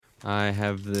I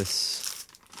have this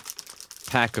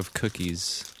pack of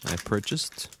cookies I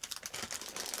purchased,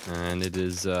 and it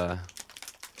is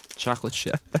chocolate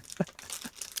chip.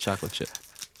 Chocolate chip.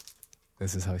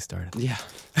 This is how he started. Yeah.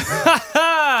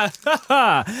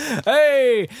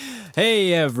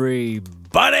 Hey,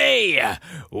 everybody!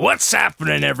 What's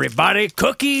happening, everybody?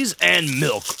 Cookies and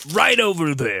milk right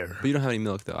over there. But you don't have any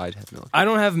milk, though. I'd have milk. I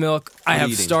don't have milk. I have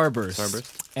eating? Starburst.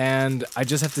 Starburst? And I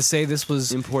just have to say this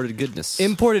was Imported goodness.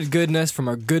 imported goodness from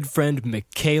our good friend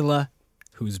Michaela,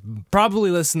 who's probably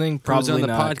listening, probably on the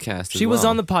not. podcast as She was well.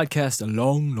 on the podcast a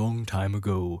long, long time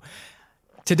ago.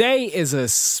 Today is a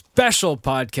special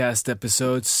podcast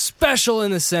episode, special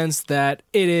in the sense that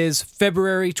it is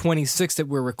February 26th that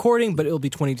we're recording, but it'll be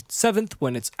 27th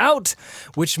when it's out,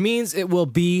 which means it will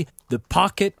be the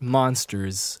Pocket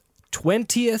Monsters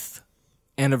 20th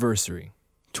anniversary.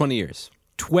 20 years.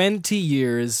 20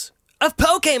 years of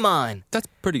Pokemon! That's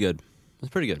pretty good.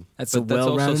 That's pretty good. That's but a that's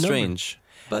well-rounded also number. strange.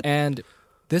 But And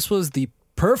this was the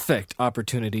perfect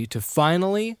opportunity to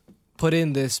finally put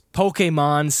in this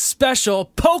Pokemon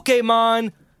special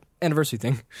Pokemon anniversary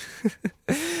thing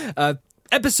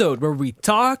episode where we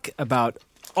talk about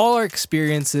all our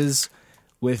experiences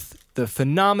with the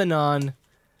phenomenon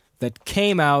that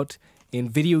came out in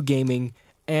video gaming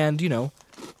and,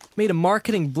 made a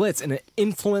marketing blitz, and it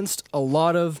influenced a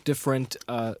lot of different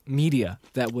media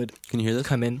that would can you hear this?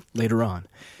 come in later on,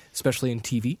 especially in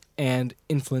TV, and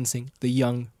influencing the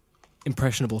young,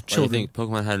 impressionable Why do you children think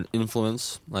Pokemon had an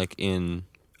influence, like in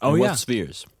Oh, what yeah.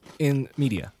 spheres? in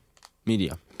media,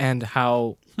 Media. and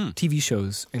how TV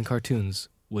shows and cartoons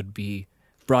would be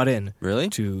brought in Really?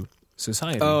 to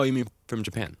society. Oh, you mean from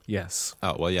Japan? Yes,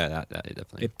 Oh, well, yeah, that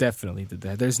definitely. it definitely did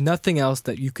that. There's nothing else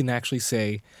that you can actually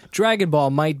say. Dragon Ball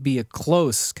might be a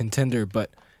close contender, but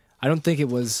I don't think it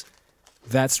was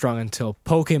that strong until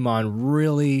Pokemon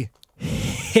really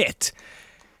hit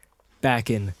back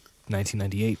in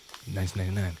 1998,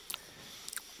 1999.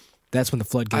 That's when the I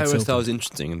floodgates always thought it opened. was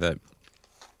interesting that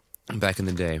back in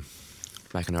the day,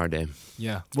 back in our day,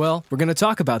 Yeah. Well, we're going to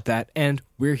talk about that, and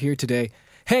we're here today.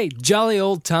 Hey, jolly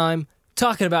old time,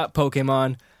 talking about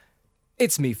Pokemon.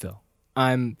 It's me, Phil.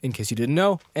 I'm, in case you didn't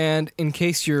know, and in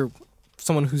case you're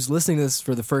someone who's listening to this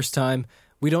for the first time,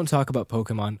 we don't talk about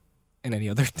Pokemon in any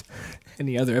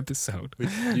other episode.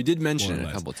 you did mention More or it a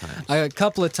less. couple times. A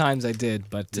couple of times I did,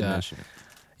 but did mention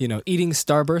it. Eating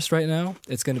Starburst right now,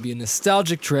 it's going to be a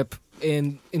nostalgic trip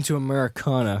into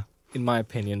Americana, in my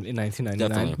opinion, in 1999.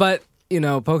 Definitely. But,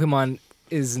 Pokemon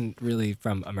isn't really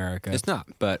from America. It's not,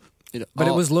 but But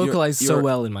it was localized so your-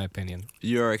 well, in my opinion.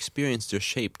 Your experience is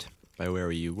shaped by where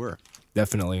you were.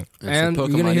 Definitely. so And you're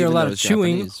Pokemon, going to hear a even lot though of it's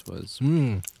chewing. Japanese, was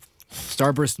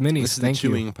Starburst Minis. This is the Thank you.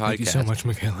 chewing Thank you so podcast. much,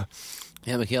 Michaela.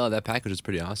 yeah, Michaela. That package was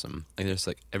pretty awesome. Like there's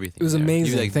like everything. It was there.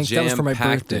 amazing. You, like, Thank- that was for my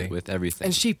jam-packed birthday. it with everything.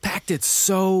 And she packed it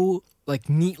so,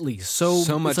 neatly. So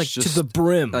much it's like just to the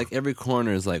brim. like every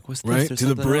corner is like, what's this? right? There's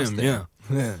To the something else brim, there.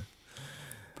 yeah.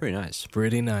 Pretty nice.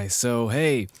 Pretty nice. So,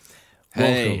 hey,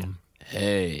 Hey, welcome.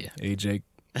 hey, AJ,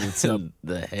 what's up?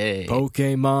 the hey.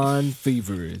 Pokemon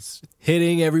Fever is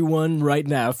hitting everyone right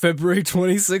now. February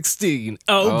 2016.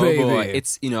 Oh, baby. boy,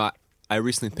 it's I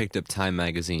recently picked up Time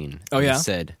magazine. Oh, and it yeah?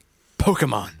 said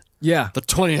Pokemon, yeah, the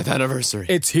 20th anniversary.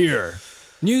 it's here.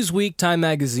 Newsweek, Time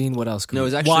Magazine, what else? No, it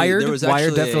was actually- Wired. there was Wired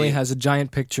actually definitely a- has a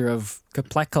giant picture of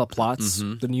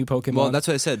Kaplekalaplotz, the new Pokemon. Well, that's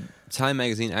what I said. Time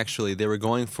magazine actually they were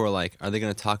going for like, are they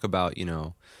going to talk about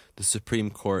the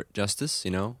Supreme Court justice?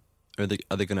 Are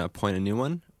they going to appoint a new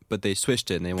one? But they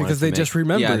switched it and they wanted Because to they make- just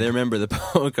remembered. Yeah, they remember the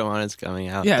Pokemon is coming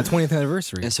out. yeah, 20th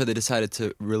anniversary. And so they decided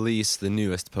to release the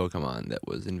newest Pokemon that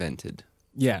was invented.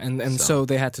 Yeah, and so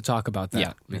they had to talk about that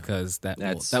Yeah. because that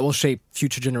That's- will shape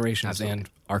future generations Absolutely. and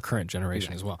our current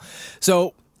generation as well.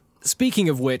 So, speaking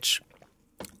of which,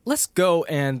 let's go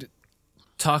and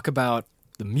talk about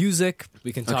the music.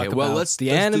 We can talk Okay, about well, let's the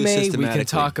do it anime. We can systematically.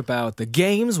 talk about the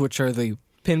games, which are the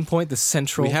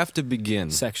central We have to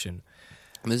begin. section.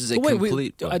 This is a But wait,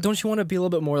 complete. don't you want to be a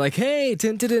little bit more like, hey,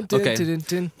 tin, tin, tin, tin, Okay. tin,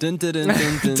 tin, Dun, dun, dun,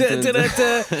 dun, dun, dun,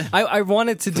 dun. tin. I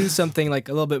wanted to do something like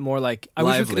a little bit more like I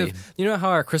wish we could Lively. have. You know how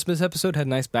our Christmas episode had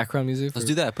nice background music? Let's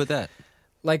do that. Put that.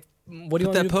 Like, what do you Put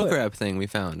want that me to poker put? app thing we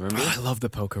found. Remember? I love the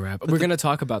poker app. We're going to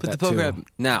talk about Put that the poker too. app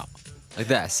now, like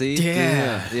that. See?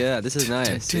 Yeah. Yeah. This is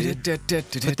nice. See?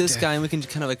 Put this guy, and we can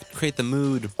kind of like create the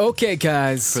mood Okay,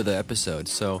 guys. for the episode.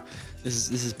 So this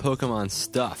is Pokemon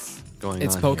stuff going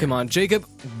It's on. Pokemon. Jacob,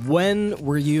 when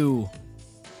were you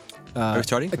Are we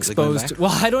starting? Are we going exposed. back?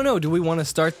 Well, I don't know. Do we want to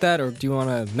start that, or do you want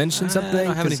to mention something? I don't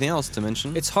have 'Cause anything else to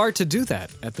mention. It's hard to do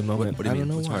that at the moment. What do you I don't mean?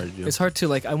 know What's why. hard to do? It's hard to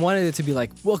like. I wanted it to be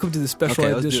like, welcome to the special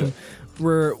Okay, let's do edition, it.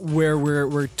 where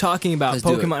we're talking about Let's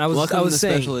do it. Pokemon. Welcome I to was the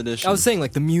saying, special edition. I was saying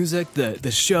like the music,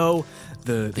 the show,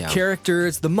 the Yeah.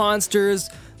 characters, the monsters,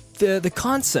 the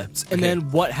concepts, and Okay.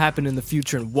 then what happened in the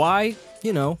future and why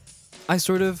I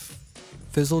sort of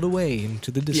fizzled away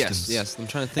into the distance. Yes. I'm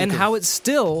trying to think. And of, how it's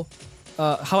still,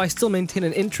 how I still maintain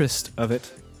an interest of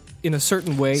it in a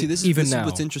certain way, See, this is, even this is now.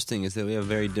 what's interesting is that we have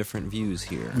very different views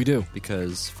here. We do.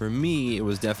 Because for me, it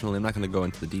was definitely. I'm not going to go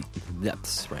into the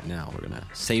depths right now. We're going to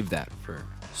save that for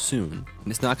soon.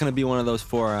 And it's not going to be one of those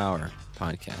 4-hour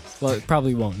podcasts. Well, it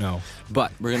probably won't know.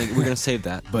 But we're gonna save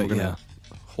that. But we're yeah. gonna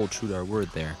hold true to our word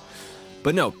there.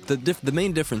 But no, the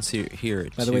main difference here.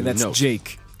 By the way, that's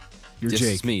Jake. You're Yes,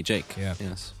 Jake. it's me, Jake. Yeah.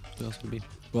 Yes. Who else would it be?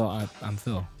 Well, I'm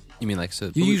Phil. You mean like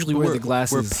so? You usually wear the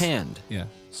glasses. We're panned, Yeah.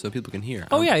 so people can hear.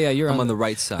 Oh yeah. You're I'm on on the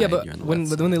right side. Yeah, but you're on the when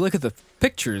left when they look at the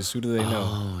pictures, who do they know?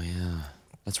 Oh yeah,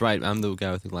 that's right. I'm the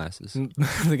guy with the glasses,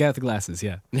 The guy with the glasses.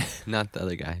 Yeah. not the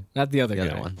other guy. Not the other The guy.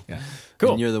 other one. Yeah.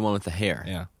 Cool. And you're the one with the hair.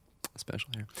 Yeah. Special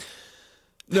hair.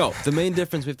 No, the main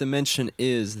difference we have to mention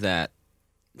is that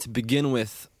to begin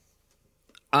with,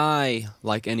 I,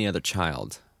 like any other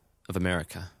child of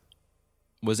America,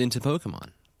 was into Pokemon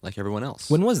like everyone else.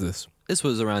 When was this? This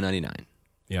was around 99.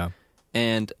 Yeah.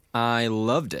 And I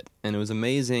loved it, and it was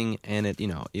amazing, and it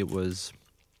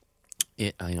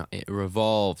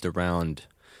revolved around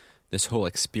this whole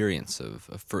experience of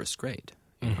first grade.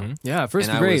 you know? Yeah. First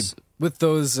And I grade was- with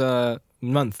those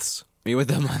months. Me with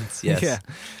the months, yes. Yeah.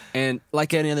 And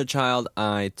like any other child,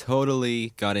 I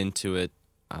totally got into it.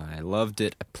 I loved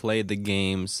it. I played the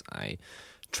games. I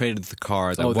traded the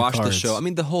cards. I Oh, the watched the cards. show. I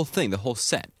mean, the whole thing, the whole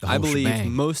set. The I whole believe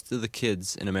shebang. most of the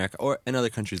kids in America, or in other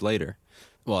countries later,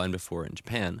 well, and before in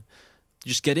Japan,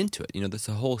 just get into it. There's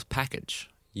a whole package.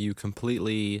 You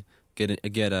completely get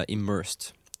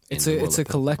immersed. It's in a the it's world a of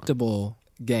Pokemon. collectible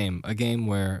game. A game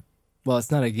where, well,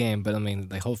 it's not a game, but I mean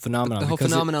the whole phenomenon. The whole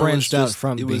because phenomenon it was branched out just,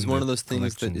 from. it was being one the of those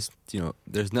things collection. that is,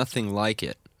 there's nothing like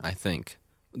it, I think.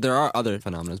 There are other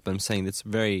phenomena, but I'm saying it's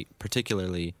very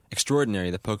particularly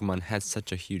extraordinary that Pokemon had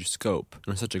such a huge scope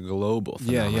and was such a global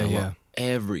Yeah, phenomenon. yeah. where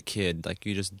Every kid,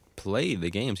 you just played the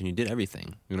games and you did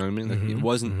everything. You know what I mean? Like, it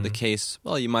wasn't the case.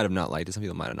 Well, you might have not liked it. Some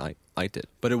people might have not liked it,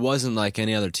 but it wasn't like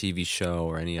any other TV show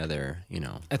or any other,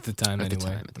 At the time, At the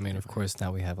anyway. time, at the I mean, time. of course,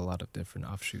 now we have a lot of different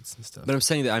offshoots and stuff. But I'm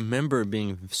saying that I remember it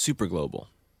being super global.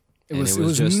 it And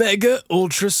was just mega,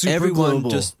 ultra, super everyone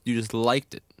global. you just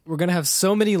liked it. We're gonna have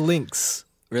so many links.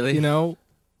 Really?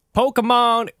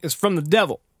 Pokemon is from the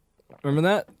devil. Remember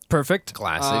that? Perfect.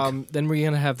 Classic. Then we're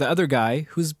gonna have the other guy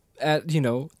who's at.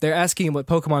 They're asking him what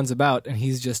Pokemon's about, and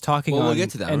he's just talking Well, on we'll get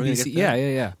to that. NBC. We're gonna get to yeah, that.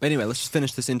 yeah. But anyway, let's just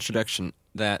finish this introduction.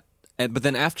 But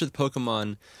then after the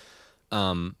Pokemon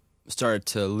started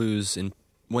to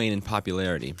wane in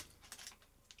popularity,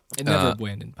 It never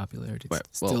waned in popularity.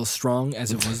 It's well- still strong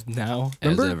as it was now.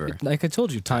 As Remember? ever. Like I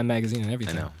told you, Time Magazine and I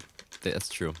everything. know that's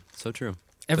true, so true.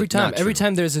 Every But not time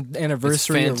true. there's an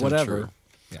anniversary or phantom whatever. true.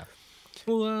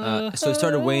 Yeah. So it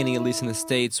started waning, at least in the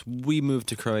States. We moved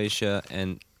to Croatia,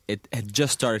 and it had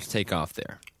just started to take off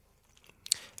there.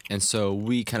 And so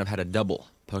we kind of had a double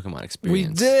Pokemon We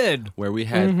experience. did. Where we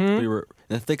were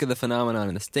in the thick of the phenomenon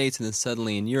in the States, and then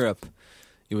suddenly in Europe,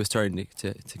 it was starting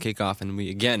to kick off, and we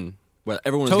again,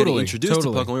 everyone was getting Totally, introduced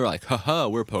totally. to Pokemon. We were like, haha,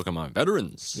 we're Pokemon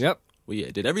veterans. Yep. We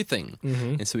did everything.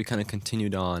 Mm-hmm. And so we kind of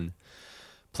continued on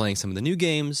playing some of the new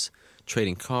games,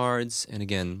 trading cards, and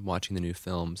again, watching the new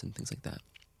films and things like that.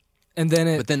 And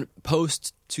then But then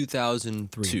post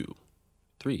 2002,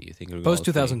 you think it would go post all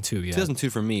three. 2002, yeah. 2002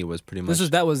 for me was pretty much.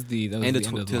 That was the end of end of the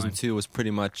line. 2002 was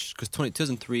pretty much because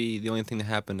 2003. The only thing that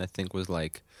happened, I think, was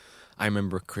I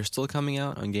remember Crystal coming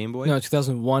out on Game Boy. No,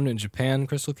 2001 in Japan,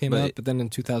 Crystal came But out. it- But then in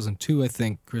 2002, I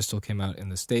think Crystal came out in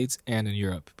the States and in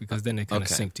Europe because then they kind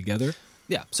of Okay. synced together.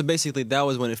 Yeah, so basically that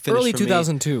was when it finished. Early for me.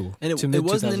 2002 and to it mid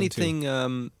wasn't 2002.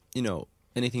 anything,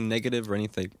 anything negative or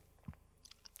anything.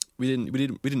 We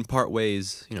didn't part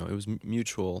ways. It was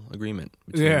mutual agreement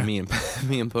between Yeah. me and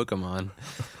me and Pokemon,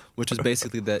 which was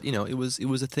basically that it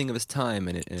was a thing of its time,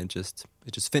 and it just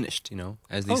finished.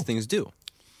 As these Oh. things do,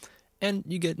 and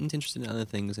you get interested in other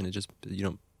things, and it just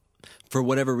for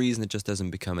whatever reason, it just doesn't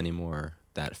become any more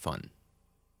that fun.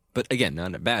 But again, not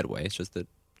in a bad way. It's just that,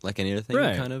 like any other thing,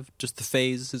 Right. you kind of just the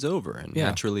phase is over, and Yeah.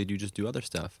 naturally you just do other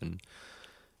stuff and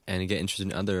you get interested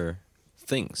in other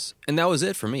things. And that was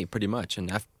it for me, pretty much.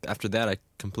 And after that, I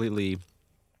completely,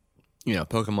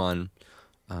 Pokemon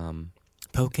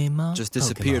Pokemon just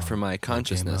disappeared Pokemon, from my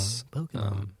consciousness.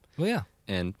 Pokemon. Well, yeah.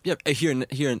 And yeah, here and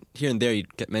there you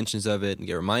get mentions of it and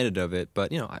get reminded of it.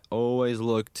 But I always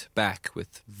looked back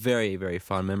with very, very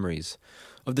fond memories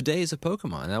of the days of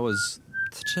Pokemon. That was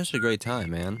such a great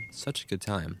time, man. Such a good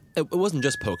time. It wasn't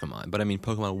just Pokemon, but I mean,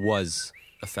 Pokemon was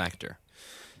a factor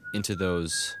into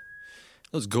those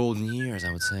golden years,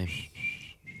 I would say.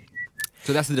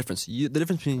 So that's the difference. The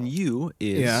difference between you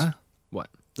is what?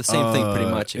 The same thing, pretty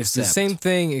much. It's the same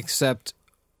thing, except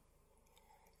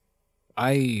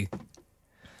I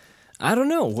don't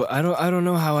know. I don't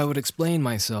know how I would explain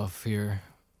myself here,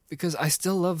 because I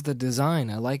still love the design.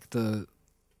 I like the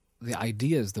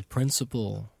ideas, the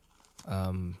principle,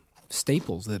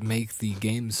 staples that make the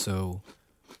game so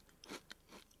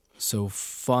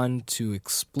fun to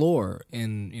explore.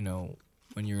 And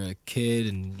when you're a kid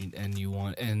and you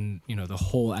want, and the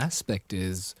whole aspect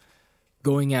is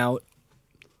going out,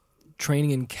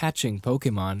 training and catching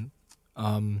Pokemon.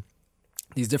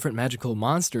 These different magical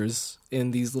monsters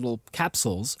in these little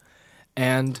capsules,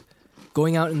 and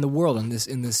going out in the world in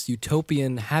this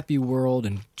utopian happy world,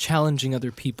 and challenging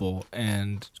other people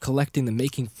and collecting them,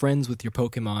 making friends with your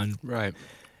Pokemon. Right.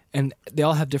 And they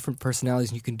all have different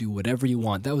personalities, and you can do whatever you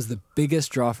want. That was the biggest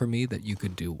draw for me, that you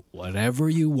could do whatever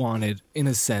you wanted, in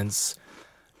a sense,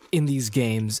 in these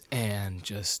games, and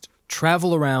just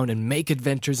travel around and make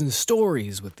adventures and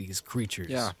stories with these creatures.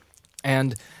 Yeah.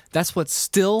 And that's what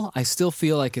I still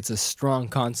feel like it's a strong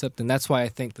concept, and that's why I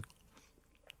think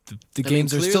the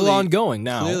games are still ongoing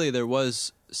now. Clearly there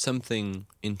was something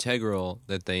integral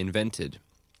that they invented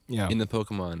in the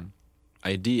Pokemon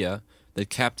idea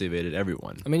that captivated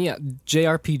everyone. I mean,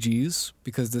 JRPGs,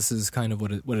 because this is kind of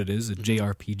what it is, a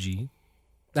JRPG.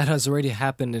 That has already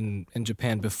happened in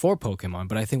Japan before Pokemon,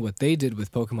 but I think what they did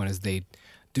with Pokemon is they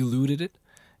diluted it,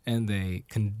 and they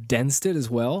condensed it as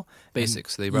well.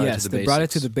 Basics. And, they brought it to the basics. They brought it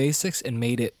to the basics and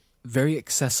made it very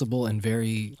accessible and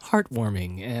very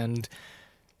heartwarming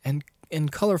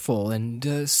and colorful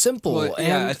and simple. Well,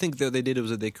 and I think that they did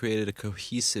was that they created a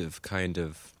cohesive kind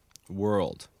of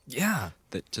world. Yeah.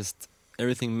 That just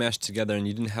everything meshed together, and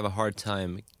you didn't have a hard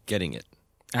time getting it.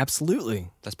 Absolutely.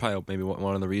 That's probably maybe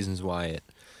one of the reasons why it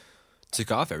took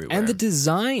off everywhere. And the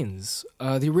designs,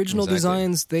 the original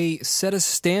designs, they set a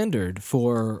standard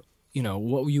for,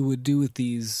 what you would do with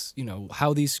these,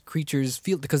 how these creatures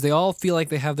feel, because they all feel like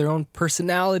they have their own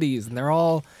personalities, and they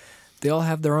all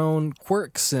have their own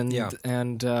quirks and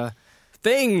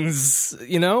things,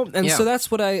 And so that's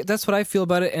what I feel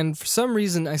about it. And for some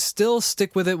reason, I still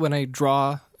stick with it when I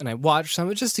draw and I watch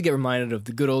some, just to get reminded of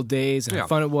the good old days and how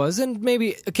fun it was, and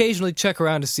maybe occasionally check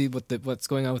around to see what's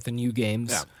going on with the new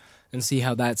games. Yeah. And see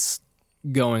how that's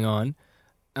going on.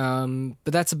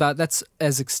 But that's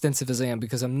as extensive as I am,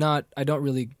 because I don't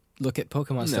really look at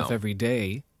Pokemon stuff every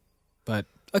day. But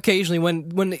occasionally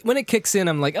when it kicks in,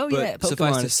 I'm like, Pokemon,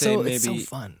 suffice to say, maybe, it's so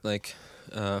fun. Like,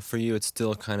 for you, it's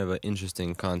still kind of an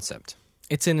interesting concept.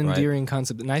 It's an endearing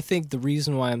concept. And I think the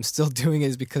reason why I'm still doing it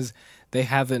is because they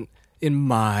haven't, in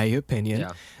my opinion,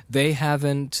 they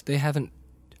haven't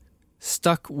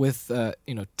stuck with,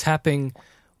 tapping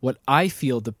what I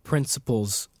feel the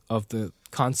principles of the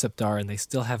concept are, and they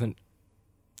still haven't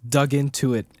dug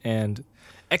into it and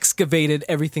excavated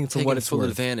everything for what it's full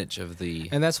worth. Advantage of the,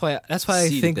 and that's why I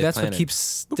think that's what keeps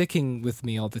sticking with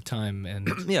me all the time. And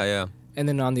and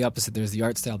then on the opposite, there's the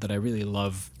art style that I really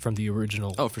love from the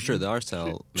original. Oh, for sure, the art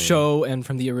style show, and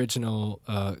from the original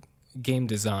game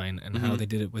design, and how they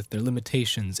did it with their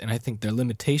limitations. And I think their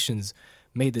limitations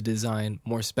made the design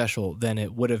more special than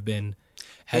it would have been.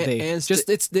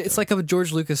 It's like a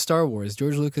George Lucas Star Wars.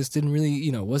 George Lucas didn't really,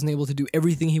 wasn't able to do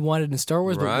everything he wanted in Star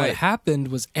Wars, but what happened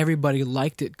was everybody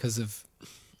liked it because of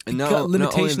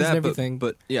limitations and everything.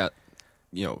 But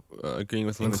agreeing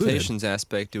with the limitations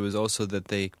aspect, it was also that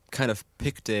they kind of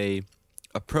picked a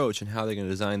approach in how they're going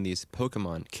to design these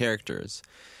Pokemon characters.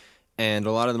 And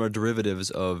a lot of them are derivatives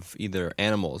of either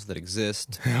animals that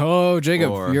exist. Oh,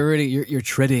 Jacob, you're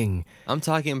treading. I'm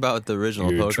talking about the original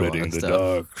Pokemon treading stuff. The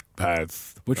dark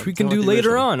path, which we can do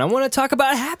later on. I want to talk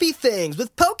about happy things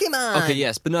with Pokemon. Okay,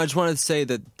 yes, but no, I just wanted to say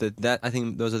that I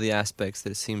think those are the aspects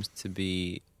that seems to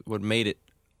be what made it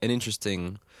an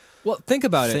interesting. Well, think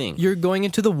about it. You're going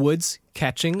into the woods,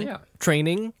 catching,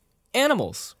 training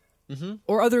animals. Mm-hmm.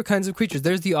 Or other kinds of creatures.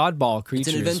 There's the oddball creatures.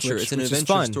 It's an adventure. It's an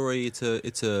adventure story.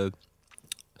 It's a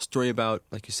story about,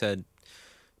 like you said,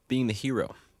 being the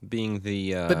hero, being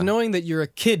the. But knowing that you're a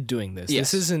kid doing this,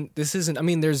 this isn't. I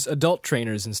mean, there's adult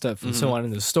trainers and stuff and so on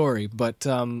in the story, but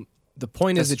the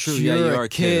point is that you're a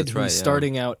kid who's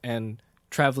starting out and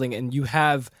traveling, and you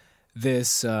have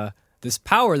this this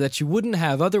power that you wouldn't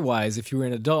have otherwise if you were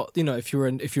an adult, if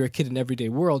you're a kid in everyday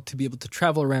world, to be able to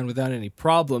travel around without any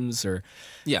problems or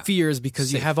fears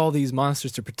because you have all these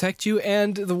monsters to protect you,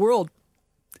 and the world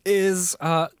is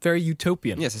very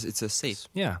utopian. Yes, it's a safe.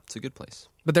 Yeah. It's a good place.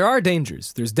 But there are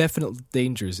dangers. There's definite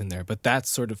dangers in there, but that's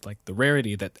sort of like the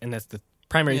rarity and that's the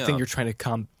primary thing you're trying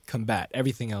to combat.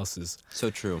 Everything else is so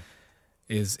true.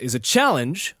 Is a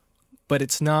challenge, but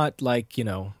it's not like,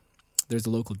 there's a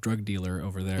local drug dealer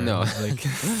over there. No. Like,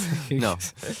 No.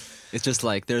 It's just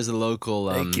like there's a local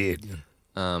Hey, kid.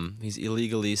 he's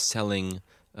illegally selling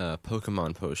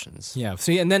Pokemon potions. Yeah.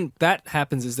 So and then that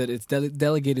happens is that it's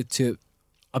delegated to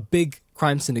a big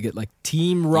crime syndicate like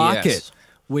Team Rocket, Yes.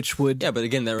 which would Yeah, but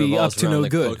again, that be revolves up to around no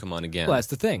like good. Pokemon again. Well, that's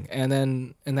the thing, and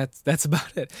that's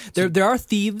about it. There are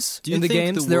thieves do you in the think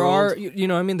games. the There are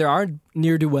world- there are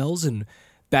near do wells and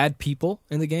bad people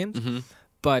in the games, Mm-hmm.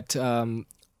 but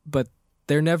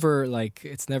they're never like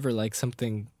it's never like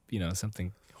something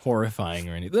something horrifying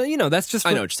or anything. That's just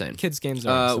I know what you're saying. Kids games are.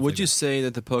 and stuff Would like you that. say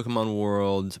that the Pokemon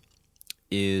world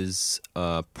is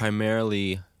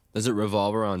primarily, does it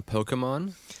revolve around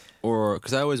Pokemon? Or,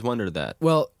 because I always wondered that.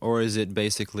 Well, Or is it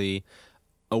basically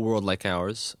a world like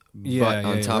ours, Yeah, but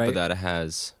on yeah, top right. of that it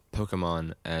has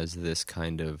Pokemon as this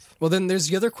kind of... well, then there's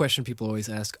the other question people always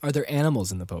ask: are there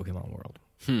animals in the Pokemon world?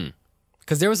 Hmm.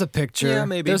 Because there was a picture. Yeah,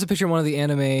 maybe. There was a picture in one of the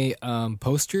anime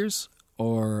posters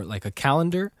or like a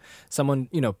calendar. Someone,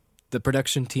 the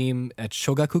production team at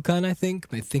Shogakukan, I think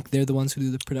they're the ones who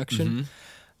do the production.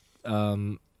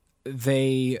 Mm-hmm.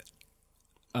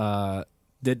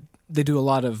 They do a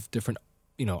lot of different,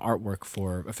 artwork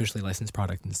for officially licensed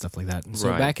product and stuff like that. And so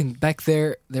Right. back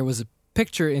there was a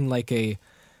picture in like a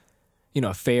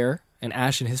fair, and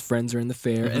Ash and his friends are in the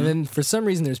fair, Mm-hmm. and then for some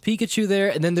reason there's Pikachu there,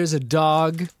 and then there's a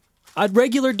dog, a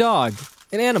regular dog,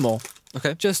 an animal,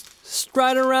 Okay. just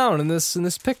striding around in this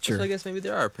picture. So I guess maybe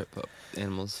there are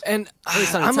animals. And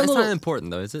It's not, I'm a it's little. not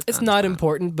important, though, is it? It's not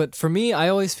important, but for me, I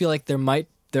always feel like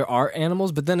there are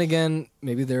animals, but then again,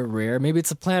 maybe they're rare. Maybe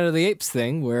it's a Planet of the Apes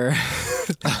thing where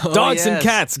dogs and yes.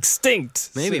 cats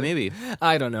extinct. Maybe, So, think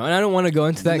I don't know, and I don't want to go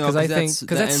into that because I think that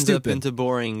that's ends stupid. up into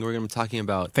boring. We're going to be talking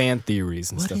about Fan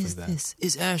theories and what stuff is like that. this?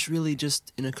 Is Ash really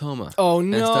just in a coma? Oh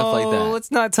and no! stuff like that.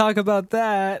 Let's not talk about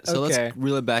that. So okay. let's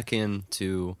reel it back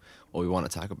into what we want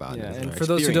to talk about. Yeah, is and our for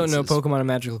those who don't know, experiences. Pokemon are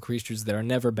magical creatures that are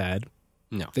never bad.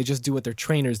 No. They just do what their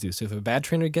trainers do. So if a bad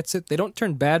trainer gets it, they don't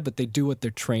turn bad, but they do what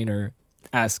their trainer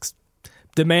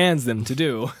demands them to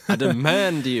do. I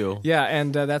demand you. Yeah,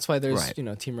 and that's why there's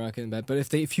Right. Team Rocket and bad. But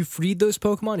if you freed those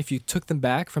Pokemon, if you took them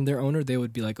back from their owner, they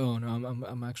would be like, oh no,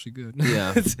 I'm actually good.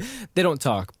 Yeah. They don't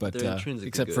talk, but They're intrinsically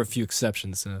except for a good. few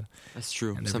exceptions. That's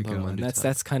true. And there Some we go. Pokemon And do talk.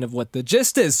 that's kind of what the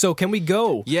gist is. So can we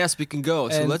go? Yes, we can go.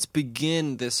 So And- let's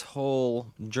begin this whole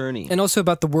journey. And also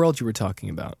about the world you were talking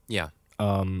about. yeah.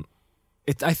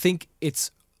 I think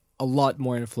it's a lot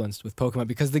more influenced with Pokemon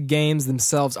because the games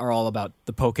themselves are all about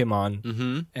the Pokemon,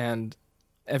 Mm-hmm. and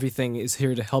everything is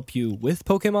here to help you with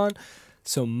Pokemon.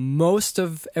 So most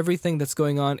of everything that's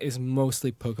going on is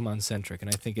mostly Pokemon centric, and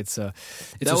I think it's a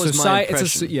That was my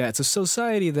impression. It's a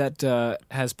society that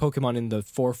has Pokemon in the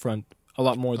forefront a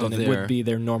lot more than Of it their- would be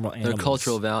their normal animals. Their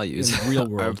cultural values in the real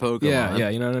world. are Pokemon. Yeah,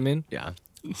 you know what I mean. Yeah.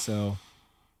 So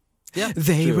Yeah.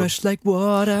 they true. rush like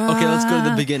water. Okay, let's go to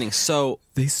the beginning. So,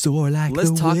 They soar like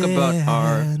Let's the talk about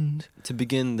our- wind. to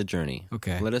begin the journey,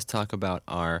 Okay. let us talk about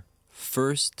our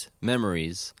first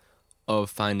memories of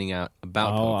finding out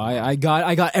about Oh, Pokemon.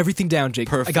 I got everything down, Jake.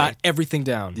 Perfect. I got everything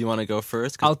down. Do you want to go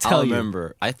first? 'Cause I'll tell you.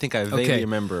 remember. I think I vaguely Okay.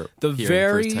 remember The hearing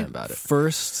very first time about it.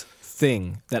 first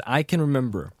thing that I can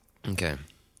remember Okay.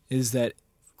 is that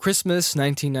Christmas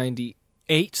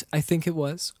 1998, I think it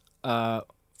was.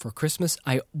 For Christmas,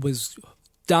 I was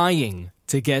dying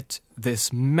to get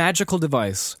this magical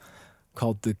device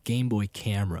called the Game Boy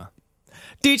Camera.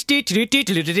 Game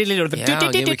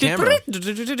Boy Camera.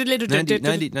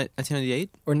 1998?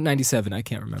 Or 97, I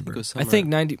can't remember. it was I think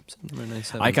 90. Somewhere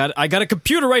 97. I got a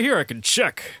computer right here. I can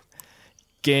check.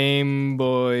 Game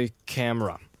Boy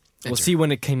Camera. We'll Enter. see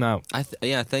when it came out. I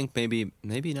think maybe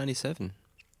 97.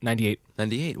 98.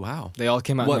 98, wow. They all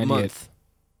came out What in 98. month?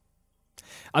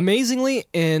 Amazingly,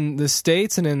 in the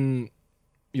States and in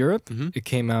Europe, Mhm. it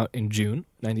came out in June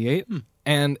 98, Hmm.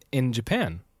 and in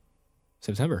Japan,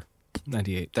 September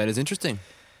 98. That is interesting.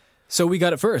 So we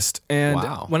got it first, and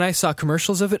Wow. when I saw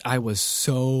commercials of it, I was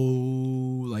so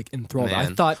like enthralled. I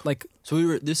Man. thought like So we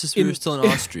were still in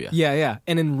Austria. yeah.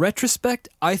 And in retrospect,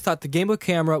 I thought the Game Boy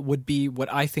camera would be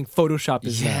what I think Photoshop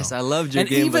is now. Yes, I loved your and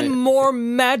Game even Boy. more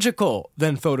magical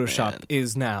than Photoshop Man.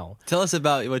 is now. Tell us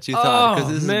about what you thought, because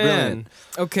this is brilliant.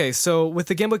 Okay, so with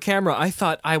the Game Boy camera, I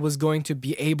thought I was going to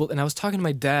be able, and I was talking to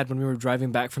my dad when we were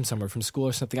driving back from somewhere, from school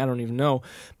or something, I don't even know,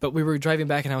 but we were driving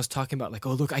back and I was talking about like,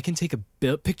 oh look, I can take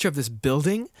a picture of this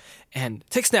building and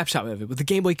take a snapshot of it with the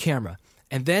Game Boy camera,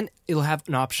 and then it'll have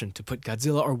an option to put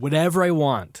Godzilla or whatever I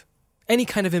want. Any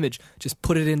kind of image, just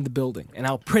put it in the building, and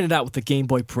I'll print it out with the Game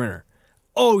Boy printer.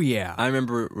 Oh yeah. I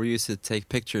remember we used to take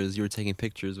pictures. You were taking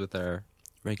pictures with our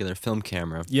regular film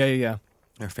camera, Yeah.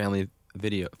 our family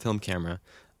video film camera,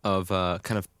 of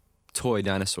kind of toy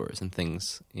dinosaurs and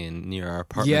things near our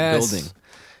apartment Yes. building.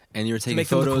 And you were taking make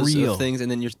them look photos real. of things, and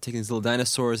then you're taking these little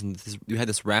dinosaurs, and you had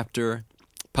this raptor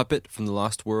puppet from the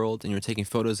Lost World, and you were taking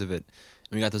photos of it,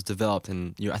 and we got those developed.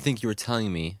 And I think you were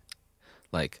telling me,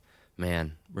 like,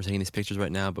 man, we're taking these pictures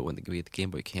right now, but when we get the Game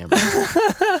Boy camera,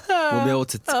 we'll be able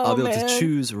to. I'll be able to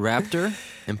choose Raptor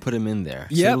and put him in there.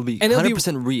 So Yep. it'll be And it'll be-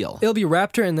 100% real, It'll be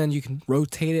Raptor, and then you can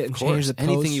rotate it and change the pose.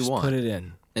 anything you just want. Put it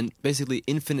in. and basically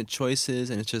infinite choices,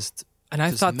 and it's just. And I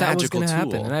This thought that was magical going to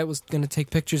happen. tool. And I was going to take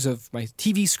pictures of my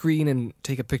TV screen and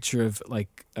take a picture of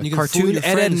like a You can fool cartoon your Ed, Ed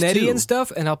and friends, Eddie too. and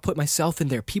stuff, and I'll put myself in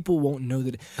there. People won't know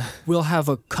that. We'll have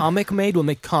a comic made. We'll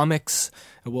make comics,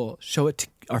 and we'll show it to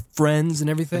our friends and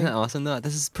everything. Isn't that awesome? No,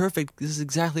 this is perfect. This is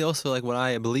exactly also like what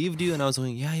I believed you, and I was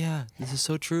going, yeah, this is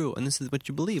so true, and this is what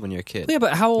you believe when you're a kid. Yeah,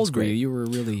 but how old were great. you? You were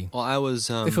really. Well, I was.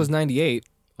 If it was 98,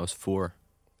 I was 4.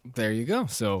 there you go.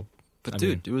 So, But I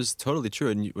dude, it was totally true,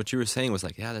 and what you were saying was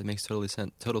like, yeah, that makes total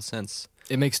sense.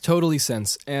 it makes totally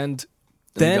sense. And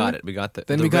Then then we got it. We got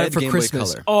Then the we got red it for Game Boy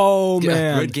Christmas. Color. Oh Yeah,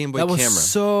 man, red Game Boy that was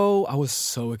camera. I was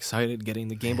so excited getting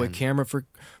the Game Boy Man. camera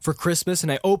for Christmas,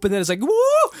 and I opened it. It's like woo!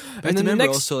 And And then the remember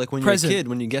next also, like when present, you're a kid,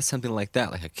 when you get something like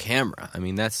that, like a camera. I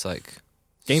mean, that's like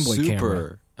Game Boy super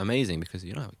camera. amazing, because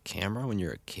you don't have a camera when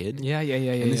you're a kid. Yeah.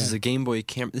 And this is a Game Boy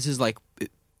camera. This is like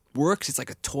it works. It's like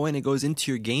a toy, and it goes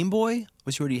into your Game Boy,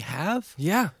 which you already have.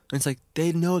 yeah. And it's like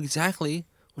they know exactly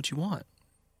what you want,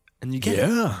 and you get it.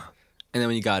 And then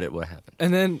when you got it, what happened?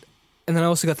 And then I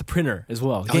also got the printer as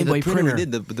well. Oh, Game the Boy printer. We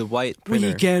did the white We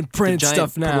printer. can print the giant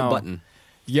stuff purple now. Button.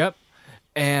 Yep.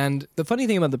 And the funny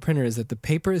thing about the printer is that the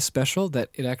paper is special, that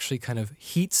it actually kind of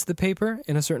heats the paper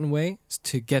in a certain way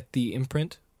to get the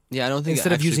imprint. Yeah, I don't think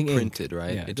Instead it of actually using ink. printed,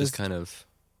 right? Yeah, it it just does- kind of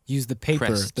Use the paper.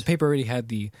 Pressed. The paper already had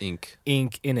the ink.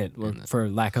 ink in it, or And the- for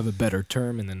lack of a better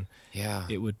term, and then Yeah.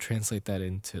 it would translate that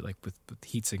into like with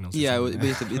heat signals. or Yeah, something. we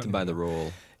have to buy the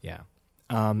roll. Yeah.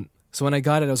 So when I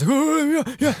got it, I was like, oh,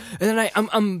 yeah. And then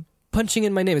I'm punching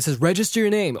in my name. It says register your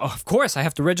name. Oh, of course, I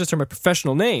have to register my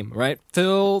professional name, right?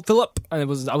 Philip. And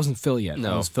I wasn't Phil yet.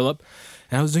 No. I was Philip.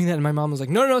 And I was doing that, and my mom was like,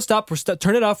 no, stop.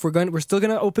 Turn it off. We're still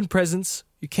gonna open presents.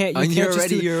 You can't. You And can't you're just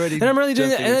already- do it." you're already And I'm really doing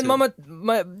that. jumping And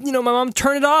then into my mom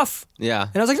turned it off. Yeah.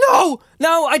 And I was like,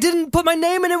 no, I didn't put my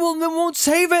name in it. It won't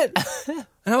save it.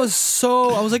 And I was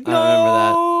like, no.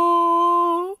 I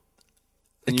remember that.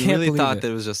 And you can't really believe thought it. that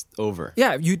it was just over.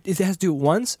 Yeah, it has to do it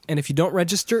once, and if you don't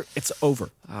register, it's over.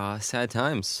 Sad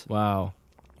times. Wow.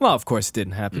 Well, of course it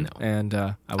didn't happen. No. And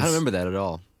I I don't remember that at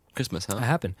all. Christmas, huh? It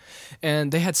happened.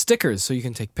 And they had stickers, so you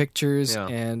can take pictures, Yeah.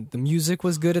 and the music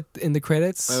was good in the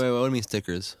credits. Wait, what do you mean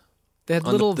stickers? They had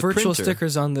on little the virtual printer?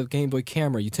 stickers on the Game Boy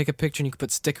camera. You take a picture and you can put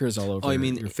stickers all over Oh, you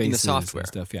mean your in the faces software? and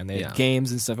stuff. Yeah, and they Yeah. had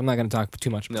games and stuff. I'm not going to talk too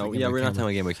much about No, the Game yeah, Boy we're not camera.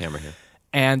 talking about Game Boy camera here.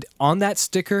 And on that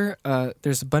sticker,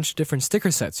 there's a bunch of different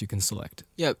sticker sets you can select.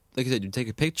 Yeah, like I said, you take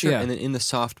a picture, Yeah. and then in the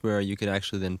software, you could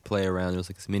actually then play around. There's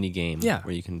like this mini game Yeah.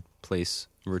 where you can place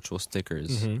virtual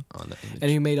stickers Mhm. on the image.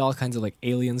 And you made all kinds of like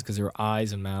aliens because there were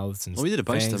eyes and mouths and Well, we did a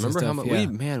bunch of fangs stuff. and Remember how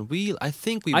stuff. much? Yeah. I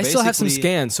think we. I still have some basically-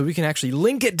 scans, so we can actually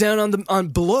link it down on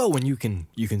below, and you can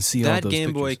see all That those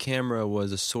Game Boy pictures. camera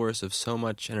was a source of so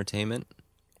much entertainment.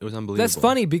 It was unbelievable. That's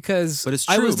funny because But it's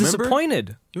I true, was remember?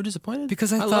 disappointed You were disappointed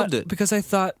because I loved it.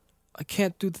 thought I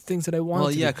can't do the things that I want.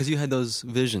 Well, to yeah, do. because you had those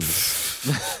visions.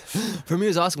 For me, it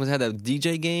was awesome because it had that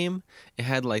DJ game. It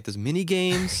had like those mini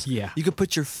games. Yeah. You could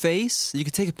put your face. You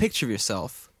could take a picture of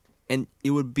yourself, and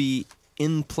it would be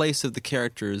in place of the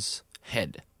character's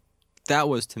head. That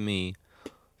was to me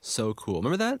so cool.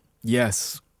 Remember that?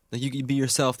 Yes, Like you could be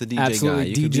yourself, the DJ Absolutely, guy.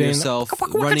 You could be DJing. yourself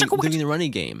doing the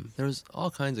running game. There was all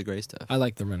kinds of great stuff. I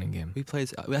like the running game. We played.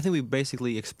 I think we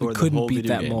basically We explored the couldn't whole beat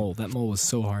video that game. mole. That mole was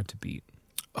so hard to beat.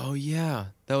 Oh yeah,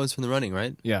 that was from the running,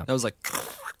 right? Yeah, That was like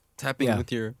tapping Yeah.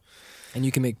 with your. and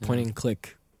you can make point and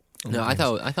click. on No, the I games.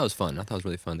 thought it was fun. I thought it was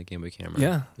really fun. The Game Boy camera.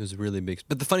 Yeah. It was really big.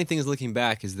 But the funny thing is, looking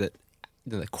back, is that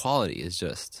the quality is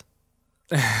just,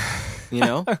 the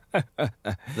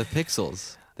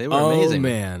pixels. They were amazing. Oh,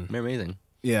 man. They're amazing.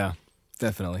 Yeah,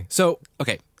 definitely. So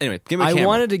Okay, anyway, give me a camera. I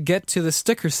wanted to get to the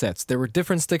sticker sets. There were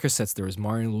different sticker sets. There was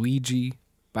Mario and Luigi,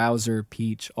 Bowser,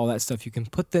 Peach, all that stuff. You can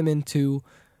put them into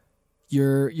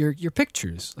your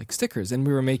pictures, like stickers. And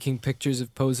we were making pictures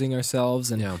of posing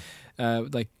ourselves and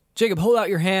like, Jacob, hold out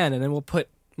your hand, and then we'll put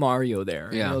Mario there.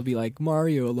 Yeah. And it'll be like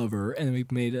Mario Lover, and we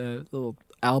made a little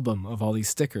album of all these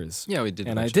stickers. Yeah, we did.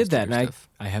 And I did that, and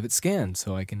I have it scanned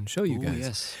so I can show you guys.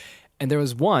 Yes. And there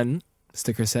was one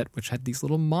sticker set which had these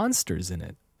little monsters in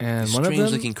it. And one of them,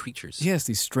 strange-looking creatures. yes,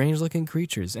 these strange-looking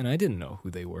creatures, and I didn't know who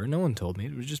they were. No one told me.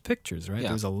 It was just pictures, right? Yeah.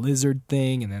 There was a lizard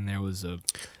thing, and then there was There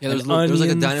an was like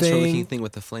a onion dinosaur-looking thing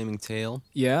with a flaming tail.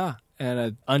 yeah, and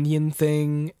an onion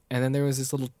thing, and then there was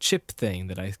this little chip thing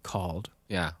that I called,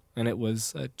 Yeah. and it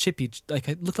was a chippy, like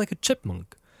it looked like a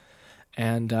chipmunk,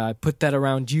 and I put that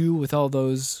around you with all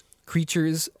those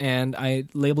creatures, and I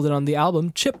labeled it on the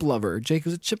album Chip Lover. Jake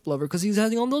was a chip lover because he's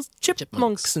having all those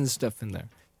chipmunks and stuff in there.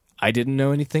 I didn't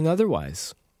know anything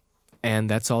otherwise, and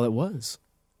that's all it was.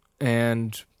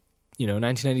 And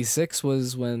 1996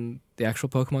 was when the actual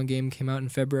Pokemon game came out in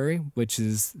February, which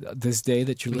is this day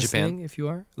that you're In listening. Japan. If you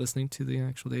are listening to the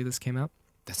actual day this came out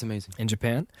That's amazing. in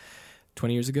Japan,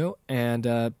 20 years ago, and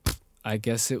I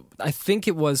think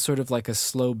it was sort of like a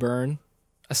slow burn,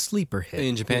 a sleeper hit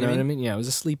In Japan, You know you what I mean? mean? Yeah, it was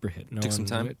a sleeper hit. No Took one some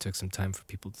time? knew It took some time for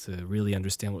people to really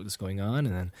understand what was going on,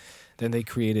 and then they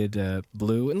created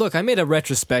Blue. And look, I made a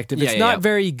retrospective. Yeah, It's yeah, not yeah.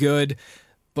 very good,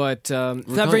 but it's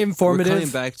not very informative. We're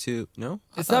coming back to no.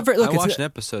 It's not very- look, I it's watched a- an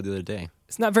episode the other day.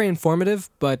 It's not very informative,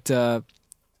 but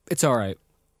it's all right.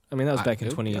 I mean, that was back in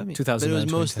 2009. But it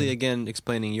was mostly 2010. again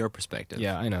explaining your perspective.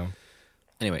 Yeah, I know.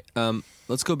 Anyway,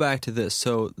 let's go back to this.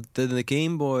 So the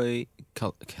Game Boy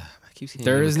Color. I keep saying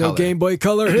There Game is Boy no Color. Game Boy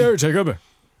Color here, Jacob.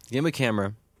 Game Boy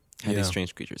Camera had Yeah. these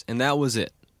strange creatures, and that was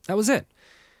it. That was it.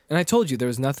 And I told you there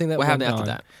was nothing that What went happened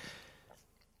after on. that?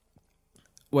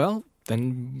 Well,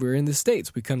 then we're in the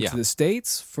States. We come Yeah. to the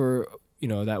States for,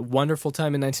 that wonderful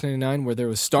time in 1999 where there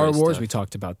was Star Great Wars. stuff. We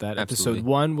talked about that. Absolutely. Episode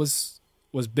 1 was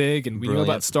big, and we knew about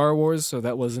Brilliant. Star Wars, so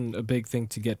that wasn't a big thing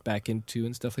to get back into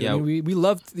and stuff like Yeah. that. I mean, we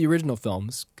loved the original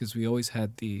films because we always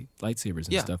had the lightsabers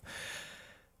and Yeah. stuff.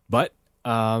 But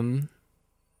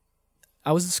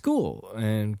I was at school,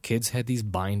 and kids had these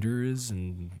binders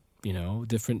and,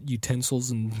 different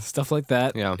utensils and stuff like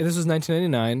that. Yeah. And this was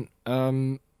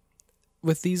 1999.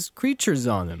 With these creatures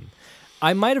on them.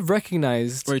 I might have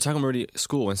recognized... Were you talking already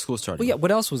school when school started? Well, yeah,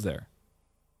 what else was there?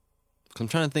 'Cause I'm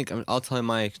trying to think. I'll tell you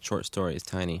my short story. It's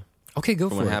tiny. Okay, go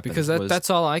From for what it, happened because was-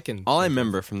 that's all I can... All I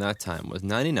remember from that time was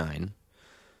 99.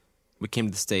 We came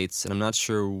to the States, and I'm not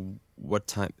sure what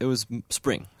time. It was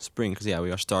spring, because we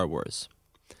watched Star Wars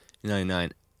in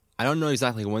 99. I don't know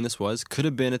exactly when this was. Could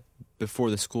have been before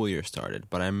the school year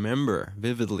started, but I remember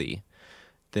vividly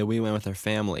that we went with our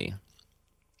family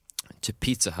to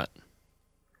Pizza Hut.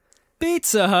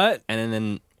 Pizza Hut! And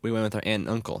then we went with our aunt and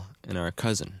uncle and our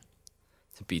cousin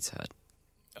to Pizza Hut.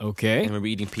 Okay. And we were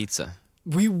eating pizza.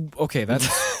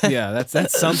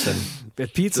 That's something.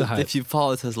 At Pizza Hut. If you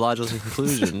follow this logical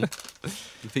conclusion,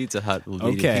 Pizza Hut will be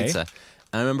eating Okay. pizza.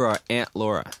 And I remember our Aunt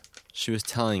Laura, she was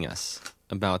telling us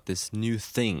about this new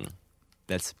thing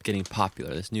that's getting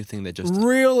popular, this new thing that just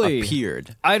Really?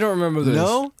 appeared. I don't remember this.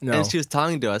 No? No. And she was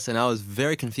talking to us, and I was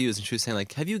very confused. And she was saying,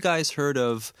 like, have you guys heard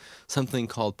of something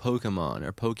called Pokemon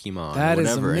or Pokemon That or is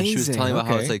whatever? And she was amazing. telling about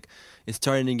how Okay. it's like it's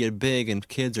starting to get big, and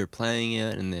kids are playing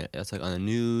it, and it's like on the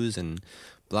news and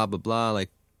blah blah blah, like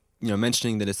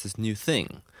mentioning that it's this new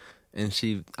thing. And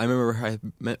I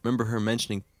remember her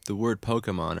mentioning the word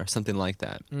Pokemon or something like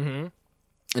that. Mm-hmm.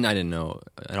 And I didn't know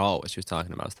at all what she was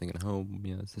talking about. I was thinking,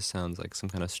 this sounds like some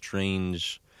kind of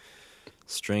strange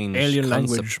Alien concept.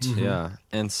 language. Mhm. Yeah.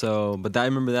 And so, but I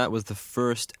remember that was the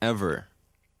first ever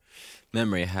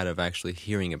memory I had of actually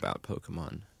hearing about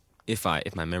Pokemon. If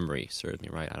my memory serves me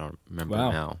right, I don't remember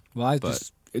Wow. now. Well, I But-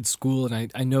 just... It's school,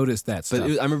 and I noticed that stuff.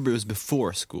 But I remember it was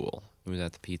before school. It was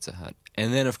at the Pizza Hut.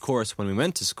 And then, of course, when we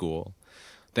went to school,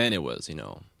 then it was,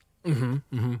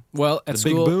 Well, at the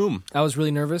school, big boom. I was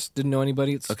really nervous. Didn't know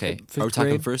anybody. It's Okay. fifth Are we talking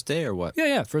grade. first day or what?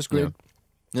 Yeah, first grade.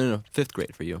 No. 5th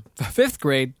grade for you. Fifth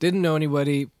grade, didn't know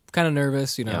anybody, kind of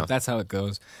nervous, Yeah. that's how it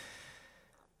goes.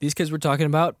 These kids were talking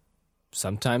about,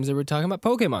 sometimes they were talking about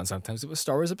Pokemon, sometimes it was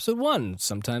Star Wars Episode 1,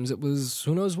 sometimes it was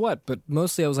who knows what, but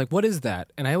mostly I was like, what is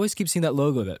that? And I always keep seeing that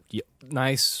logo, that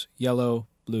nice yellow,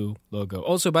 blue logo.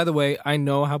 Also, by the way, I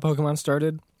know how Pokemon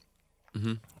started,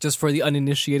 just for the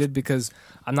uninitiated, because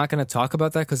I'm not going to talk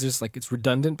about that, because it's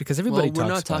redundant, because everybody Well,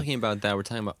 we're talks not about talking about that. We're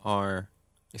talking about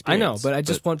I know, experience, but I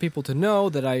just want people to know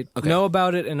that I know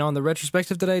about it, and on the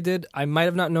retrospective that I did, I might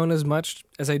have not known as much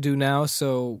as I do now,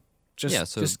 so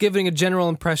just giving a general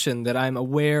impression that I'm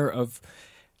aware of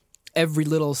every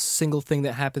little single thing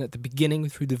that happened at the beginning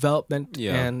through development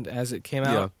and as it came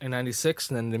out in 96,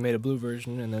 and then they made a blue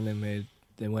version, and then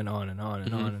they went on and on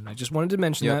and on, and I just wanted to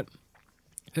mention that.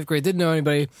 Fifth grade, didn't know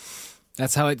anybody.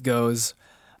 That's how it goes.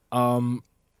 And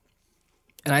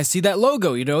I see that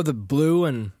logo, the blue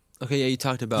and Okay, yeah, you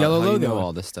talked about yellow how logo. you know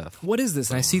all this stuff. What is this?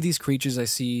 And I see these creatures. I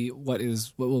see what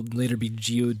will later be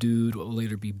Geodude, what will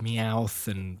later be Meowth,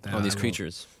 and These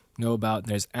creatures. Know about.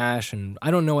 There's Ash, and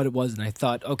I don't know what it was. And I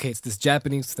thought, okay, it's this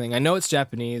Japanese thing. I know it's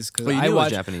Japanese because I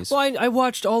watched Japanese. Well, I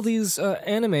watched all these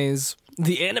animes,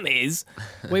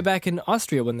 way back in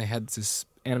Austria when they had this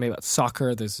anime about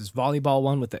soccer. There's this volleyball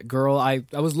one with that girl. I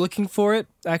was looking for it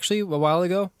actually a while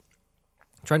ago,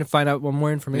 trying to find out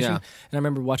more information. Yeah. And I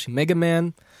remember watching Mega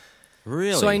Man.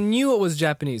 Really? So I knew it was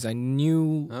Japanese. I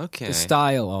knew the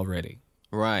style already.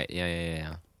 Right.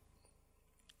 Yeah.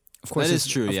 Of course, that is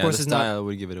true. Of Yeah, course the style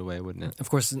would give it away, wouldn't it? Of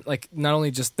course, like not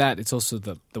only just that, it's also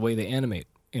the way they animate.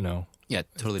 Yeah,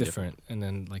 totally different. And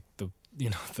then like the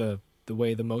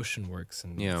way the motion works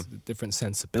and it's a different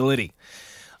sensibility.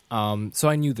 So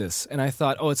I knew this, and I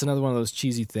thought, it's another one of those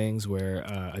cheesy things where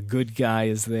a good guy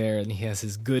is there, and he has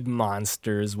his good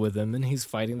monsters with him, and he's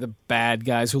fighting the bad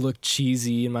guys who look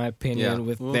cheesy, in my opinion,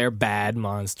 with their bad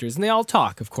monsters. And they all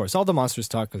talk, of course. All the monsters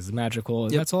talk because it's magical,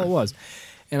 and that's all it was.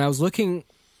 And I was looking.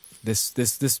 This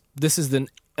is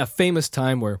a famous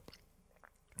time where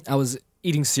I was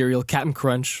eating cereal, Captain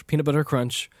Crunch, Peanut Butter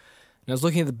Crunch, and I was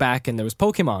looking at the back, and there was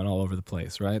Pokemon all over the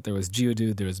place, right? There was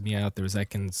Geodude, there was Meowth, there was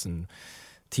Ekans, and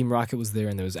Team Rocket was there,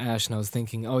 and there was Ash, and I was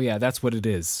thinking, oh yeah, that's what it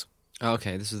is.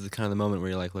 Okay, this is the kind of the moment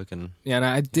where you're like looking. Yeah, and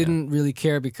I didn't really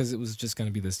care because it was just going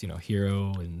to be this,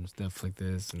 hero and stuff like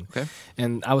this.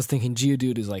 And I was thinking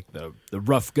Geodude is like the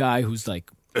rough guy who's like,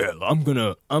 I'm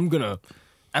gonna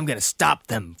stop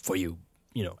them for you,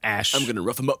 Ash. I'm gonna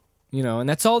rough them up. And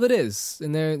that's all it is.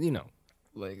 And they're,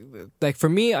 like for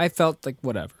me, I felt like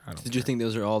whatever. Did you think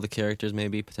those are all the characters,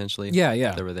 maybe potentially?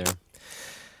 Yeah. They were there.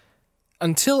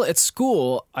 Until at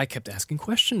school, I kept asking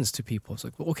questions to people. I was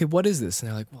like, well, okay, what is this? And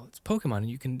they're like, well, it's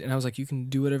Pokemon. And I was like, you can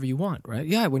do whatever you want, right?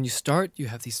 Yeah, when you start, you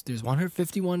have there's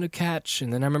 151 to catch.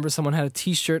 And then I remember someone had a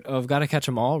t-shirt of Gotta Catch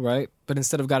 'em All, right? But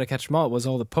instead of Gotta Catch 'em All, it was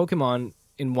all the Pokemon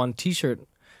in one t-shirt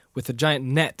with a giant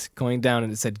net going down,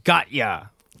 and it said, got ya.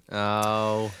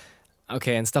 Oh.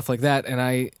 Okay, and stuff like that. And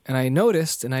I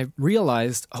noticed, and I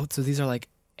realized, so these are like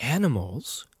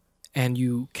animals, and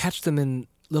you catch them in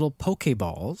little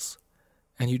Pokeballs,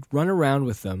 and you'd run around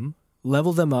with them,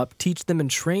 level them up, teach them and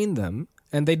train them,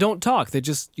 and they don't talk. They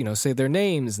just, say their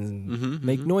names and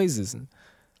make noises. And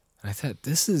I thought,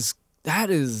 that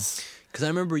is... Because I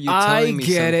remember you telling me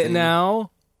something. I get it now.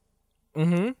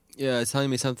 Mm-hmm. Yeah, telling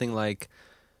me something like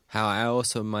how I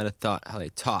also might have thought how they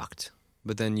talked,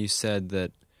 but then you said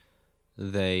that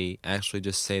they actually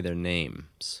just say their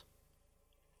names.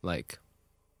 Like,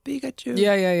 Pikachu.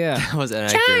 Yeah. That was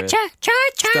inaccurate.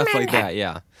 Stuff like that,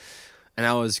 yeah. And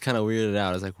I was kind of weirded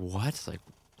out. I was like, what? Like,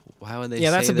 why would they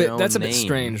say their own that's a name? bit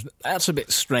strange. That's a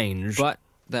bit strange. But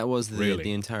that was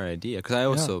the entire idea, because I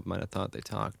also might have thought they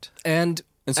talked. And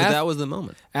so that was the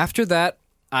moment. After that,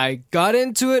 I got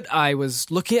into it. I was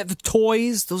looking at the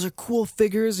toys. Those are cool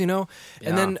figures, And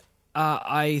then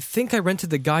I think I rented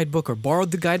the guidebook or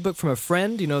borrowed the guidebook from a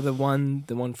friend. The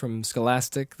one from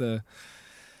Scholastic.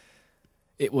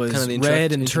 It was kind of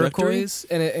red and turquoise,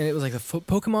 and it was like a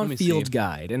Pokemon Field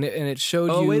Guide, and it showed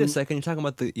you. Oh, wait a second! You're talking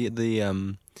about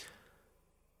the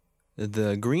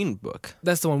green book.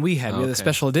 That's the one we had. We had a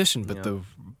special edition, but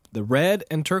the red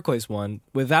and turquoise one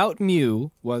without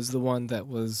Mew was the one that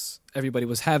everybody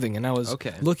was having, and I was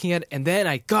looking at it, and then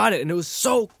I got it, and it was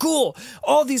so cool.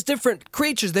 All these different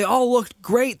creatures, they all looked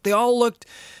great. They all looked,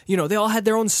 they all had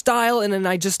their own style, and then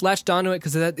I just latched onto it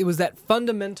because it was that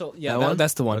fundamental. Yeah,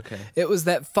 that's the one. Okay. It was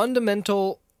that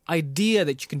fundamental idea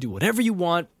that you can do whatever you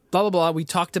want. Blah blah blah. We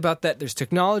talked about that. There's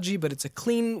technology, but it's a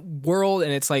clean world,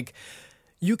 and it's like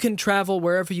you can travel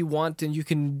wherever you want, and you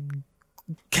can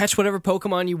catch whatever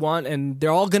Pokemon you want, and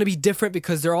they're all going to be different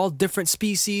because they're all different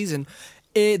species, and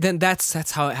then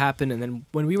that's how it happened. And then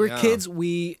when we were kids,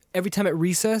 every time at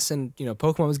recess, and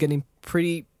Pokemon was getting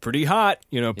pretty hot,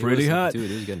 pretty hot. Dude,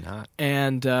 it was getting hot.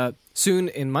 And soon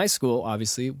in my school,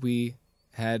 obviously, we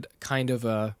had kind of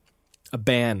a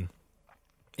ban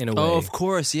in a way. Oh, of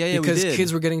course, yeah, because we did.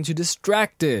 kids were getting too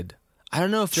distracted. I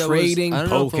don't know if that trading was, I don't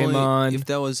know Pokemon. if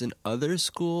that was in other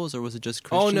schools or was it just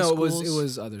Christian Oh no, schools? it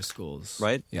was other schools,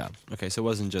 Right? Yeah, Okay, so it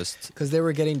wasn't just... because they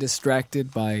were getting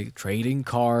distracted by trading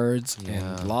cards Yeah.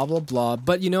 and blah blah blah.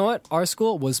 But you know what? Our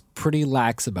school was pretty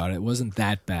lax about it. It wasn't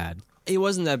that bad. It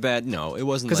wasn't that bad. No, it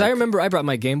wasn't. Because I remember I brought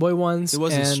my Game Boy once. It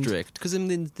wasn't and strict. Because I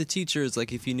mean, the teachers,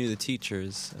 like, if you knew the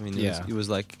teachers, I mean, it was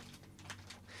like,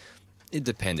 it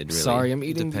depended really. Sorry, I'm It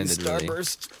eating depended these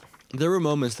Starburst. There were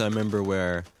moments that I remember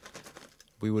where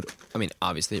we would, I mean,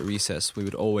 obviously at recess, we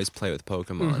would always play with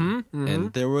Pokemon.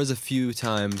 And there was a few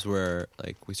times where,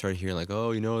 like, we started hearing, like,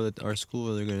 oh, you know, that our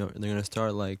school, they're gonna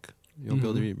start, like, you'll be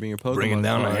able to bring your Pokemon Bringing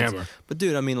down a cards. hammer. But,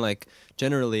 dude, I mean, like,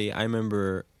 generally, I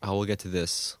remember, we'll get to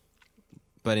this.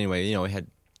 But anyway, you know,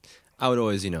 I would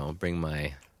always, you know, bring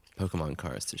my Pokemon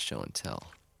cards to show and tell.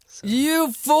 So.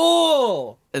 You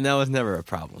fool! And that was never a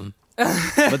problem.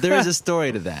 But there is a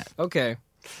story to that. Okay,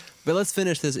 But let's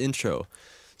finish this intro.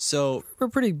 So, we're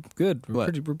pretty good.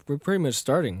 What? We're pretty much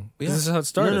starting. yeah. This is how it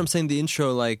started. No, I'm saying the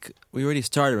intro, like, we already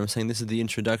started. I'm saying this is the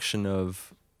introduction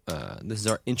of, this is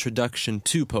our introduction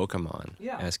to Pokemon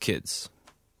as kids.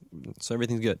 So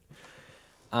everything's good.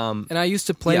 And I used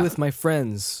to play Yeah. with my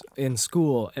friends in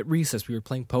school at recess. We were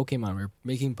playing Pokemon. We were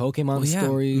making Pokemon Yeah,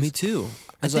 stories. me too.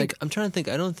 It's I'm trying to think.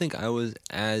 I don't think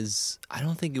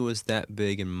it was that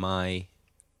big in my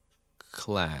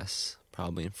class,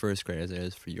 probably in first grade, as it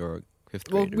is for your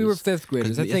fifth Well, graders. we were fifth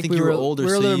graders. I think we you were were older, we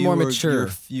were a so little you more were- mature.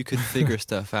 You could figure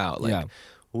stuff out. Like, Yeah.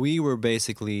 we were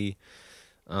basically,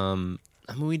 I mean,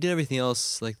 we did everything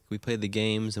else. Like, we played the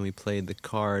games and we played the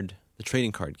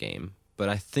trading card game. But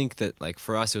I think that, like,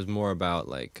 for us, it was more about,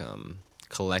 like,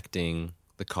 collecting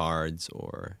the cards,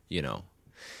 or, you know,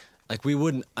 like,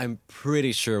 I'm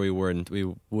pretty sure we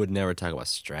would never talk about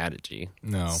strategy.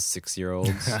 No.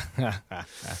 6-year-olds.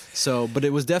 So, but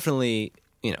it was definitely,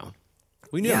 you know,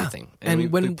 we knew Yeah. everything. And we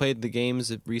when- played the games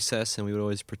at recess, and we would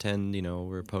always pretend, you know, we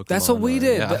were Pokemon. That's what we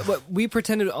did. Yeah. But we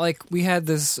pretended like we had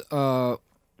this,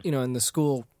 you know, in the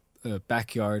school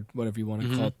backyard, whatever you want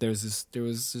to call it. There was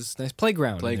this nice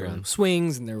playground. And there Playground. were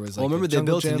swings, and there was like. Well, remember a they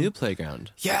jungle built gym. a new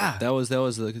playground. Yeah. That was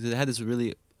they had this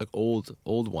really, like, old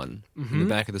one in the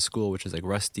back of the school, which was like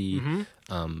rusty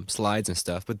slides and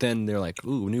stuff. But then they're like,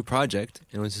 ooh, new project,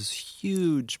 and it was this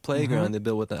huge playground they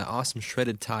built with an awesome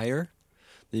shredded tire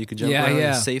that you could jump around,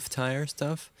 yeah. safe tire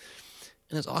stuff.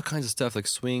 And there's all kinds of stuff like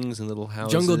swings and little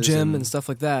houses, Jungle gym and stuff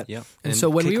like that. Yep. And so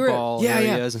when we were kickball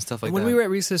areas and stuff like when that. we were at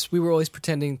recess, we were always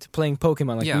pretending to playing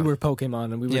Pokemon. Like Yeah. we were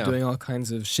Pokemon, and we were Yeah. doing all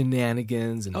kinds of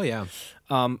shenanigans. And Oh yeah.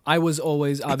 I was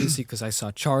always, obviously, because I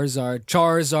saw Charizard.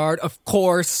 Charizard, of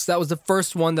course, that was the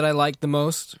first one that I liked the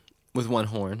most. With one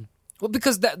horn. Well,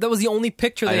 because that was the only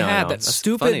picture they I had. know. That That's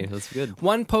stupid funny. That's good.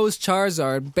 one pose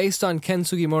Charizard based on Ken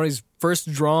Sugimori's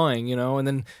first drawing, you know, and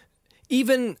then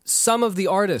even some of the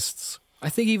artists. I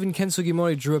think even Ken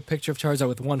Sugimori drew a picture of Charizard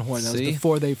with one horn. That was See?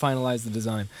 before they finalized the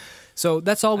design. So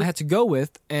that's all we had to go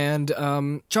with. And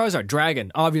Charizard,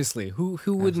 Dragon, obviously. Who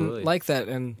wouldn't Absolutely. like that?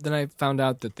 And then I found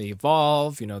out that they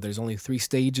evolve. You know, there's only 3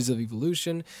 stages of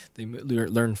evolution. They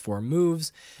learn 4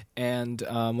 moves. And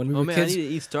when we Oh were man, kids... I need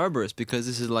to eat Starburst because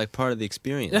this is like part of the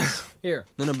experience. Here.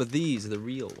 No, but these are the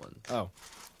real ones. Oh.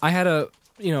 I had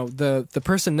the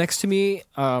person next to me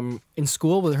in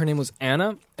school, her name was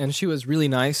Anna, and she was really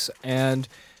nice, and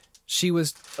she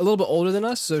was a little bit older than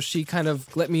us, so she kind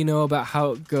of let me know about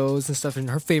how it goes and stuff, and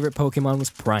her favorite Pokemon was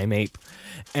Primeape.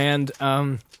 And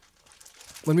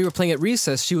when we were playing at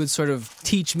recess, she would sort of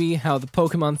teach me how the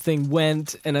Pokemon thing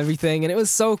went and everything, and it was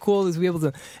so cool to be able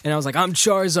to... And I was like, I'm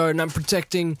Charizard, and I'm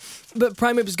protecting... But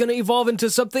Primeape is going to evolve into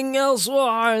something else,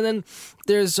 and then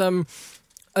there's...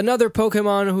 another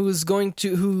Pokemon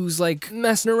who's like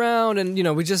messing around, and you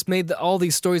know, we just made all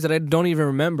these stories that I don't even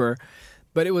remember,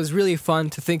 but it was really fun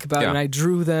to think about, Yeah. and I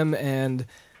drew them, and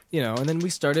you know, and then we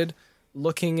started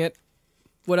looking at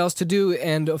what else to do,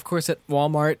 and of course at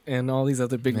Walmart and all these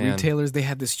other big Man. retailers, they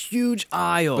had this huge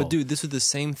aisle. But dude, this was the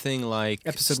same thing like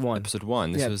Episode 1. Episode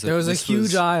 1. This yeah, was there was a this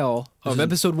huge aisle of was-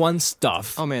 episode 1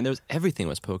 stuff. Oh man, everything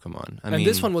was Pokemon. I And mean,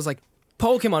 this one was like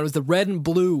Pokemon. It was the red and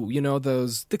blue, you know,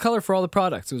 the color for all the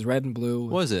products. It was red and blue.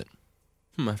 was it?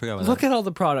 I forgot about Look that. at all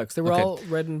the products. They were Okay. all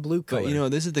red and blue color. But you know,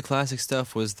 this is the classic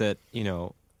stuff. Was that, you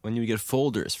know, when you would get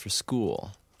folders for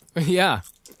school? yeah.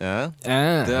 That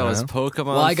was Pokemon.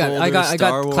 Well, I got- folders, I got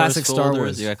Star Wars classic Star folders.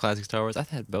 Wars. You got classic Star Wars. I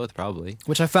had both probably.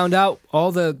 Which I found out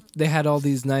they had all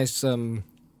these nice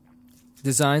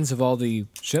designs of all the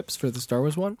ships for the Star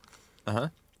Wars one, Uh huh.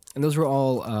 and those were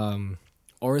all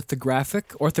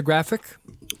orthographic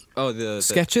Oh, the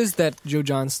sketches that Joe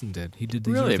Johnston did. He did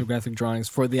these Really? orthographic drawings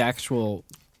for the actual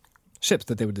ships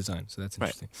that they would design. So that's Right.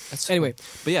 interesting. That's Anyway,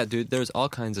 But yeah, dude, there's all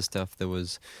kinds of stuff that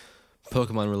was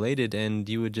Pokemon related, and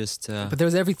you would just But there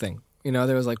was everything. You know,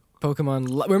 there was like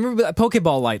Pokemon. Remember that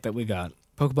Pokeball light that we got?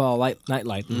 Pokeball light,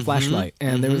 nightlight, and flashlight,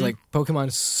 and there was like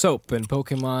Pokemon soap and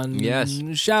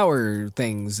Pokemon shower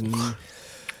things and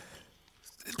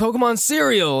Pokemon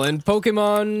cereal and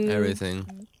Pokemon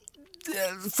everything.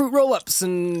 fruit roll-ups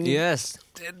and Yes.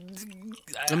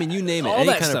 I mean, you name it, all any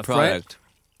that kind stuff, of product. right?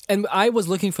 And I was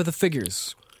looking for the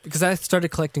figures because I started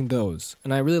collecting those,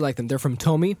 and I really like them. They're from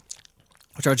Tomy,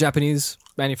 which are a Japanese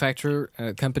manufacturer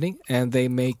company, and they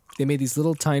made these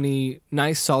little tiny,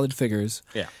 nice, solid figures.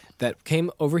 Yeah. That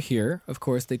came over here. Of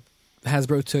course,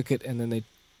 Hasbro took it and then they,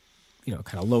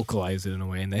 kind of localized it in a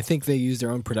way. And I think they used their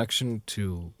own production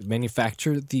to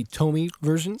manufacture the Tomy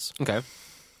versions Okay.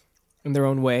 in their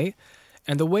own way.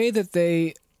 And the way that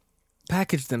they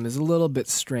package them is a little bit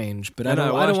strange. But I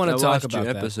don't want to talk about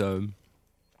your that. episode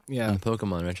Yeah, on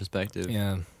Pokemon retrospective.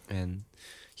 yeah. And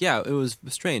yeah, it was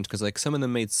strange because like some of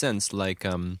them made sense. Like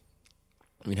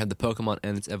we had the Pokemon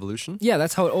and its evolution. Yeah,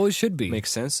 that's how it always should be.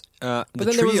 Makes sense. The then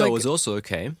there was, trio like- was also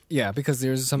okay. Yeah, because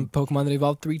there's some Pokemon that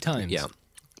evolved 3 times. Yeah.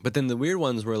 But then the weird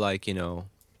ones were like, 2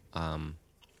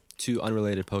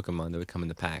 unrelated Pokemon that would come in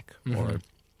the pack, or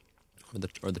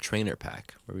the trainer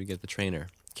pack, where we get the trainer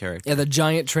character. Yeah, the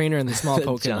giant trainer and the small The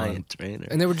Pokemon. giant trainer.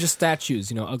 And they were just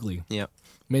statues, ugly. Yeah.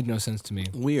 Made no sense to me.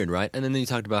 Weird, right? And then you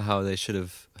talked about how they should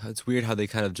have. It's weird how they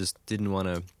kind of just didn't want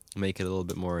to make it a little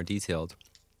bit more detailed.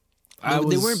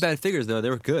 They weren't bad figures though. They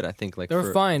were good, I think. Like They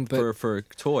were fine, but for a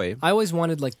toy. I always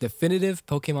wanted like definitive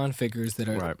Pokemon figures that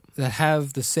are Right. that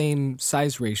have the same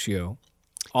size ratio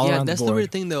all Yeah, around that's the the board.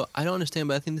 weird thing though. I don't understand,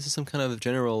 but I think this is some kind of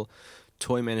general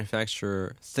toy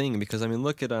manufacturer thing because I mean,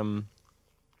 look at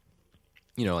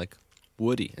like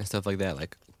Woody and stuff like that.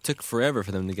 Like, it took forever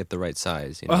for them to get the right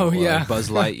size. Oh, or yeah. like Buzz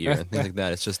Lightyear and things like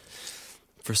that. It's just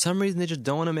for some reason they just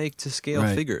don't want to make to scale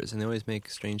Right. figures, and they always make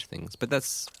strange things. But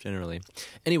that's generally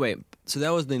anyway. So that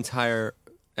was the entire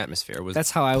atmosphere.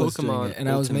 That's how I was doing Pokemon it, and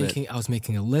Ultimate. I was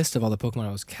making a list of all the Pokemon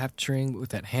I was capturing with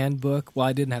that handbook. Well,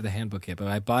 I didn't have the handbook yet, but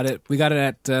I bought it. We got it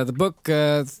at the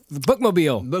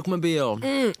Bookmobile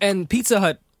Bookmobile. and Pizza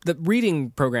Hut, the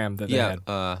reading program that they Yeah,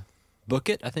 had. Book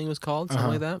It, I think it was called, something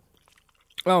like that.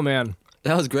 Oh man,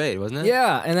 That was great, wasn't it?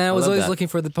 yeah, and I was love always that. looking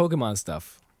for the Pokemon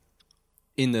stuff.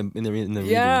 In the reading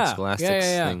Yeah. scholastics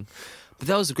Yeah. thing. But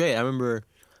that was great. I remember,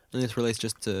 and this relates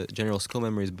just to general school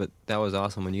memories, but that was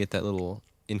awesome when you get that little,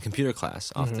 in computer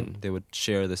class often, they would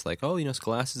share this like,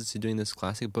 Scholastics is doing this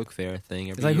classic book fair thing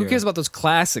every It's like, year. who cares about those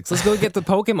classics? Let's go get the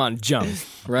Pokemon junk,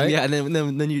 right? Yeah, and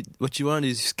then you, what you want to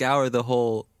do is scour the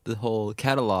whole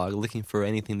catalog looking for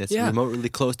anything that's Yeah. remotely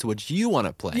close to what you want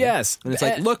to play. Yes. And it's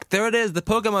like, look, there it is, the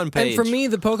Pokemon page. And for me,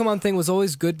 the Pokemon thing was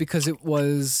always good because it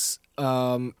wasn't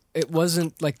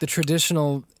like the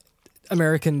traditional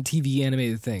American TV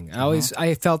animated thing.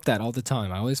 I felt that all the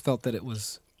time. I always felt that it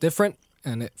was different,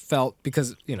 and it felt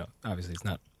because obviously it's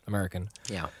not American,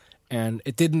 Yeah. and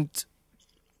it didn't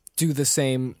do the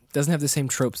same. Doesn't have the same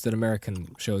tropes that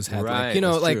American shows had. Right, like,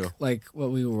 that's like true. like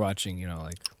what we were watching.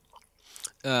 Like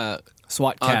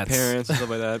SWAT Odd Cats. Parents and stuff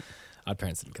like that. Odd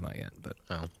Parents didn't come out yet, but.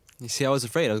 Oh. You see, I was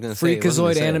afraid. I was going to say.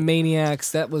 Freakazoid,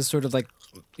 Animaniacs. That was sort of like,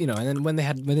 and then when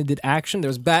they did action, there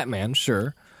was Batman,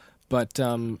 sure, but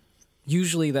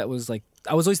usually that was like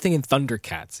I was always thinking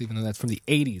Thundercats, even though that's from the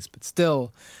 '80s, but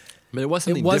still, But it was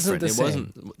something wasn't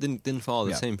different. the Didn't follow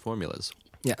the Yeah. same formulas.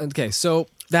 yeah. Okay, so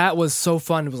that was so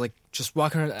fun. It was like just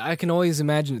walking around. I can always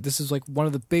imagine it. This is like one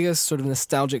of the biggest sort of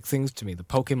nostalgic things to me, the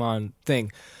Pokemon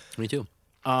thing. Me too.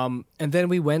 And then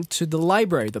we went to the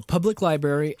library, the public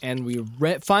library, and we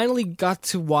finally got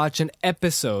to watch 3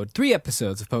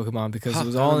 episodes of Pokemon because it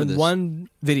was I all in remember this. one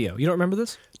video. You don't remember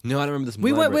this? No, I don't remember this.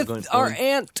 We went library. with our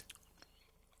aunt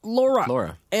Laura,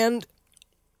 Laura. and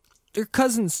their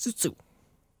cousin Suzu.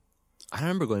 I don't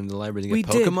remember going to the library to We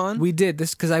get Pokemon. did. We did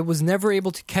this because I was never able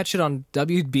to catch it on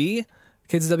WB,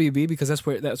 Kids WB, because that's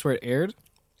where it aired.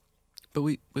 But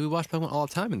we watched Pokemon all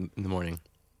the time in the morning.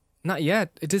 Not yet.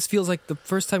 It just feels like the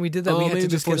first time we did that, we had maybe to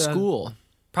just before get a- school.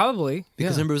 Probably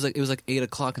Because yeah. remember, it was like 8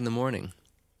 o'clock in the morning.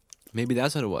 Maybe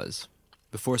that's what it was.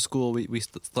 Before school, we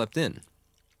slept in,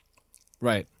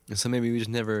 Right. and so maybe we just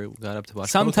never got up to watch.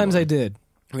 Sometimes Pokemon. I did.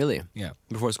 Really Yeah.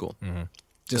 before school.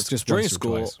 Just during once or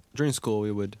school. twice. During school,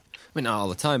 we would. I mean, not all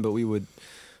the time, but we would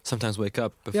sometimes wake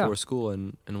up before Yeah. school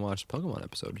and watch a Pokemon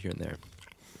episode here and there.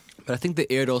 But I think they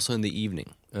aired also in the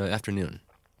evening, afternoon.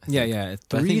 Yeah, yeah.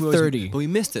 But I think we 3:30. But we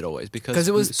missed it always because 'Cause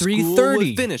it was school 3:30.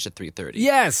 would finish at 3:30.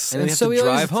 Yes, and we have so to we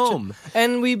always drive home.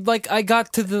 And I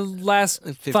got to the last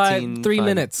 3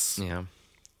 minutes Yeah,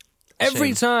 every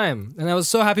Shame. time, and I was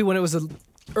so happy when it was an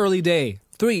early day.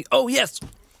 3. Oh yes.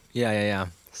 yeah.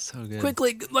 So good.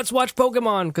 Quickly, let's watch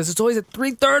Pokemon because it's always at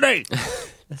 3:30.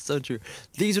 That's so true.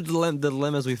 These are the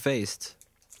dilemmas we faced.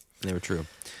 And they were true.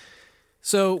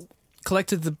 So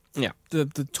collected the Yeah. the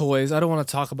toys. I don't want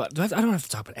to talk about. I don't have to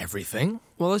talk about everything.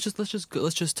 Well, let's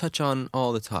just touch on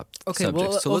all the top Okay, subjects.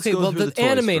 well, So let's okay, go well, through the toys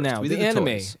anime first. now. We The did anime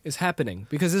toys. is happening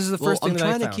because this is the Well, first thing I'm that I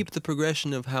trying found. to keep the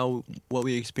progression of what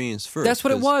we experienced first. That's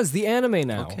what it 'cause- was. The anime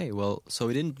now. Okay, well, so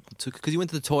we didn't because you went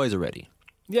to the toys already.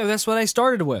 Yeah, that's what I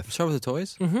started with. Start with the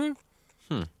toys.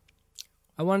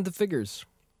 I wanted the figures.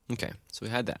 Okay, so we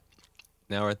had that.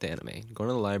 Now we're at the anime. Going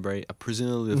to the library,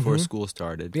 presumably before school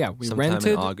started. Yeah, we sometime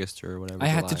rented- in August or whatever. I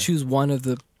had to July. choose one of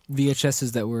the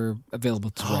VHSs that were available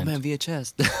to Oh rent. man,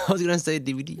 VHS. I was gonna say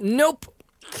DVD. Nope.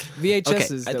 VHSs Okay,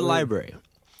 that at the were- library.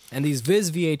 And these Viz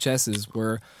VHSs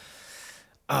were,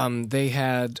 they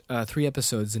had 3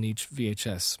 episodes in each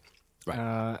VHS.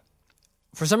 Right.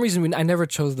 For some reason, I never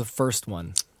chose the first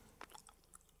one.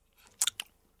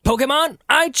 Pokemon,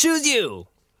 I choose you.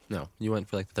 No, you went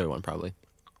for like the third one probably.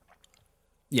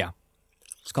 Yeah,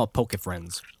 it's called Poke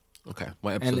Friends Okay,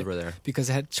 what episodes And- were there? because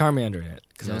it had Charmander in it.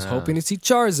 Because I was Ah. hoping to see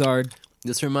Charizard.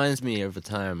 This reminds me of the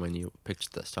time when you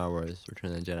picked the Star Wars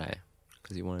Return of the Jedi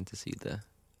because you wanted to see the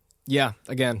Yeah,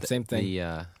 again, same thing. the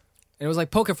And it was like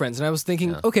Poke Friends, and I was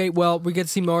thinking, Yeah. okay, well, we get to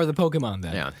see more of the Pokemon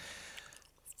then. yeah.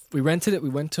 We rented it. We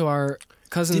went to our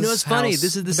cousin's You know what's funny? house,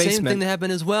 This is the same basement. thing that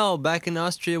happened as well back in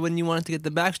Austria when you wanted to get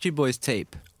the Backstreet Boys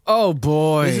tape. Oh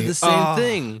boy, This is the same Oh,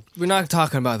 thing. We're not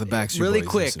talking about the Backstreet Really Boys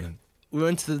quick. incident. We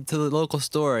went to the local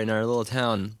store in our little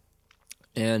town,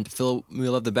 and we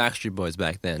loved the Backstreet Boys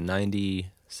back then,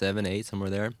 97, 8, somewhere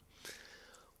there.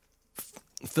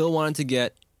 Phil wanted to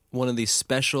get one of these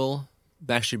special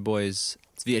Backstreet Boys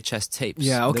VHS tapes.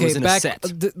 Yeah, that okay. was in a set.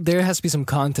 There has to be some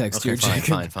context Okay, here, fine,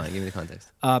 Jacob. fine. Give me the context.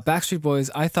 Backstreet Boys.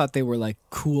 I thought they were like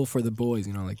cool for the boys.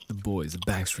 You know, like the boys, the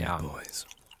Backstreet Yeah. Boys.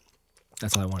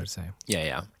 That's all I wanted to say.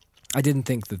 Yeah. I didn't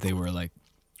think that they were like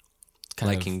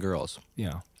kind Liking girls. of, you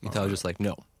know. You thought it was just like,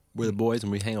 no, we're the boys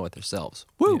and we hang out with ourselves.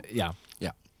 Woo! Yeah.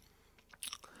 Yeah.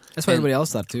 That's what And- everybody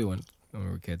else thought too when we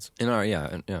were kids In our, I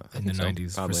in the think so,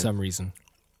 90s probably. for some reason.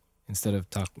 Instead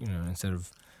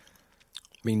of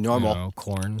being normal. you know,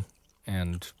 Korn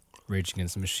and Rage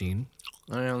Against the Machine.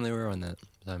 I don't know, they were on that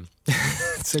time.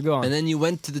 So go on. And then you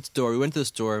went to the store. We went to the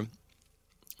store,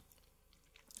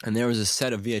 and there was a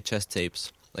set of VHS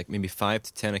tapes, like maybe 5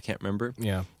 to 10, I can't remember.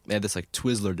 yeah. They had this like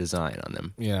Twizzler design on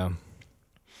them. Yeah.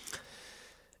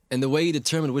 And the way you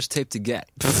determined which tape to get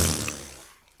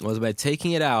was by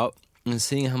taking it out and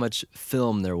seeing how much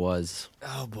film there was,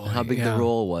 Oh boy. and how big the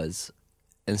roll was.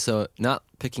 And so not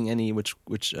picking any which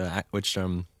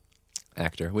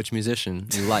actor, which musician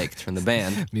you liked from the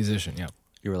band, Musician, yeah.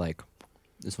 you were like,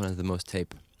 this one has the most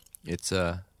tape. It's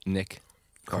Nick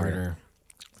Carter.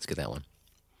 Let's get that one.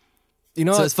 You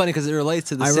know So what? it's funny because it relates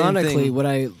to the same Ironically, thing. what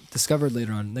I discovered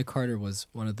later on, Nick Carter was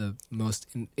one of the most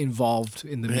involved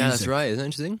in the music. Yeah, that's right. Isn't that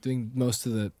interesting? Doing most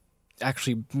of the,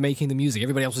 actually making the music.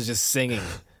 Everybody else was just singing.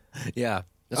 Yeah.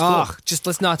 That's cool. Just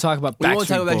let's not talk about We Backstreet won't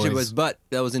talk about Backstreet Boys. Boys, but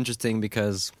that was interesting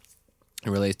because it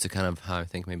relates to kind of how I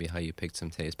think maybe how you picked some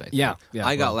taste back then. Yeah,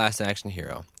 I got well. Last Action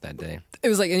Hero that day. It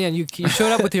was like, and yeah, you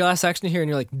showed up with your Last Action here, and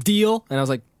you're like, deal, and I was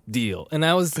like, deal, and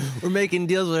I was, We're making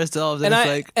deals with ourselves, and, and it's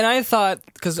I like, and I thought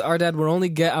because our dad would only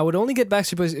get, I would only get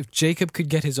Backstreet Boys if Jacob could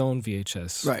get his own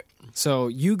VHS. right. So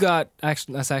you got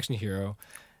Last Action Hero,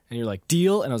 and you're like,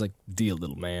 deal, and I was like, deal,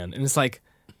 little man, and it's like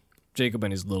Jacob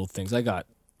and his little things. I got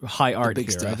high art big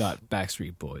here. I stuff. got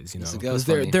Backstreet Boys. You know, That was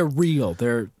 'Cause funny. they're real.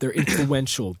 They're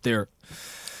influential. That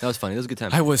was funny. That was a good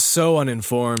time. I was so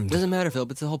uninformed. Doesn't matter, Phil,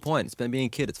 but it's the whole point. It's been being a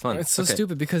kid. It's fun. It's so Okay.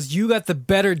 stupid because you got the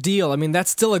better deal. I mean,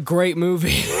 that's still a great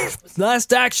movie.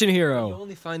 Last Action You Hero.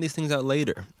 only find these things out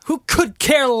later. Who could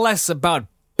care less about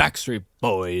Backstreet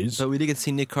Boys? So we did get to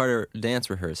see Nick Carter dance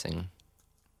rehearsing.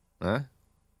 Huh?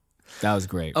 That was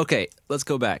great. Okay, let's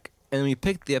go back. And we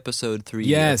picked the episode 3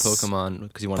 Yes. of Pokemon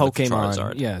because you wanted the Pokemon.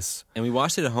 Charizard. Yes. And we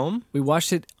watched it at home. We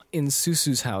watched it in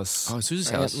Susu's house. Oh, Suzu's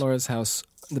Aunt house. Laura's house.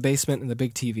 The basement and the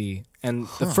big TV. And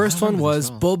the I first don't one remember this was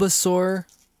at all. Bulbasaur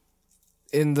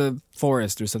in the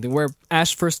forest or something, where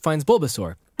Ash first finds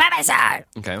Bulbasaur.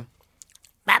 Okay.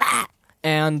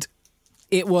 And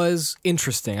it was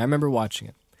interesting. I remember watching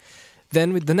it.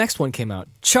 Then the next one came out.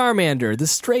 Charmander, the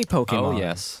stray Pokemon. Oh,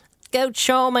 yes. Go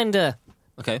Charmander.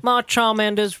 Okay. My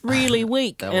Charmander's really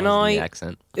weak, That and wasn't the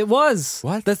accent. It was.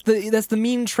 What? That's the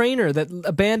mean trainer that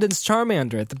abandons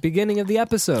Charmander at the beginning of the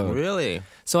episode. Really?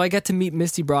 So I get to meet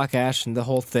Misty Brock Ash and the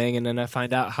whole thing, and then I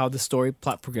find out how the story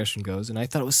plot progression goes. And I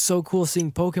thought it was so cool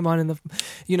seeing Pokemon in the,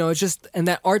 it's just, and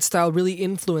that art style really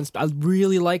influenced. I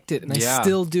really liked it, and I Yeah.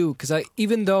 still do, because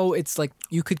even though it's like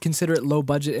you could consider it low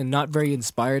budget and not very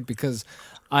inspired, because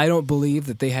I don't believe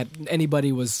that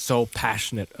anybody was so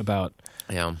passionate about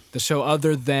Yeah. the show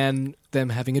other than them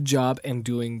having a job and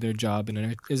doing their job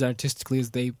and as artistically as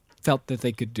they felt that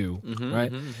they could do,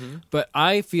 right? But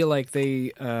I feel like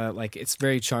they it's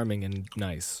very charming and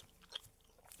nice.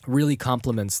 Really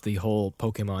complements the whole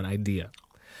Pokemon idea.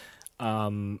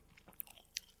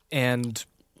 And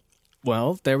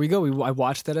well, there we go. I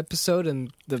watched that episode,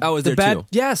 and I was there bad, too.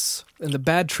 Yes, and the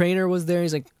bad trainer was there.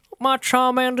 He's like, my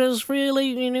Charmander's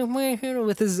really,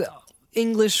 with his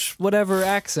English whatever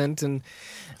accent, and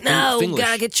no, Finglish.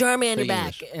 gotta get Charmander Finglish.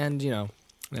 back, and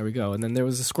there we go. And then there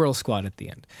was a Squirrel Squad at the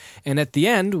end, and at the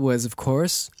end was, of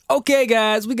course, okay,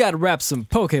 guys, we gotta wrap some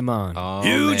Pokemon. Oh,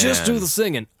 You just man. do the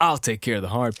singing. I'll take care of the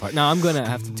hard part. Now I'm gonna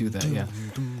have to do that. Yeah.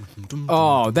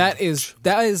 Oh, that is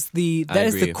the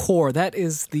agree. core. That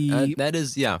is the That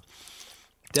is, yeah.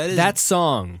 that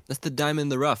song. That's the diamond in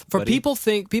the rough. For buddy. people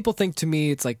think to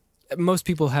me it's like most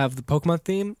people have the Pokemon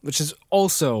theme, which is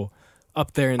also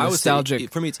up there in I would say,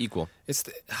 nostalgic. for me, it's equal. It's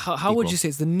how would Equal. you say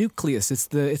it's the nucleus? It's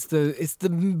the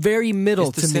very middle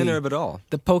It's the to center me. of it all.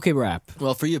 The Poke Rap.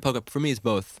 Well, for you, for me, it's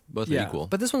both. Both are equal.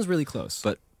 But this one's really close.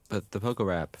 But the Poke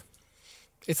Rap.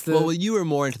 It's the Well, you were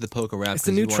more into the Poke Rap. It's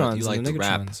the 'cause you neutrons You like and the the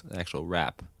rap, negatrons. the actual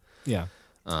rap. yeah.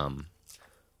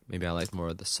 Maybe I liked more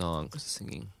of the song, 'cause the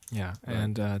singing. Yeah,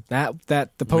 and that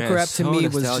the Poke Man, Rap to so me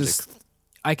was nostalgic. just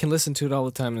I can listen to it all the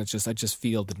time, and I just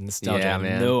feel the nostalgia. Yeah, I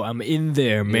man. know I'm in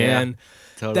there, man.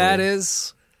 Totally. That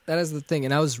is the thing,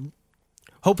 and I was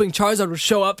hoping Charizard would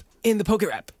show up in the Poke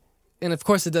Rap, and of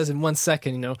course it does in 1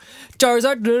 second.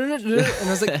 Charizard, and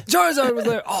I was like, Charizard was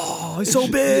there. Oh, he's so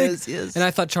big. Yes. And I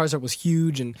thought Charizard was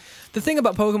huge. And the thing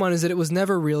about Pokemon is that it was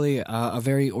never really a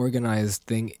very organized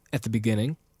thing at the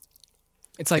beginning.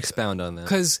 It's like Expound on that.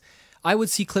 because I would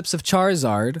see clips of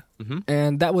Charizard,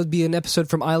 and that would be an episode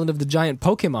from Island of the Giant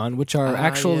Pokemon, which are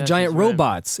actual yes, giant that's right.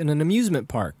 robots in an amusement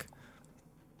park.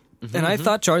 And I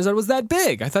thought Charizard was that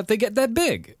big. I thought they get that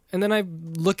big. And then I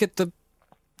look at the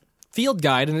field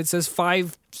guide, and it says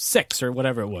 5'6" or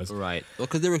whatever it was. Right. Well,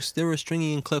 because they were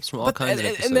stringing in clips from all kinds of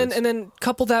episodes. and then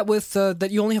couple that with that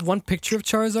you only have one picture of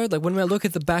Charizard. Like when I look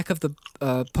at the back of the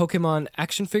Pokemon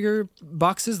action figure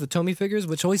boxes, the Tomy figures,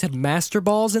 which always had Master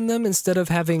Balls in them instead of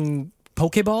having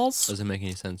Pokeballs. Doesn't make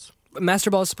any sense.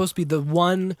 Master Ball is supposed to be the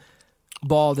one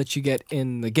ball that you get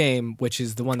in the game, which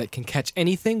is the one that can catch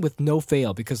anything with no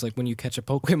fail. Because like when you catch a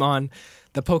Pokemon,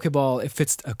 the Pokeball, if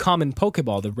it's a common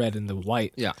Pokeball, the red and the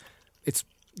white, Yeah.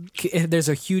 there's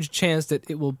a huge chance that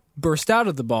it will burst out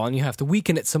of the ball, and you have to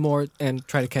weaken it some more and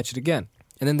try to catch it again.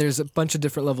 And then there's a bunch of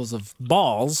different levels of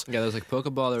balls. Yeah, there was like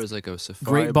Pokeball, there was like a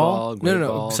Safari Great Ball? Great No.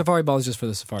 Ball. Safari Ball is just for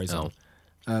the Safari Zone.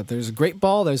 There's a Great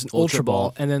Ball, there's an Ultra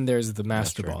Ball, and then there's the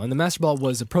Master Ball. And the Master Ball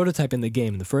was a prototype in the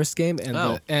game, in the first game.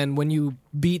 And, and when you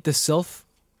beat the Sylph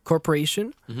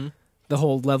Corporation, the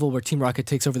whole level where Team Rocket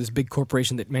takes over this big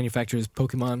corporation that manufactures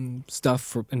Pokemon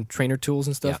stuff and trainer tools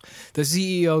and stuff, the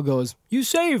CEO goes, "You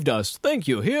saved us. Thank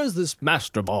you. Here's this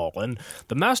Master Ball. And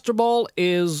the Master Ball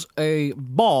is a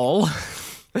ball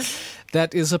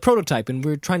that is a prototype, and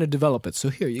we're trying to develop it. So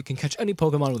here, you can catch any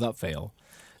Pokemon without fail."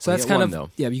 So You that's get kind one, of, though.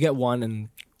 yeah, you get one, and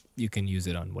you can use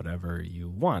it on whatever you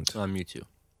want. On Mewtwo.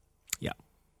 Yeah.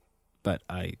 But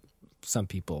some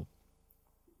people,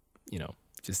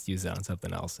 just use it on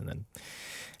something else and then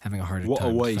having a harder What a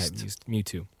time to waste. fight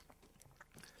Mewtwo.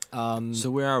 So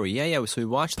where are we? Yeah. So we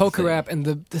watched Poke the thing. Rap and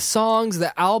the songs,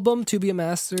 the album, To Be a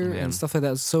Master, Man. and stuff like that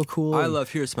was so cool.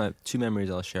 Here's my two memories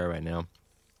I'll share right now.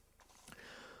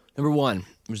 Number one,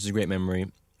 which is a great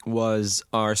memory, was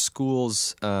our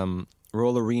school's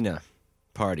Roll Arena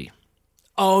party.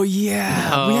 Oh,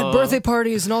 yeah. We had birthday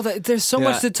parties and all that. There's so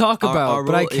much to talk about,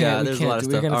 but I can't. Yeah, we there's can't a lot of do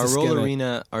it. We're stuff. gonna have Our to Roll skip it.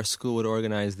 Arena, our school would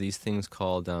organize these things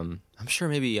called, I'm sure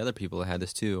maybe other people had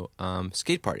this too,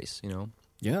 skate parties,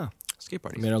 Yeah. skate We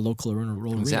parties. made a local Roll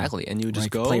Arena. Exactly, and you would Where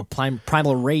just I go. could play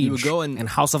Primal Rage You would go and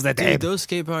House of the Dude, Dead. those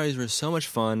skate parties were so much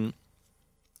fun.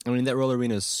 I mean, that Roller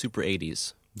Arena is super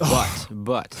 80s.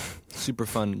 But super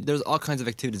fun. There's all kinds of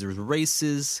activities. There was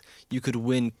races. You could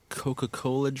win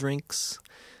Coca-Cola drinks,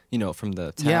 from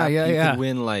the tap. Yeah. You could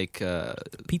win like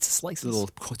Pizza slices. little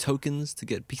tokens to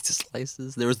get pizza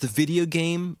slices. There was the video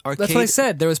game arcade. That's what I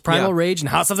said. There was Primal Yeah. Rage and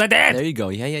House of the Dead. There you go.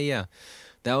 Yeah.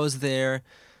 That was there.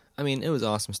 I mean, it was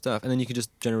awesome stuff. And then you could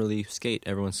just generally skate.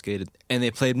 Everyone skated. And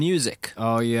they played music.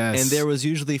 Oh, yes. And there was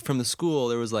usually from the school,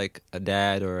 there was like a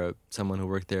dad or someone who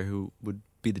worked there who would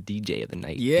be the DJ of the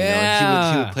night.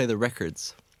 Yeah. And he would play the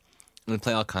records. And would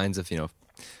play all kinds of,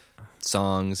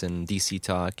 songs and DC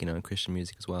talk, and Christian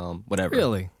music as well. Whatever.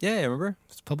 Really? Yeah, I remember.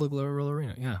 It's Public Roller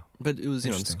Arena, yeah. But it was,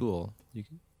 in Interesting. school. You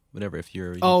could, whatever, if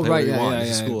you're... Oh, play right, whatever you yeah, want.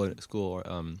 yeah, It's school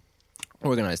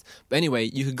organized. But anyway,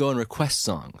 you could go and request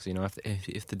songs.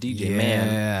 If the DJ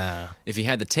man, if he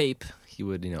had the tape, he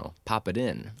would pop it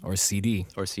in Or CD.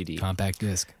 or CD, Compact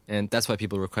disc. and that's why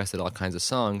people requested all kinds of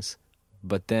songs.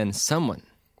 But then someone,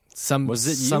 Was it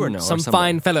you some, or no, or Some someone?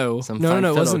 fine fellow. some no, fine no,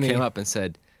 it fellow wasn't came me. up and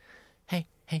said, "Hey,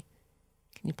 can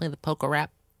you play the polka rap?"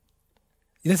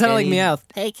 That sounded like And he- Meowth.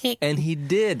 Hey, Kick, And he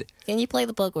did. can you play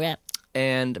the polka rap?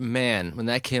 And man, when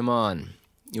that came on,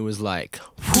 it was like,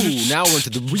 whew, now we're into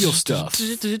the real stuff.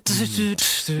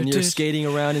 And you're skating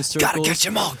around in circles. Gotta catch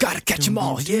 'em all. Gotta catch 'em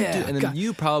all. Yeah. And then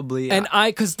you probably... And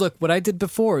because look, what I did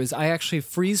before is I actually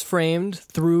freeze framed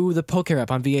through the Poke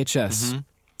Rap on VHS,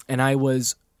 and I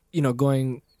was,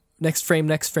 going next frame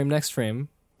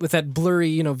with that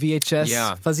blurry, VHS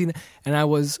Yeah. fuzzy, and I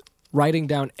was writing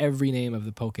down every name of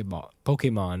the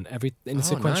Pokemon every in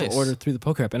sequential nice. order through the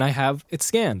Poke Rap, and I have it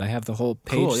scanned. I have the whole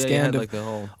page Cool, yeah, you scanned had of like the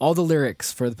whole... all the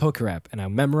lyrics for the Poke Rap, and I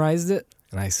memorized it,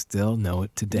 and I still know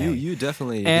it today. You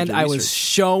definitely did And your I was research.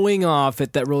 showing off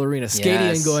at that roller arena, skating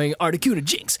Yes. and going, Articuno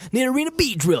Jinx, Nidorina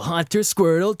Beedrill, Haunter,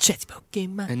 Squirtle, Chetty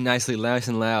Pokemon. And nicely nice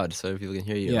and loud so people can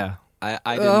hear you. Yeah.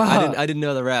 I didn't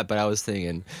know the rap, but I was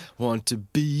singing, "Want to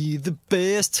be the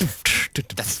best,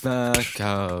 that's my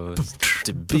cause,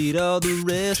 to beat all the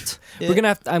rest." Yeah. I'm gonna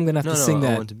have No, to no, sing I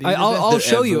that. want to be I'll, the best I'll there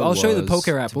show you. ever I'll show you the was. Poke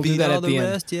Rap. To We'll do beat that all at the end.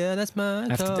 rest, yeah, that's my I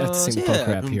have to cause. sing the yeah. Poke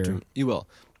Rap here. You will.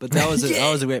 But that was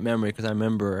that was a great memory because I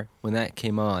remember when that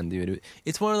came on, dude.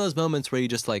 It's one of those moments where you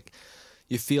just like.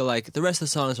 You feel like the rest of the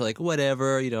songs are like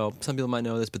whatever, some people might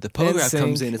know this, but the Poke Rap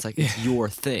comes in, it's like it's your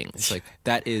thing. It's like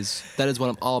that is what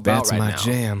I'm all about That's right my now.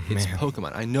 jam, It's man.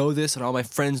 Pokemon. I know this, and all my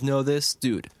friends know this,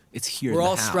 dude. It's here. We're in the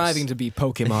all house. striving to be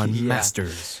Pokemon Yeah.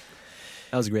 masters.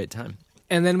 That was a great time.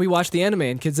 And then we watched the anime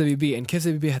in Kids WB, and Kids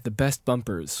WB had the best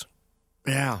bumpers.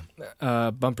 Yeah.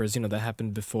 Bumpers, that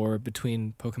happened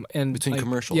between Pokemon and Between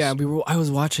commercials. Yeah, I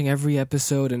was watching every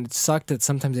episode, and it sucked that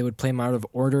sometimes they would play them out of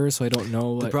order, so I don't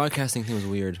know. The broadcasting thing was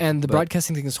weird. And the but-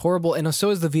 broadcasting thing is horrible, and so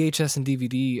is the VHS and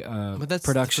DVD But that's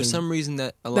production. for some reason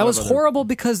that a lot That was of other- horrible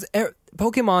because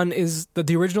Pokemon is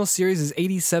the original series is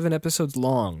 87 episodes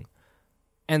long,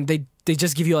 and they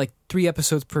just give you like 3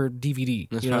 episodes per DVD.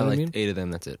 There's You know what probably I like mean? 8 of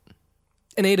them. That's it.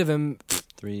 And 8 of them,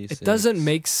 3. it 6, doesn't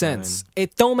make sense. 9.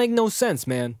 It don't make no sense,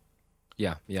 man.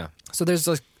 Yeah. So there's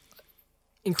like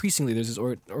increasingly there's this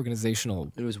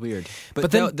organizational. It was weird.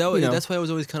 But then, that's why it was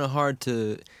always kind of hard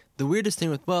to. The weirdest thing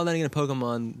with then again,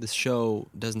 Pokemon, this show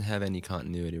doesn't have any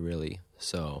continuity really.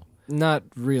 So Not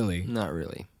really. not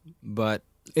really. But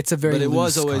It's a very. but it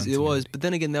was loose always it was. continuity. But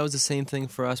then again, that was the same thing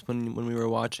for us when we were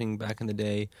watching back in the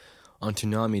day on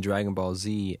Toonami, Dragon Ball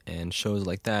Z, and shows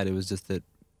like that. It was just that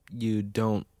you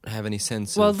don't have any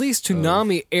sense. Well, of, at least of-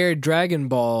 Toonami aired Dragon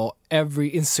Ball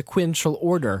in sequential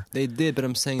order. They did, but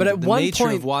I'm saying But that at the one nature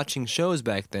point- of watching shows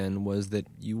back then was that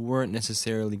you weren't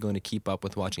necessarily going to keep up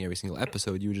with watching every single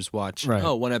episode. You would just watch, Right.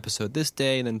 one episode this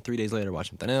day, and then 3 days later watch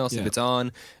something else Yeah. if it's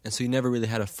on. And so you never really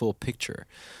had a full picture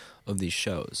of these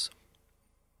shows.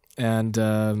 And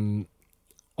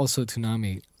also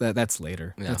Toonami. That's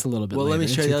later. Yeah. That's a little bit Well, later. let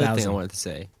me in share the other thing I 2000. wanted to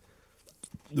say.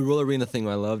 The roller arena thing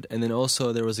I loved. And then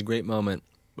also there was a great moment,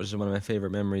 which is one of my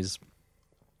favorite memories.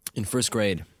 In first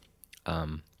grade,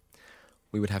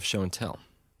 we would have show and tell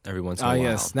every once in a while.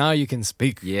 Yes. Now you can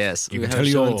speak. Yes, You we can would have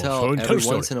tell show your and tell show and tell every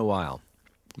story. once in a while.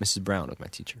 Mrs. Brown was my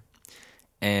teacher.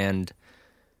 And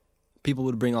people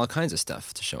would bring all kinds of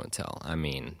stuff to show and tell. I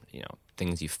mean,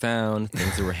 things you found,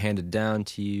 things that were handed down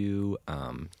to you,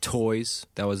 toys.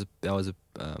 That was a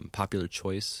popular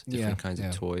choice. Different kinds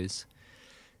of toys,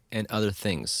 and other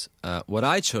things. What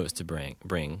I chose to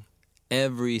bring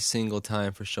every single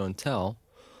time for show and tell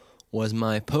was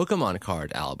my Pokemon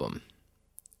card album,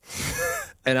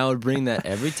 and I would bring that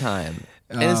every time.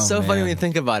 And it's so funny when you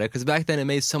think about it, because back then it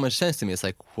made so much sense to me. It's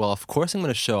like, well, of course I'm going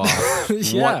to show off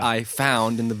Yeah. what I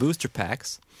found in the booster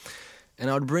packs. And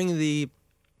I would bring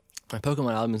my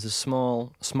Pokemon album is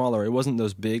smaller. It wasn't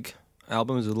those big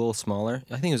albums, it was a little smaller.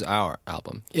 I think it was our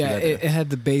album. Yeah, together. it had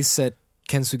the base set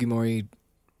Ken Sugimori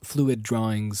fluid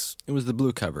drawings. It was the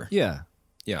blue cover. Yeah,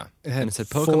 Yeah. it had and it said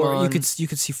 4 Pokemon. you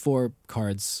could see 4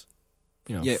 cards.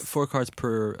 Yeah, 4 cards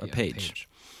per page.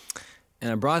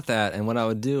 And I brought that, and what I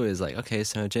would do is like, okay,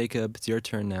 so Jacob, it's your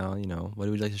turn now. What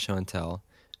would you like to show and tell?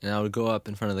 And I would go up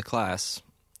in front of the class,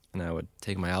 and I would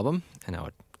take my album, and I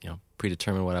would,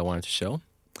 predetermine what I wanted to show,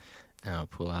 and I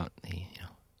would pull out a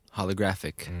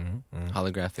holographic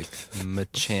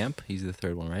Machamp. He's the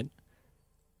third one, right?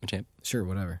 Machamp. Sure,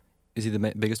 whatever. Is he the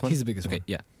biggest one? He's the biggest one. Okay,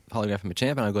 yeah. Holographic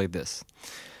Machamp, and I'll go like this.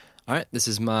 All right, this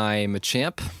is my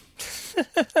Machamp.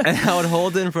 And I would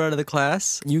hold it in front of the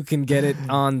class. You can get it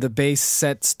on the base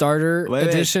set starter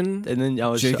edition. And then I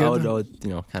would Jacob?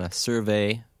 kind of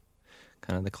survey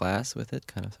kind of the class with it,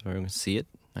 kind of so everyone can see it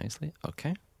nicely.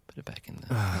 Okay, put it back in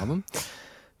the album.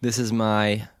 This is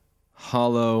my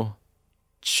Holo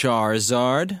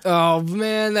Charizard. Oh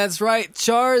man, that's right,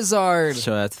 Charizard.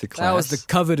 So that's the class. That was the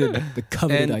coveted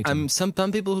and item. Some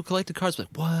people who collected cards were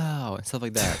like, wow, and stuff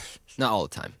like that. Not all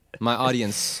the time. My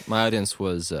audience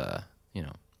was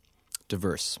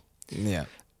diverse. Yeah.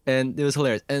 And it was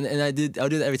hilarious. And I'll do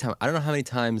that every time. I don't know how many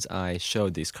times I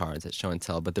showed these cards at show and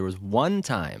tell, but there was one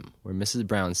time where Mrs.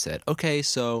 Brown said, okay,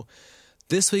 so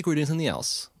this week we're doing something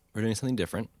else. We're doing something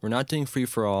different. We're not doing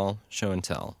free-for-all show and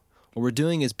tell. What we're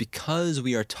doing is, because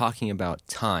we are talking about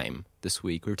time this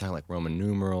week, we were talking like Roman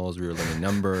numerals, we were learning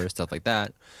numbers, stuff like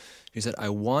that. She said, I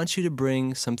want you to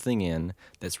bring something in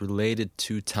that's related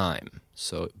to time.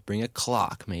 So bring a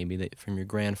clock, maybe from your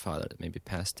grandfather that maybe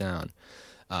passed down.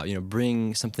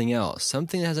 Bring something else,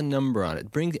 something that has a number on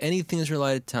it. Bring anything that's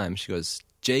related to time. She goes,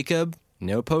 Jacob,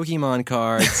 no Pokemon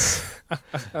cards.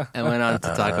 And went on to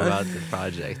talk about the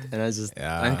project. And I was just,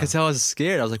 because I was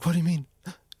scared. I was like, what do you mean?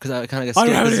 Because I kind of got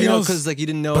scared. Because you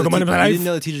didn't know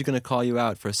the teacher's going to call you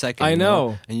out for a second. I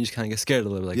know. And you just kind of get scared a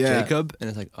little bit, like, Jacob. And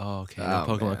it's like, oh, okay, no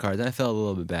Pokemon cards. And I felt a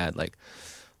little bit bad, like,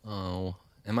 oh,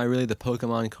 am I really the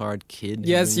Pokemon card kid?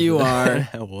 Yes, you are.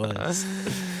 I was.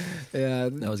 Yeah,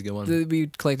 that was a good one. We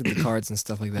collected the cards and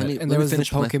stuff like that. And there was the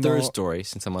finish Pokemon. My third story,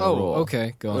 since I'm on a roll. Oh,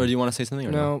 okay, go on. Or do you want to say something?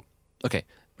 Or no. Okay,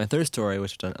 my third story,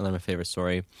 which is another my favorite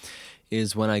story,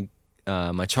 is when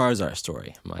my Charizard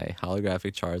story, my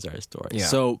holographic Charizard story. Yeah.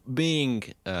 So being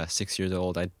 6 years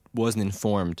old, I wasn't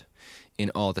informed in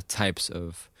all the types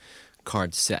of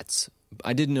card sets.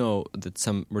 I did know that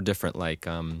some were different, like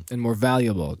and more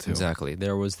valuable too. Exactly.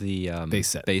 There was the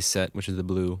base set, which is the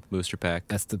blue booster pack.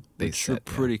 That's the base set. Which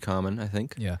were pretty common, I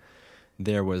think. Yeah.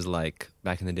 There was, like,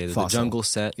 back in the day, the jungle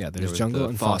set. Yeah, there was was jungle the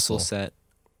and fossil set.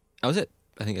 That was it,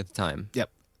 I think, at the time. Yep.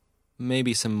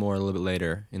 Maybe some more a little bit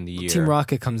later in the year. Team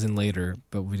Rocket comes in later,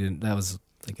 but we didn't. That was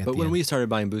like at But the when end. we started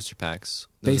buying booster packs,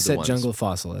 base set, jungle,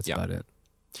 fossil. That's about it.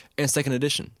 And second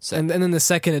edition set. And then the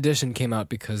second edition came out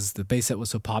because the base set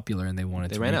was so popular and they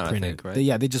wanted to ran reprint out, I think, it.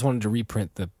 Right? They just wanted to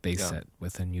reprint the base set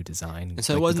with a new design. And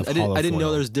so like I didn't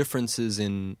know there's differences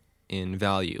in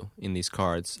value in these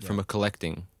cards from a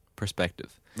collecting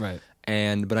perspective. Right.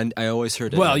 But I always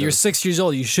heard. Well, you're 6 years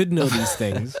old. You should know these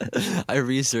things. I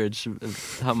researched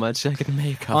how much I could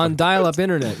make on dial-up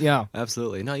internet. Yeah,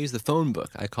 absolutely. No, I use the phone book.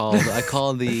 I call the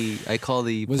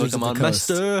Wizards Pokemon of the Coast.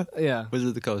 Master. Yeah, Wizards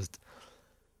of the Coast.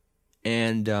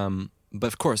 And but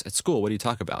of course, at school, what do you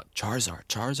talk about? Charizard.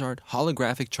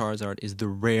 Holographic Charizard is the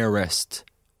rarest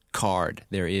card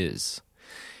there is,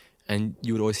 and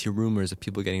you would always hear rumors of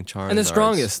people getting Charizard. and the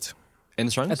strongest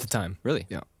at the time. Really?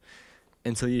 Yeah.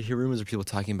 And so you hear rumors of people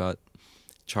talking about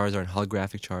Charizard,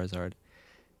 holographic Charizard.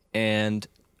 And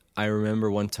I remember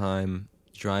one time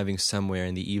driving somewhere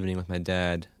in the evening with my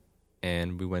dad,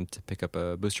 and we went to pick up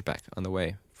a booster pack on the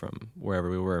way from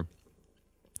wherever we were.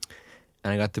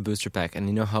 And I got the booster pack, and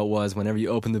you know how it was. Whenever you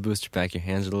open the booster pack, your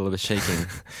hands are a little bit shaking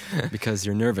because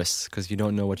you're nervous because you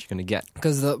don't know what you're going to get.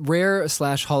 Because the rare /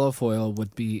 holofoil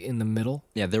would be in the middle.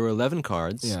 Yeah, there were 11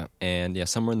 cards. Yeah. And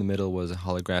somewhere in the middle was a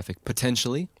holographic,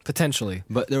 potentially.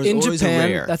 But there was in always Japan,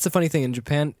 a rare. That's the funny thing. In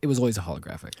Japan, it was always a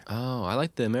holographic. Oh, I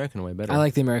like the American way better. I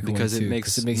like the American because way too.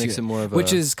 Because it makes it more of a...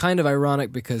 Which is kind of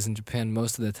ironic because in Japan,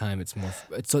 most of the time, it's more...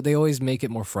 So they always make it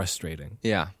more frustrating.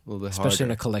 Yeah, a little bit Especially harder.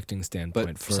 in a collecting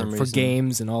standpoint. But for games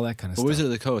and all that kind of stuff. Wizards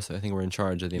of the Coast, I think, were in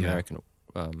charge of the American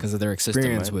because of their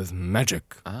experience system, right? with Magic.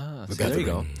 So there you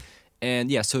go.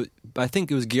 And so I think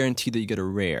it was guaranteed that you get a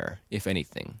rare, if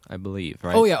anything, I believe,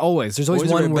 right? Oh yeah, always. There's always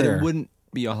one rare, rare. But it wouldn't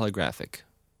be a holographic.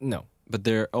 No. But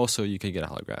there also you could get a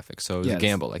holographic, so it was a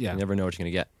gamble. Like you never know what you're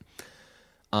gonna get.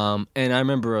 And I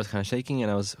remember I was kind of shaking,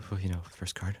 and I was,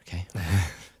 first card, okay.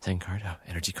 Second card,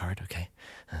 energy card, okay.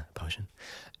 Potion.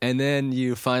 And then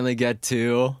you finally get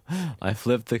to, I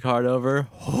flipped the card over.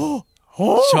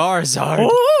 Charizard.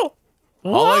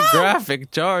 Holographic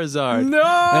Charizard. No. And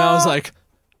I was like,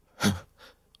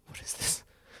 what is this?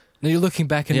 Now you're looking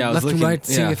back and left and right,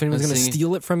 seeing if anyone's going to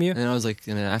steal it from you. And I was like,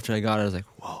 and then after I got it, I was like,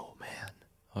 whoa, man.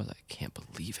 I was like, I can't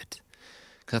believe it.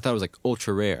 Because I thought it was like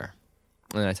ultra rare.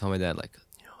 And then I told my dad, like,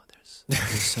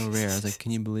 it's so rare. I was like,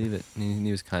 can you believe it? And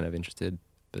he was kind of interested,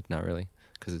 but not really.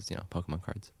 because it's Pokemon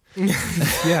cards.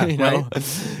 Yeah, you know,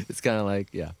 right. it's kind of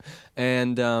like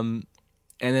and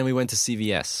then we went to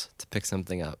CVS to pick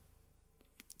something up,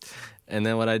 and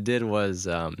then what I did was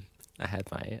I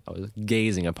was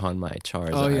gazing upon my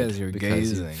Charizard. Oh yes, you're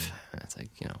because gazing. It's like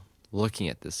looking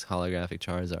at this holographic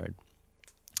Charizard.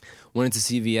 Went into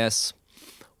CVS,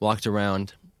 walked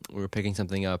around. We were picking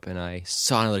something up, and I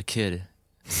saw another kid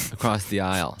across the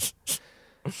aisle.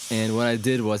 And what I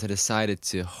did was I decided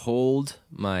to hold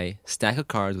my stack of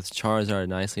cards with Charizard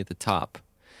nicely at the top.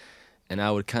 And I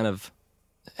would kind of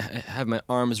have my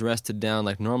arms rested down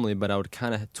like normally, but I would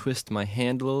kind of twist my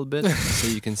hand a little bit so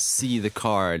you can see the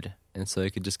card. And so you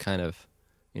could just kind of,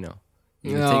 you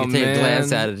can take a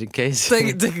glance at it in case.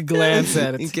 Take a glance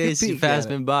at it. In case you pass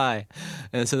me by.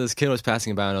 And so this kid was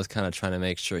passing by, and I was kind of trying to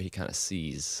make sure he kind of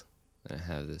sees that I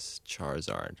have this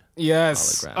Charizard.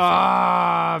 Yes. Holographic.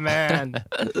 Ah, man.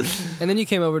 And then you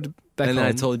came over back And home. then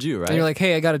I told you, right? And you're like,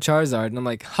 hey, I got a Charizard. And I'm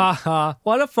like, ha ha,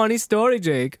 what a funny story,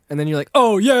 Jake. And then you're like,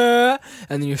 oh yeah.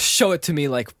 And then you show it to me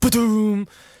like, boom.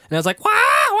 And I was like, wow,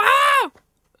 wow.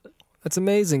 That's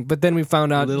amazing. But then we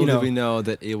found out, Little did we know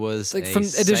that it was like a from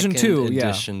edition second 2, yeah.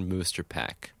 edition booster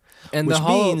pack. and Which the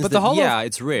holo, means but that, the holo,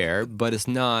 it's rare, but it's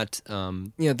not.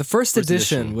 the first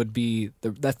edition would be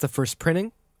that's the first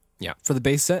printing, Yeah. for the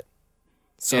base set.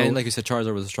 So And like you said,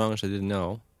 Charizard was the strongest. I didn't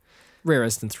know.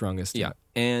 rarest and strongest. Yeah,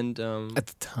 and At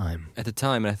the time. at the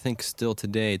time, and I think still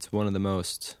today, it's one of the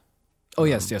most Oh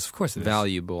yes, of course it is.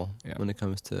 valuable Yeah. when it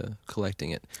comes to collecting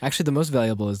it. Actually, the most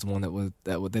valuable is the one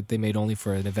that they made only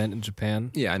for an event in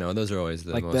Japan, Yeah, I know those are always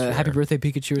the like most the rare. Happy Birthday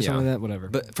Pikachu or Yeah. something like that. Whatever.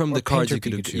 But from Or the cards Painter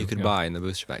you Pikachu, could yeah. buy in the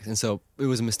booster packs, and so it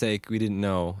was a mistake. We didn't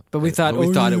know, But we thought,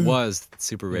 we thought it "Oh." was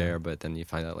super rare. But then you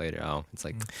find out later, it's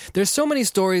like There's so many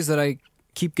stories that I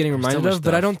keep getting There's so reminded much of,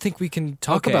 but I stuff. don't think we can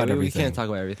talk okay, about we everything. can't talk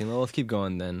about everything. Well, let's keep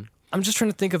going then. I'm just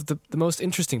trying to think of the most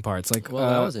interesting parts. Like, Well,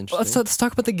 that was interesting. Let's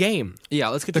talk about the game. Yeah,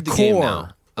 let's get The to the core. game now.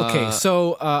 Okay,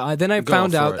 so then I go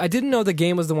found for out it. I didn't know the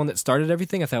game was the one that started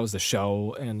everything. I thought it was the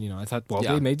show, and I thought, well,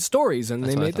 Yeah. they made stories and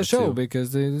That's they what I made the thought, show too.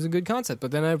 because it was a good concept.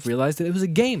 But then I realized that it was a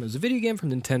game. It was a video game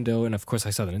from Nintendo, and of course I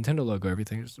saw the Nintendo logo,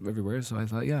 everything was everywhere. So I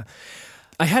thought, yeah,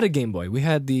 I had a Game Boy. We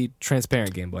had the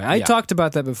transparent Game Boy. I Yeah. talked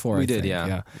about that before. We I did, think.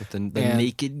 yeah. With the And-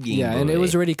 naked Game Yeah, Boy. and it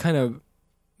was already kind of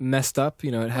messed up.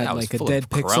 It had Yeah, it was like a full dead of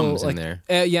pixel, crumbs in like there.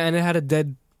 yeah, and it had a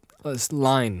dead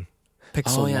line,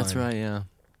 pixel. Oh, yeah, that's line right. Yeah,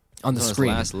 on the It was screen.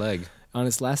 On its last leg. On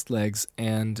its last legs,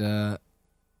 and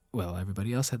well,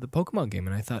 everybody else had the Pokemon game,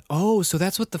 and I thought, oh, so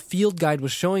that's what the field guide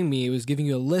was showing me. It was giving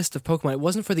you a list of Pokemon. It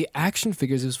wasn't for the action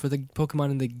figures; it was for the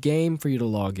Pokemon in the game for you to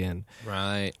log in.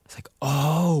 Right. It's like,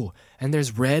 oh, and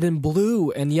there's red and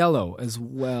blue and yellow as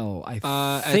well.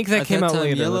 I think that came out time,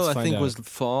 later. Yellow, Let's I find think, out. was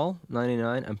fall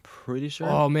 '99. I'm pretty sure.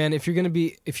 Oh man, if you're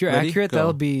Ready? accurate, Go.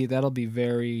 that'll be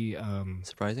very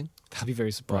Surprising, that'll be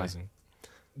very surprising.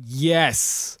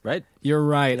 Yes, right? you're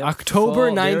right. Yep, October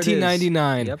fall, there it is.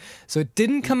 1999. Yep. So it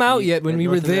didn't come out yet when In we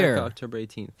were North America, there. October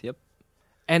 18th. Yep.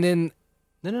 And in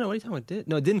No. What are you talking about?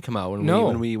 It didn't come out when no,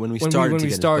 we started. when we to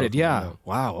get started, into yeah. Pokemon.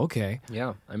 Wow. Okay.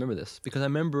 Yeah, I remember this because I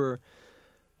remember,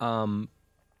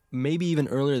 maybe even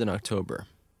earlier than October,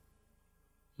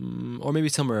 or maybe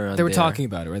somewhere around They were there. talking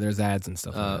about it, right? There's ads and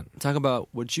stuff. Like that. Talk about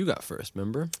what you got first.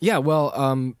 Remember? Yeah.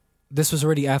 Well, this was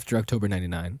already after October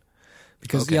 '99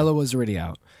 because Okay. Yellow was already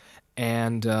out,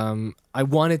 and I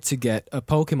wanted to get a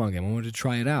Pokemon game. I wanted to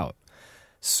try it out.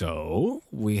 So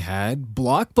we had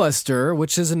Blockbuster,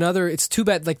 which is another. It's too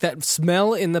bad, like that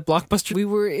smell in the Blockbuster we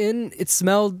were in.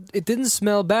 It didn't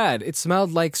smell bad. It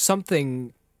smelled like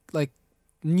something, like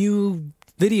new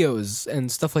videos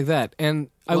and stuff like that. And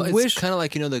Well, I wish, it's kind of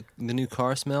like the new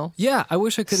car smell. yeah, I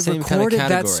wish I could have Same kind of recorded that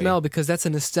category. smell because that's a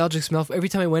nostalgic smell. Every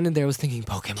time I went in there, I was thinking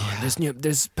Pokemon.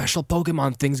 There's special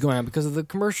Pokemon things going on because of the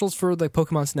commercials for like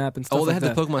Pokemon Snap and stuff. Oh, they like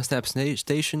had that. the Pokemon Snap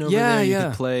station over Yeah, there. You yeah.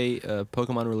 could play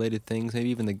Pokemon-related things, maybe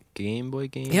even the Game Boy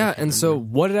game. I Yeah, can't and so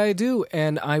remember. what did I do?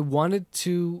 And I wanted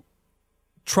to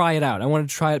try it out. I wanted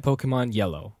to try out Pokemon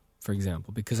Yellow, for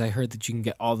example, because I heard that you can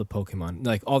get all the Pokemon,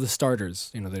 like all the starters.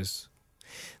 There's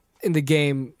in the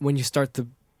game when you start the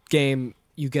game,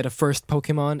 you get a first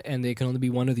Pokemon, and they can only be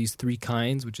one of these three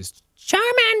kinds, which is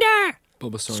Charmander,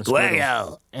 Bulbasaur and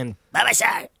Squirtle. and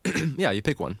Bulbasaur. Yeah, you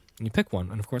pick one. And you pick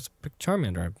one, and of course, pick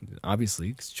Charmander. Obviously,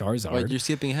 it's Charizard. Right, you're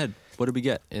skipping ahead. What did we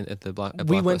get at the block?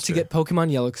 We went to get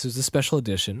Pokemon Yellow because it was a special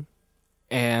edition,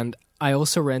 and I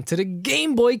also rented a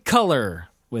Game Boy Color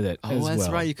with it. Oh, as that's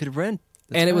well. right. You could rent.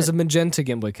 And it was a magenta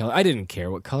Game Boy Color. I didn't care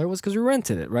what color it was because we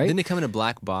rented it, right? Didn't it come in a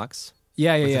black box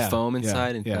Yeah, with yeah. the foam Yeah,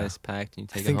 inside and yeah. kind of packed, and you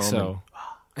I take think it home? so.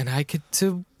 And I get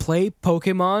to play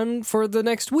Pokemon for the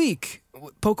next week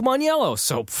Pokemon Yellow.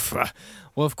 So,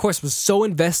 well, of course, was so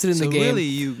invested in the game. So really,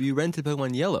 you rented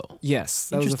Pokemon Yellow? Yes,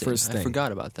 that was the first thing. I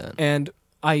forgot about that. And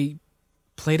I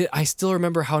played it. I still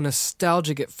remember how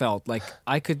nostalgic it felt.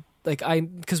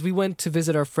 Because we went to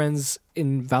visit our friends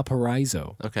in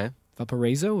Valparaiso. Okay.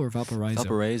 Valparaiso or Valparaiso?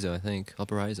 Valparaiso, I think.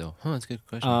 Valparaiso. That's a good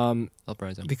question.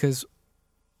 Valparaiso. Because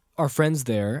our friends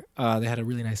there, they had a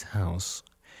really nice house.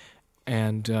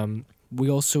 And we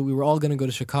were all going to go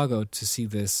to Chicago to see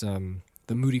this,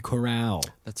 the Moody Corral.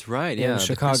 That's right, in yeah.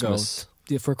 Chicago.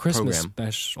 For a Christmas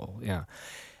special, yeah.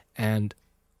 And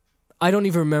I don't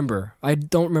even remember. I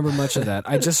don't remember much of that.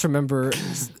 I just remember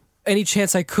any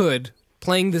chance I could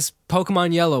playing this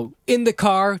Pokemon Yellow in the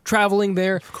car, traveling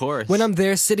there. Of course. When I'm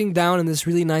there, sitting down in this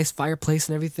really nice fireplace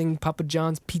and everything, Papa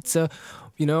John's pizza,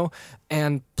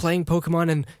 and playing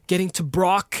Pokemon and getting to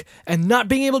Brock and not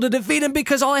being able to defeat him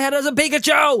because all I had was a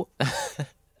Pikachu! And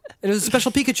it was a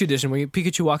special Pikachu edition where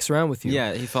Pikachu walks around with you.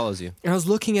 Yeah, he follows you. And I was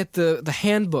looking at the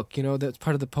handbook, that's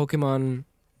part of the Pokemon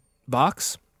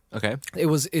box. Okay.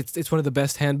 It's one of the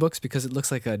best handbooks because it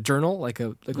looks like a journal,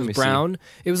 it was brown.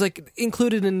 See. It was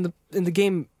included in the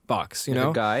game box, Like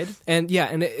a guide? And yeah,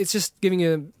 and it's just giving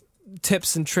you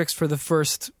tips and tricks for the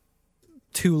first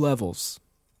 2 levels.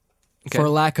 Okay. For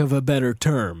lack of a better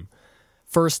term.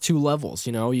 First 2 levels,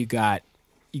 you got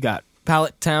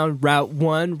Pallet Town, Route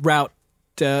 1,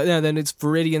 then it's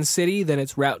Viridian City, then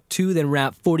it's Route 2, then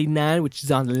Route 49, which is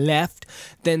on the left.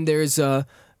 Then there's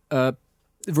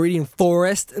Viridian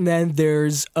Forest, and then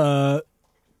there's I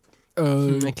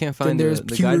can't find there's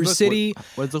the Pewter guidebook. City.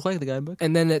 What does it look like, the guidebook?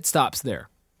 And then it stops there.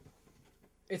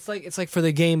 It's like for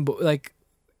the game,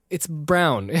 it's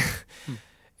brown.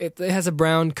 It has a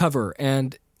brown cover,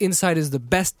 and inside is the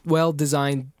best,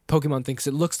 well-designed Pokemon thing because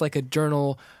it looks like a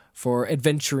journal for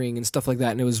adventuring and stuff like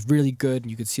that, and it was really good,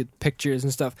 and you could see pictures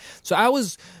and stuff. So I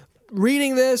was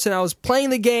reading this, and I was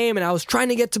playing the game, and I was trying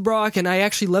to get to Brock, and I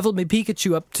actually leveled my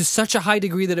Pikachu up to such a high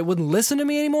degree that it wouldn't listen to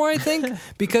me anymore, I think.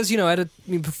 Because,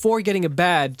 before getting a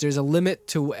badge, there's a limit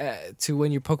to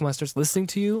when your Pokemon starts listening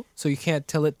to you, so you can't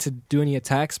tell it to do any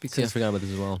attacks because I forgot about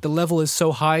this as well. The level is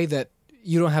so high that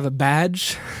you don't have a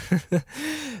badge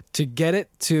to get it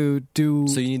to do...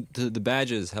 So you need the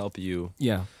badges help you...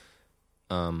 Yeah.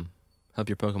 Help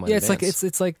your Pokemon. Yeah, advance.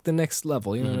 it's like the next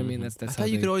level. You know what I mean? That's I how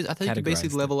thought you could always. I thought you could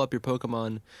basically categorize level up your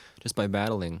Pokemon just by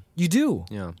battling. You do.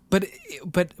 Yeah. But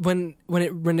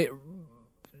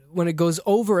when it goes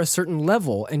over a certain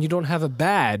level and you don't have a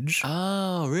badge.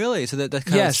 Oh, really? So that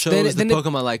kind of shows the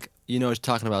Pokemon it's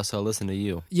talking about. So I'll listen to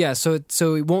you. Yeah. So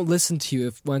it won't listen to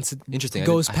you once it Interesting.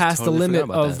 goes past totally the limit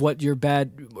forgot about of that. what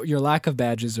your lack of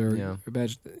badges or your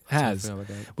badge has, forgot about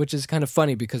that. which is kind of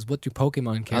funny because what do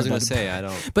Pokemon care I was about? going to say I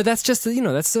don't. But that's just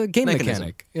that's a game Mechanism.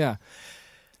 mechanic. Yeah.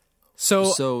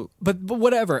 So but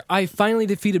whatever. I finally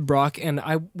defeated Brock, and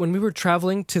when we were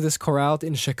traveling to this corral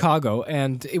in Chicago,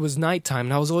 and it was nighttime,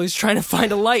 and I was always trying to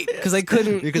find a light because I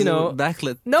couldn't, because the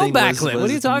backlit. no thing backlit. Was what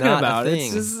are you talking not about? a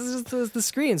It's thing. just the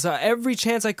screen. So every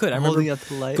chance I could, I Holding remember up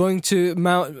the light. going to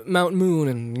Mount Moon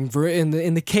and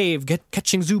in the cave,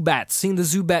 catching Zubats, seeing the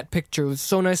Zubat picture. It was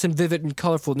so nice and vivid and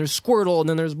colorful. And there's Squirtle, and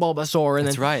then there's Bulbasaur, and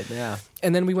That's then right. Yeah.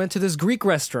 and then we went to this Greek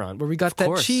restaurant where we got that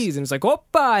course. cheese, and it's like,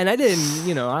 oppa! And I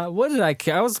didn't, what did I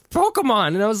care? I was Pokemon,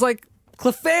 and I was like,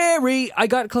 Clefairy! I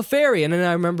got Clefairy, and then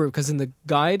I remember, because in the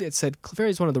guide, it said Clefairy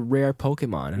is one of the rare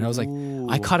Pokemon, and I was like,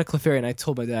 I caught a Clefairy, and I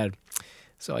told my dad,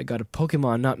 so I got a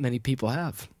Pokemon not many people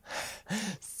have.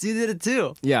 So you did it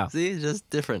too. Yeah. See, it's just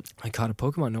different. I caught a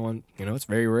Pokemon no one, it's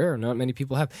very rare, not many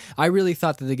people have. I really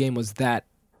thought that the game was that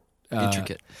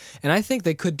Intricate. And I think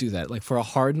they could do that, like for a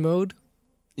hard mode.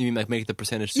 You mean make the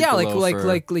percentage super Yeah, low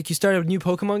like you start a new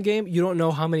Pokemon game, you don't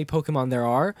know how many Pokemon there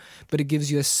are, but it gives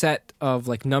you a set of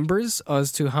numbers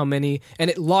as to how many, and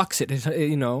it locks it.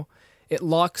 It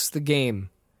locks the game,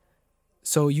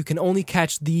 so you can only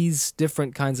catch these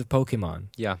different kinds of Pokemon,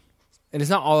 Yeah. and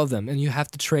it's not all of them, and you have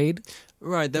to trade.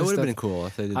 Right, that and would have stuff. been cool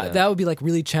if they did that. That would be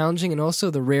really challenging, and also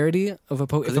the rarity of a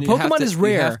Pokemon. If a then you have Pokemon to- is you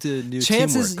rare, have to do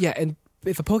chances teamwork. and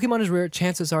if a Pokemon is rare,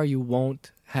 chances are you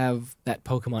won't have that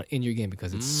Pokemon in your game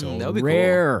because it's so that would be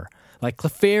rare. Like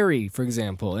Clefairy, for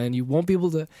example, and you won't be able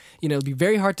to. It'll be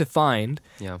very hard to find.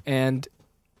 Yeah. And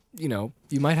you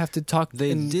might have to talk.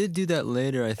 They and, did do that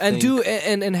later, I think.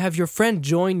 and have your friend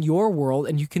join your world,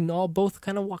 and you can all both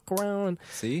kind of walk around and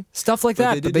See? stuff like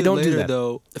that. But they don't later, do that.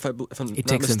 Though, if I'm It not takes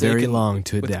them mistaken, very long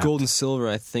to with adapt. Gold and Silver,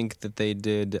 I think that they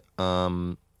did.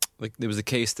 There was a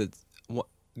case that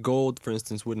Gold, for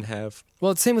instance, wouldn't have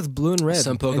Well, it's same with blue and red.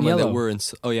 some and Pokemon yellow. that were in.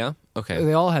 Oh yeah, okay.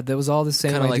 They all had. That was all the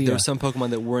same Kind of idea. like there were some Pokemon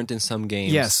that weren't in some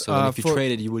games. Yes, So then if you for-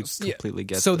 traded, you would completely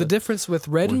get. So the difference with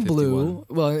red and blue,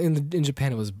 151. well, in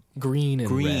Japan it was green and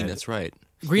green. red. That's right.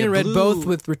 Green Yeah, and red, blue- both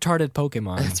with retarded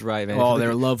Pokemon. That's right, man. Oh, If you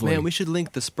they're look at- lovely. Man, we should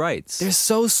link the sprites. They're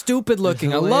so stupid looking.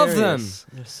 They're I love them. hilarious.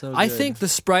 They're so I good. think the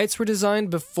sprites were designed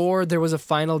before there was a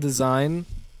final design,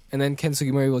 and then Ken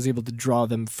Sugimori was able to draw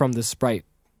them from the sprite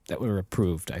that were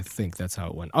approved. I think that's how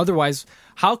it went. Otherwise,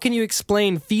 how can you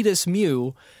explain Fetus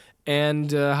Mew,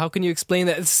 and how can you explain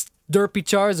that it's Derpy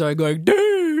Charizard going,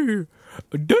 Dee!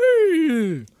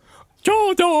 Dee!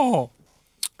 Charizard!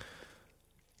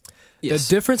 Yes.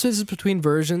 The differences between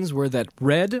versions were that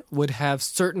red would have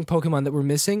certain Pokemon that were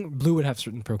missing, blue would have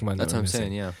certain Pokemon that That's were what I'm missing.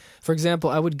 saying. Yeah. For example,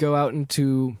 I would go out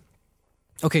into.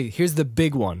 Okay, here's the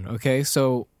big one. Okay,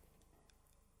 so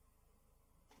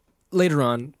later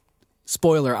on,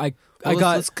 spoiler, I Well,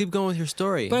 got. Let's keep going with your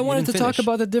story. But I You wanted to didn't talk finish.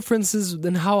 about the differences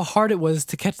and how hard it was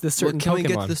to catch the certain Can Pokemon. we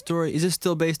get to the story? Is this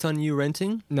still based on you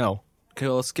renting? No. Okay,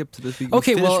 well, let's skip to this. We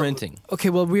Okay, finished well, renting. Okay,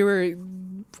 well, we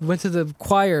went to the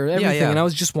choir, everything, yeah. and I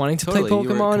was just wanting to Totally, play you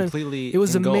were Pokemon, and completely it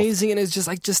was engulfed. amazing. And it's just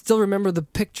I just still remember the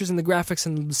pictures and the graphics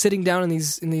and sitting down in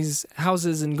these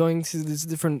houses and going to these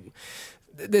different.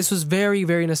 This was very,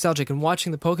 very nostalgic, and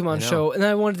watching the Pokemon I know. show. And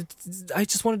I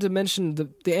just wanted to mention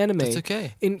the anime. It's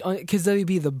okay. In Kids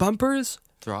WB, the bumpers,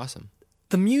 They're awesome.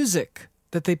 the music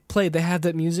that they played. They had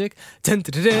that music.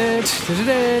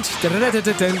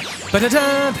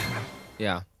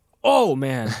 Yeah. Oh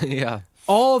man, Yeah.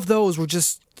 all of those were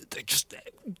just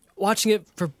watching it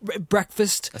for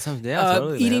breakfast. That sounds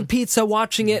totally, eating man. pizza,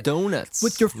 watching it Donuts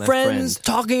with your my friends, friend.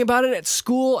 talking about it at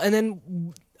school, and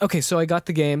then okay, so I got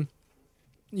the game.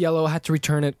 Yellow, had to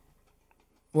return it.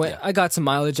 Well, Yeah. I got some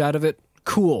mileage out of it.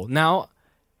 Cool. Now,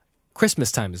 Christmas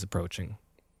time is approaching.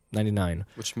 99,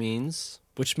 Which means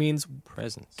which means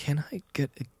presents. can I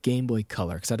get a Game Boy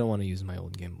Color? Because I don't want to use my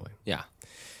old Game Boy. Yeah.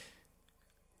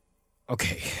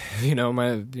 Okay,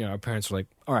 our parents were like,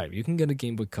 "All right, you can get a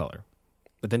Game Boy Color,"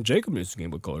 but then Jacob needs a Game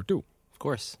Boy Color too. Of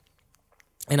course.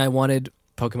 And I wanted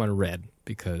Pokemon Red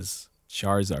because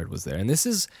Charizard was there. And this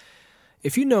is,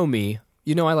 if you know me,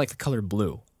 you know I like the color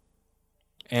blue.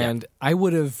 And I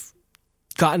would have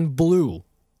gotten blue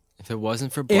If it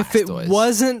wasn't for if it Blastoise.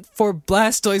 wasn't for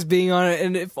Blastoise being on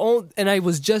it. And I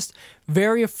was just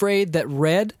very afraid that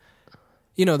red,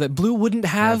 that blue wouldn't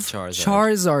have Charizard.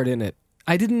 Charizard in it.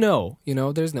 I didn't know.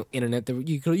 There's no internet.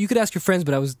 You could ask your friends,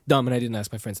 but I was dumb and I didn't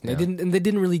ask my friends. And they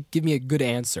didn't really give me a good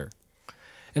answer.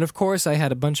 And of course, I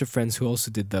had a bunch of friends who also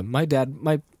did them. My dad,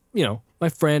 my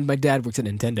dad works at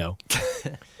Nintendo.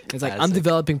 It's like, I'm Classic.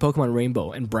 developing Pokemon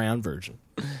Rainbow and Brown version,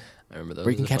 I remember those.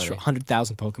 where you can Those are catch funny.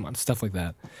 100,000 Pokemon, stuff like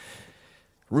that.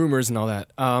 Rumors and all that.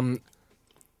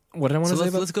 What did I want So to say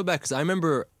about? let's go back because I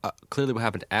remember clearly what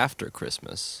happened after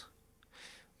Christmas,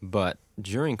 but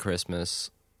during Christmas,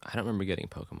 I don't remember getting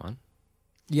Pokemon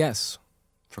Yes.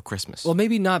 for Christmas. Well,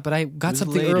 maybe not, but I got It was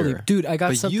something later. early, dude. I got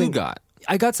but something. you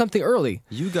got something early.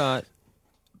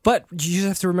 But you just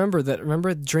have to remember that.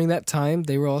 Remember during that time,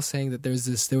 they were all saying that there was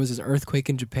this earthquake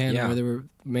in Japan Yeah. where they were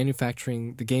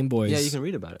manufacturing the Game Boys. Yeah, you can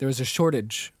read about it. There was a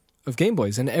shortage of Game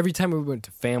Boys, and every time we went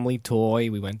to Family Toy,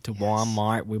 we went to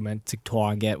Walmart, we went to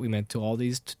Target, we went to all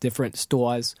these different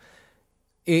stores.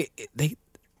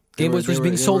 Game Boys were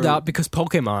being sold out because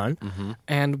Pokemon,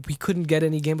 and we couldn't get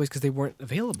any Game Boys because they weren't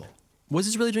available. Was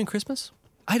this really during Christmas?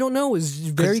 I don't know. It was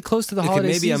very close to the holiday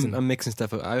maybe season. I'm mixing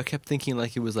stuff up. I kept thinking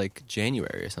like it was like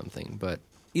January or something, but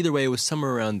either way, it was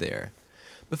somewhere around there.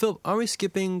 But Phil, are we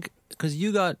skipping because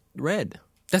you got red?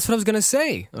 That's what I was going to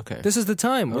say. Okay. This is the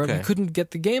time where Okay. we couldn't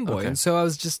get the Game Boy. Okay. And so I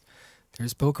was just,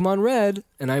 there's Pokemon Red,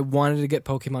 and I wanted to get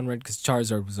Pokemon Red because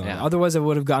Charizard was on it. Yeah. Otherwise, I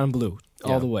would have gotten Blue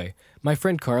all Yeah. the way. My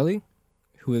friend Carly,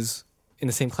 who was in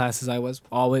the same class as I was,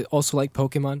 also liked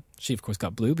Pokemon. She, of course,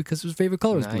 got Blue because her favorite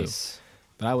color was blue. Nice.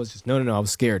 But I was just, no, I was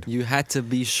scared. You had to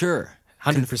be sure.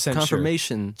 100%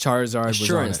 Confirmation. sure. Charizard was on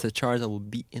Assurance it. that Charizard will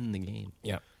be in the game.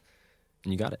 Yeah.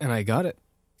 And you got it. And I got it.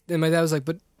 And my dad was like,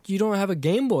 but you don't have a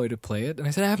Game Boy to play it. And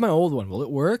I said, I have my old one. Will it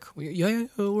work? Yeah,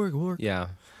 it'll work. Yeah.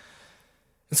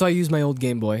 And so I used my old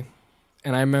Game Boy.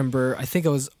 And I remember, I think it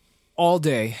was all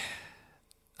day.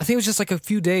 I think it was just like a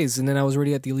few days, and then I was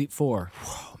already at the Elite Four.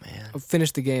 Oh man. I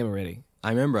finished the game already.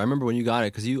 I remember when you got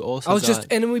it because you also I was got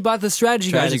and then we bought the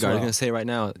strategy guide Strategy as Guard. I was well. going to say right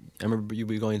now, I remember you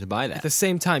were going to buy At that. the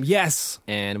same time. Yes.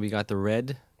 And we got the red.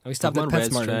 And we stopped Pokemon at Red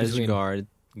PetSmart in Strategy between.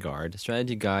 Guard,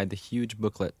 Strategy Guide, the huge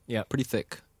booklet. Yep. Pretty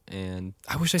thick. And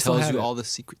I wish I still tells had you it. all the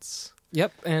secrets.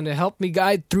 Yep, and it helped me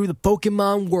guide through the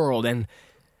Pokemon world. And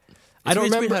I don't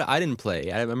remember. Weird how I didn't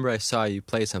play. I remember I saw you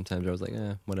play sometimes. I was like,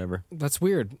 whatever. That's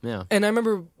weird. Yeah. And I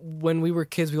remember when we were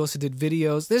kids, we also did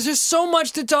videos. There's just so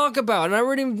much to talk about, and I'm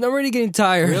already getting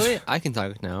tired. Really? I can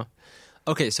talk now.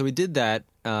 Okay, so we did that,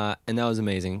 and that was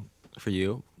amazing for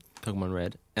you, Pokemon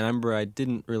Red. And I remember I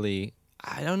don't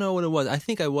know what it was. I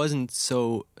think I wasn't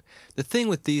so... The thing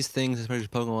with these things, especially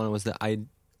Pokemon, was that I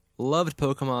loved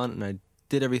Pokemon, and I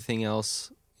did everything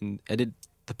else. And I did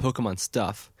the Pokemon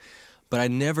stuff, but I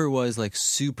never was like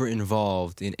super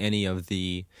involved in any of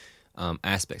the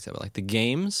aspects of it, like the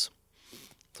games.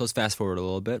 So let's fast forward a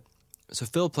little bit. So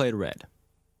Phil played Red,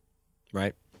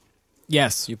 right?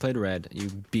 Yes. You played Red. You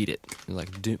beat it. You're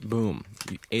like, boom.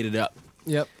 You ate it up.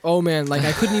 Yep. Oh man, like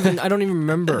I don't even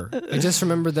remember. I just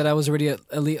remember that I was already at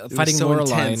fighting so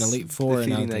Lorelei in intense Elite Four, and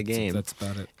defeating that game. That's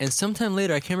about it. And sometime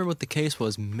later, I can't remember what the case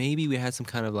was. Maybe we had some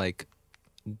kind of like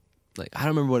I don't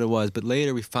remember what it was, but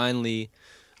later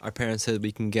our parents said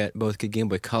we can get Game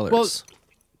Boy Colors. Well,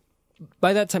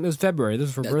 by that time it was February. This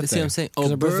was for birthday. See what I'm saying? 'Cause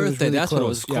Oh, our birthday was birthday. really That's what it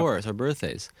was. close. Of Yeah. course, our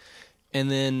birthdays.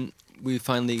 And then we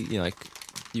finally,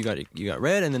 you got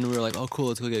Red, and then we were like, oh, cool,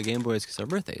 let's go get Game Boys because our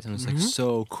birthdays. And it was like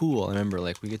so cool. I remember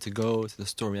like we get to go to the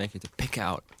store, we actually get to pick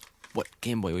out what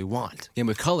Game Boy we want. Game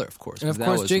Boy Color, of course. And of that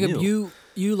course, was Jacob, new.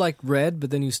 you liked Red,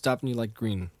 but then you stopped and you liked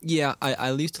Green. Yeah,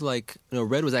 I used to like.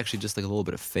 Red was actually just like a little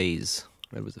bit of phase.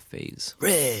 Red was a phase.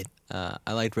 Red.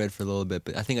 I liked Red for a little bit,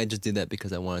 but I think I just did that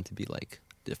because I wanted to be like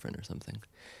different or something.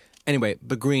 Anyway,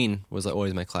 but Green was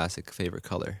always my classic favorite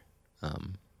color.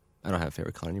 I don't have a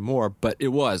favorite color anymore, but it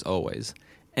was always.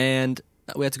 And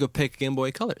we had to go pick Game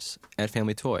Boy Colors at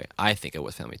Family Toy. I think it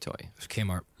was Family Toy. It was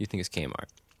Kmart. You think it's Kmart.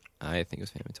 I think it was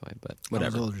Family Toy, but I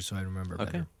whatever. was older, so I remember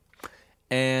better.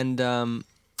 And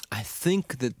I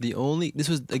think that this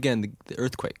was, again, the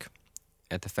earthquake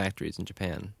at the factories in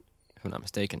Japan, if I'm not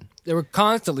mistaken. They were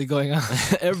constantly going on.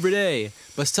 Every day.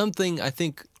 But something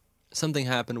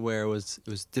happened where it was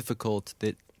difficult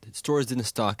that the stores didn't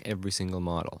stock every single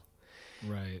model.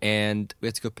 Right. And we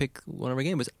had to go pick one of our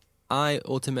Game Boys. I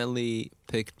ultimately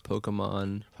picked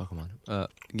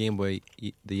Game Boy,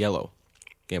 the yellow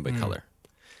Game Boy Color.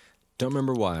 Don't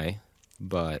remember why,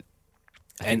 but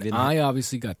I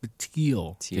obviously got the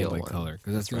teal Game Boy one. Color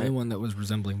because that's the right. only one that was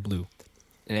resembling blue.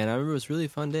 And I remember it was a really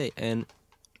fun day. And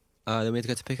then we had to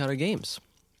get to pick out our games.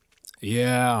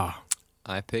 Yeah.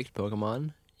 I picked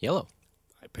Pokemon Yellow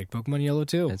I picked Pokemon Yellow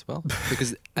too. as well.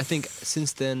 Because I think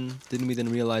since then, didn't we then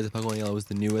realize that Pokemon Yellow was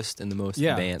the newest and the most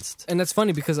advanced? And that's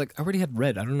funny because like I already had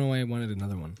Red. I don't know why I wanted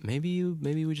another one. Maybe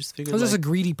we just I figured was just a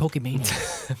greedy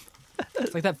Pokemaniac.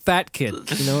 It's like that fat kid,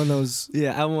 in those...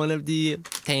 Yeah, I want to be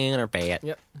tan or fat.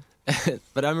 Yep.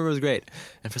 But I remember it was great.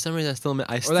 And for some reason, I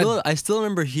still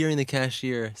remember hearing the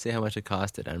cashier say how much it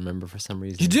costed. I remember for some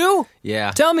reason. You do?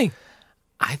 Yeah. Tell me.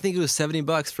 I think it was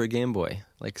 $70 for a Game Boy.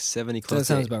 Like 70, That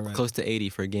sounds about right. close to 80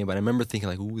 for a Game Boy. And I remember thinking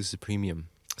like, ooh, this is a premium.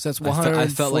 So that's I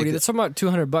felt like that's about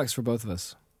 $200 for both of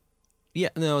us. Yeah,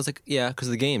 no, I was like, yeah, because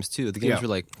of the games too. The games were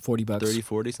like $40. 30,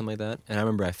 40, something like that. And I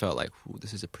remember I felt like, ooh,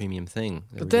 this is a premium thing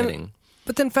that we're then- getting.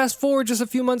 But then fast forward just a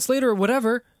few months later or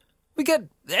whatever, we get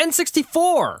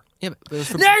N64. Yeah, but it was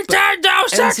for Nintendo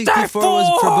 64! N64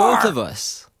 was for both of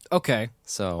us. Okay.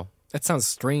 So, That sounds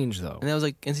strange, though. and that was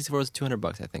like, N64 was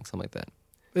 $200, I think, something like that.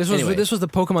 This was the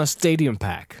Pokemon Stadium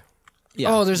pack.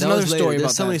 Yeah, Oh, there's that another was later. story There's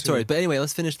about so that, many too. stories. But anyway,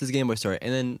 let's finish this Game Boy story.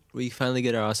 And then we finally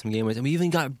get our awesome Game Boys. And we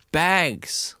even got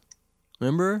bags.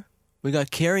 Remember? We got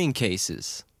carrying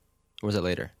cases. Or was it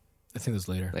later? I think it was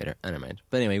later. Later. I don't mind.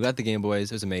 But anyway, we got the Game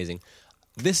Boys. It was amazing.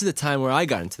 This is the time where I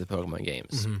got into the Pokemon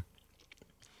games. Mm-hmm.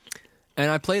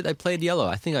 And I played Yellow.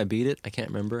 I think I beat it. I can't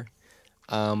remember.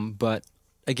 But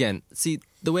again, see,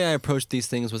 the way I approached these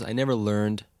things was I never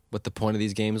learned what the point of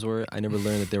these games were. I never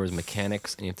learned that there was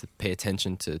mechanics and you have to pay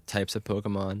attention to types of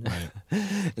Pokemon. Right.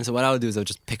 And so what I would do is I would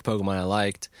just pick Pokemon I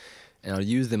liked and I would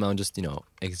use them. I would just,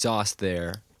 exhaust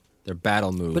their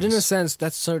battle moves. But in a sense,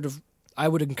 that's sort of... I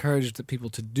would encourage the people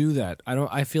to do that.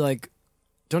 I feel like...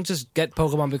 Don't just get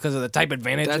Pokemon because of the type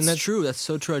advantage. That's true. That's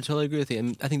so true. I totally agree with you.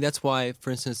 And I think that's why,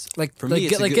 for instance, for like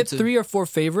me, get 3 or 4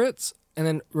 favorites and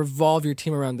then revolve your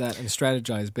team around that and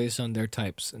strategize based on their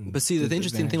types. And But see, the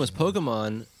interesting thing was advantages.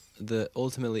 Pokemon. The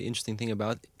ultimately interesting thing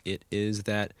about it is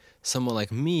that someone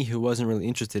like me, who wasn't really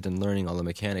interested in learning all the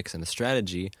mechanics and the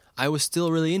strategy, I was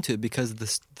still really into it because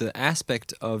the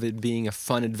aspect of it being a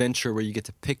fun adventure where you get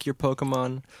to pick your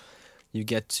Pokemon, you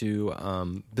get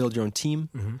to build your own team,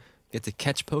 get to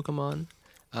catch Pokemon.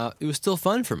 It was still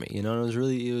fun for me, and it was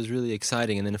really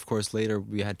exciting. And then, of course, later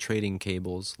we had trading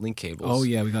cables, link cables. Oh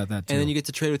yeah, we got that too. And then you get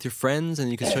to trade with your friends, and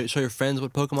you can show your friends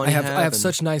what Pokemon I you have have. And-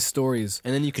 such nice stories.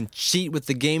 And then you can cheat with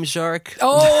the Game Shark.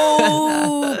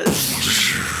 Oh!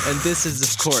 And this is,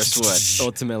 of course, what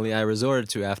ultimately I resorted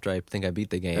to after I think I beat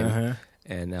the game.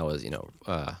 And that was,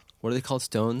 what are they called?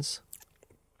 Stones?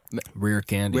 Rare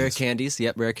candies. Rare candies.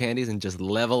 Yep, rare candies. And just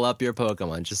level up your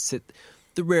Pokemon. Just sit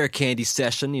the rare candy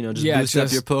session, boost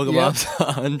up your Pokemon to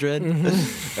 100.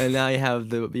 And now you have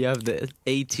the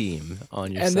A team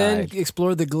on your and side. then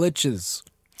explore the glitches.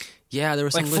 Yeah, there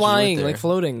was Like some flying, glitches like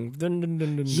floating.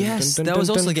 Yes, that was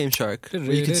also Game Shark. Where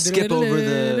you could skip over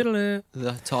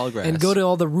the tall grass. And go to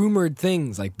all the rumored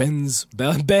things, like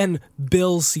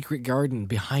Bill's secret garden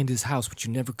behind his house, which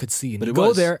you never could see. And But you it go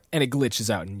was. there, and it glitches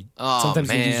out. And sometimes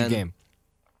you lose your game.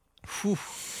 Whew.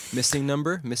 Missing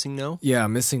No? Yeah,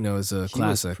 Missing No is a He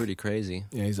classic. was pretty crazy.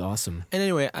 Yeah, he's awesome. And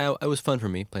anyway, it was fun for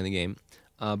me playing the game.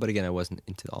 But again, I wasn't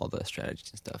into all the strategies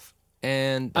and stuff.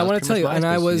 And I want to tell you, and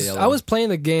I was yellow. playing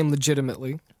the game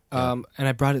legitimately, and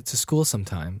I brought it to school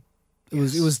sometime. It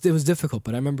was difficult,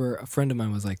 but I remember a friend of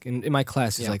mine was like in my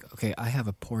class. He's like, "Okay, I have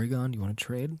a Porygon. You want to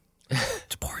trade?"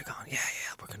 It's a Porygon. Yeah,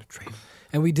 we're gonna trade.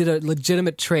 And we did a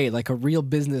legitimate trade, like a real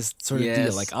business sort of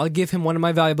deal. Like I'll give him one of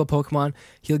my valuable Pokemon.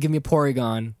 He'll give me a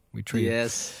Porygon. We trade.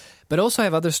 Yes. But also, I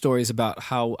have other stories about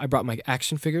how I brought my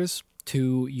action figures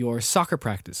to your soccer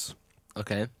practice.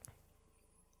 Okay.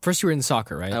 First, you were in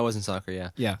soccer, right? I was in soccer, yeah.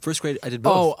 Yeah. First grade, I did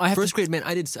both. Oh, First grade, man,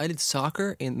 I did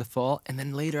soccer in the fall, and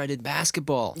then later I did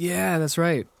basketball. Yeah, that's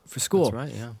right. For school. That's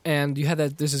right, yeah. And you had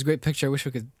that. There's this great picture. I wish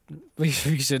we could. We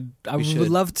should. I We would should.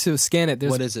 love to scan it. There's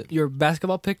What is it? Your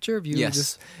basketball picture of you.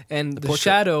 Yes. And the portrait.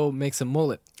 shadow makes a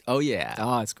mullet. Oh, yeah.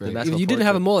 Oh, it's great. The You basketball didn't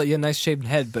have a portrait. mullet. You had a nice shaved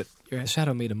head, but your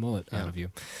shadow made a mullet out of you.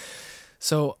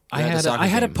 So I Yeah, the had soccer I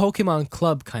had a game. Pokemon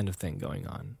club kind of thing going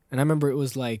on, and I remember it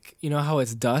was like, you know how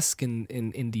it's dusk in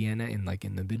Indiana, in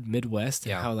the Midwest, and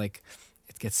Yeah. how like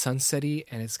it gets sunsetty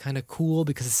and it's kind of cool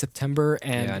because it's September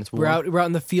and, Yeah, and it's we're warm. out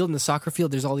in the field, in the soccer field.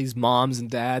 There's all these moms and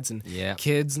dads and Yeah.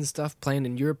 kids and stuff playing,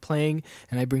 and you're playing,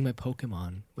 and I bring my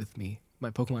Pokemon with me, my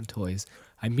Pokemon toys.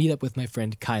 I meet up with my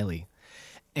friend Kylie,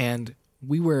 and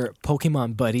we were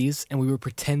Pokemon buddies, and we were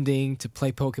pretending to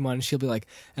play Pokemon, and she'll be like,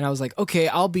 and I was like, okay,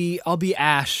 I'll be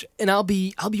Ash, and I'll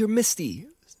be your Misty.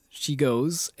 She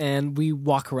goes, and we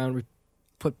walk around, we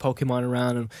put Pokemon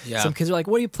around, and Yeah. some kids are like,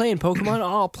 what are you playing, Pokemon?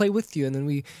 Oh, I'll play with you. And then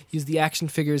we use the action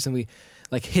figures, and we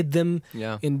like hid them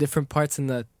Yeah. in different parts in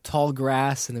the tall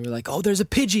grass, and then we're like, oh, there's a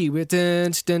Pidgey.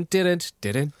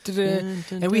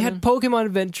 And we had Pokemon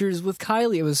adventures with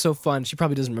Kylie. It was so fun. She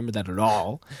probably doesn't remember that at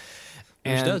all.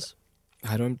 Which And does.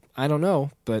 I don't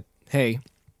know, but hey,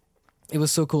 it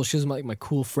was so cool. She was like my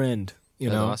cool friend, you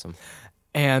That's know. awesome.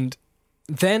 And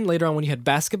then later on, when you had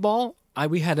basketball,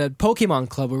 we had a Pokemon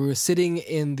club where we were sitting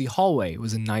in the hallway. It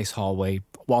was a nice hallway,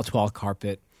 wall-to-wall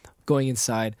carpet, going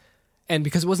inside. And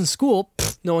because it wasn't school,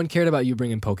 no one cared about you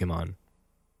bringing Pokemon.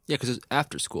 Yeah, because it's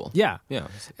after school. Yeah. Yeah.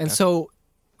 And so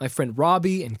my friend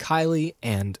Robbie and Kylie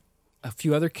and a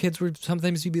few other kids would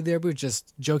sometimes be there. We were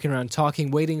just joking around, talking,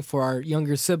 waiting for our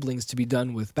younger siblings to be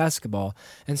done with basketball.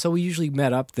 And so we usually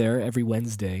met up there every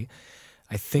Wednesday,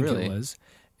 I think Really? it was.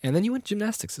 And then you went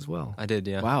gymnastics as well. I did,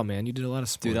 yeah. Wow, man, you did a lot of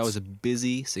sports. Dude, I was a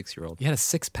busy 6-year-old. You had a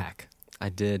six-pack. I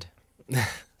did.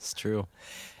 It's true.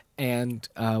 And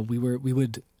we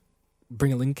would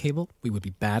bring a link cable. We would be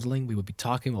battling. We would be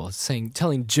talking while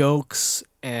telling jokes.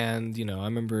 And, you know, I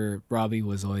remember Robbie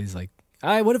was always like,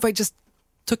 what if I just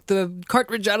took the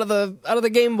cartridge out of the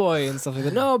Game Boy and stuff like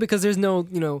that? No, because there's no,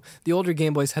 you know, the older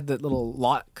Game Boys had that little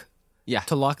lock Yeah.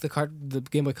 to lock the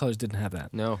Game Boy Colors didn't have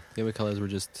that. No, Game Boy Colors were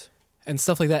just... And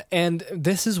stuff like that. And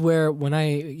this is where, when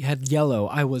I had yellow,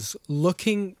 I was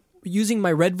using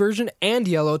my red version and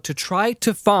yellow to try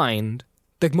to find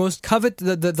the most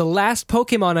the last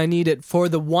Pokemon I needed for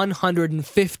the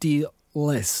 150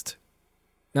 list.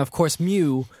 Now, of course,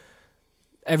 Mew,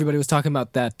 everybody was talking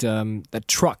about that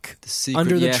truck The secret,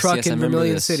 under the yes, truck yes, I in remember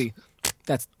Vermilion this. City.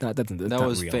 That's not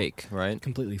was real. fake, right?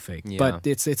 Completely fake. Yeah. But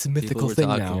it's a People mythical were thing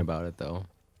talking now. about it, though.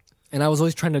 And I was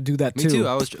always trying to do that Me too.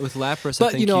 I was with Lapras. But I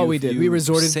think you know what we did? We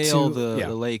resorted sail to- the, yeah.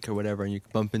 the lake or whatever, and you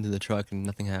bump into the truck and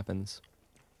nothing happens.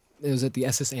 It was at the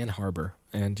SS Ann Harbor,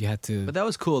 and you had to... But that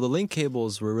was cool. The link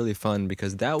cables were really fun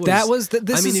because this I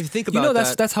mean, if you think about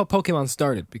that's how Pokemon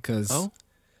started, because Oh?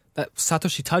 that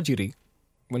Satoshi Tajiri,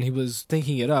 when he was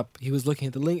thinking it up, he was looking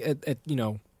at the link at you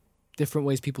know, different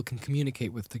ways people can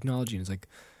communicate with technology, and it's like,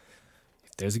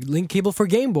 if there's a link cable for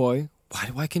Game Boy,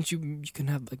 why can't you can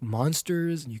have like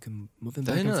monsters and you can move them I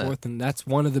back didn't and know that. forth, and that's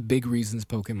one of the big reasons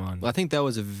Pokemon. Well, I think that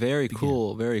was a very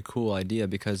cool idea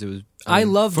because it was. I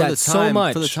mean, love for that the so time-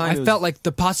 much. For the time, I it was- felt like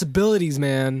the possibilities,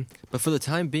 man. But for the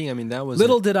time being, I mean, that was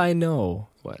Little did I know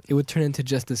what it would turn into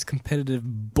just this competitive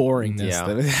boringness Yeah.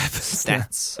 that it happens now.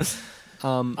 stats.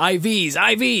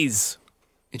 IVs.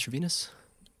 Intravenous.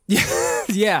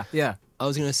 Yeah. I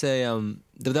was gonna say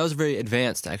that was a very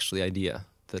advanced actually idea,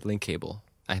 the link cable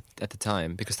at the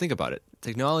time, because think about it,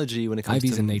 technology when it comes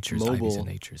Ivies to and natures, mobile Ivies and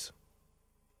natures.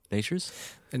 natures.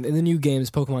 And in the new games,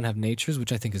 Pokemon have natures,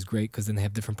 which I think is great because then they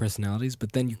have different personalities.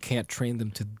 But then you can't train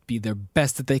them to be their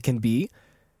best that they can be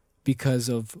because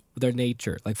of their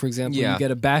nature. Like for example, Yeah. you get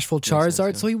a bashful Makes sense,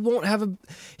 Charizard, yeah. so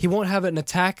he won't have an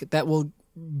attack that will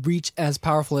reach as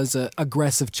powerful as a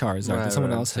aggressive Charizard that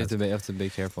someone else So has. you have to be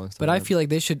careful and stuff. But I like that. feel like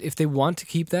they should, if they want to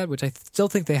keep that, which I still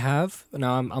think they have.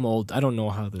 Now I'm old, I don't know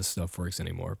how this stuff works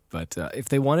anymore. But if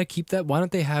they want to keep that, why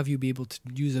don't they have you be able to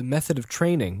use a method of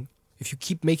training? If you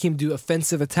keep making him do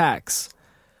offensive attacks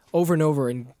over and over,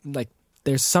 and like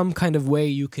there's some kind of way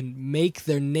you can make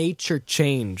their nature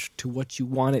change to what you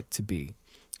want it to be.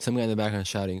 Some guy in the background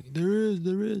shouting, there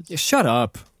is. Yeah, shut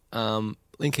up.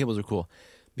 Link cables are cool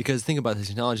because think about the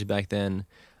technology back then.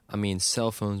 I mean,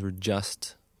 cell phones were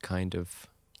just kind of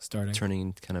Starting.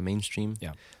 turning kind of mainstream.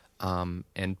 Yeah.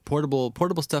 And portable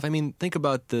stuff. I mean, think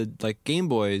about the like Game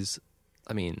Boys.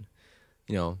 I mean,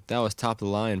 that was top of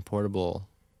the line portable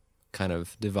kind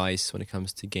of device when it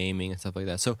comes to gaming and stuff like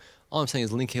that. So all I'm saying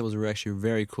is link cables were actually a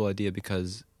very cool idea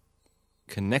because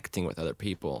connecting with other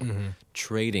people,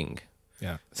 trading.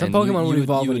 Yeah. Some And Pokemon you would would-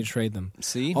 evolve you when would- you trade them.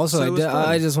 See. Also, So it was fun.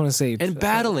 I just want to say, And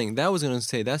battling, that was going to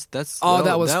say that was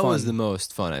that was fun. the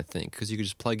most fun, I think, because you could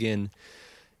just plug in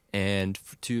and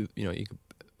you could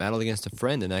battle against a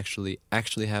friend and actually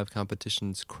have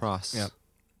competitions cross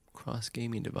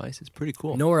gaming devices. Pretty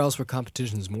cool. nowhere else were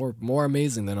competitions more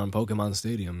amazing than on Pokemon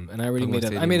Stadium. And I already Pokemon made I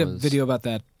Stadium made a was- video about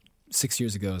that 6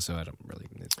 years ago, so I don't really.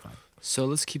 It's fine. So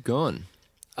let's keep going.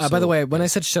 By the So- way, when I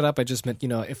said shut up, I just meant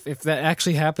if that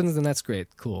actually happens, then that's great,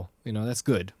 cool. That's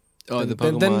good. Oh, the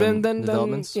Then- Pokemon then-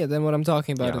 developments. then what I'm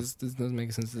talking about Yeah. doesn't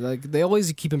make sense. Like they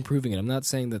always keep improving it. I'm not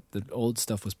saying that the old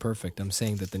stuff was perfect. I'm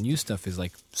saying that the new stuff is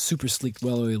like super sleek,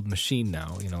 well-oiled machine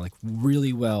now. Like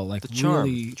really well. Like The charm.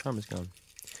 really, The charm is gone.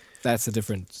 that's a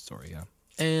different story. Yeah,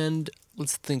 And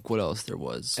let's think what else there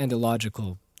was. and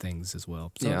illogical things as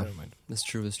well. So, Yeah. never mind. That's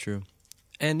true.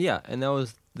 And and that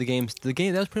was the game.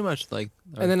 That was pretty much like.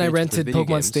 our And then I pitch to rented video Pokemon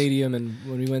games. Stadium, and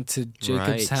when we went to Jacob's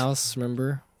Right. house,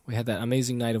 remember we had that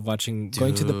amazing night of going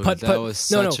to the Dude, putt. That was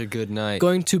such a good night.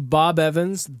 Going to Bob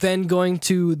Evans, then going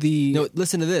to the No,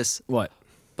 listen to this. what?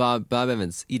 Bob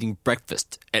Evans eating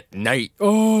breakfast at night.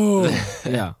 Oh,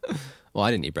 yeah. Well,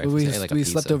 I didn't eat breakfast. We, I ate like a we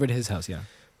pizza. slept over at his house. Yeah.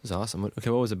 It was awesome. Okay,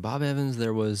 what was it? Bob Evans.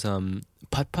 There was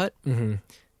putt putt Mm-hmm.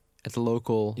 at the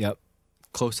local, Yep.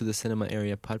 close to the cinema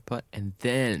area putt putt, and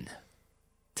then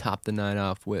top the night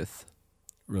off with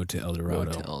Road to El Dorado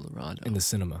Road to El Dorado. in the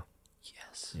cinema.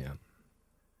 Yes. Yeah.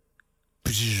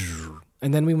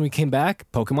 And then when we came back,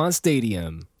 Pokemon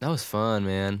Stadium, That was fun,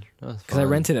 man. That was because I fun.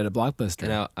 rented at a Blockbuster.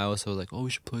 And I also was like, oh, we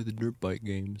should play the dirt bike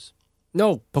games.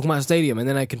 No, Pokemon Stadium, and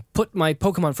then I could put my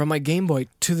Pokemon from my Game Boy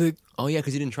to the Oh yeah,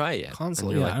 because you wow. console.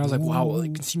 And Yeah, you're and I was like, wow, I "Ooh."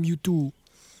 can see Mewtwo.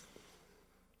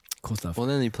 Cool stuff. Well,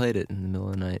 then you played it in the middle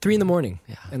of the night. 3 a.m,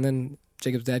 Yeah. and then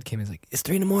Jacob's dad came. He's like, "It's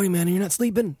 3 a.m, man, and you're not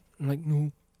sleeping." I'm like,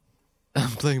 "No." I'm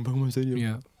playing Pokemon Stadium.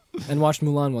 Yeah. And watched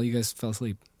Mulan while you guys fell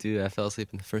asleep. Dude, I fell asleep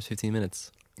in the first 15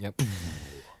 minutes. Yep.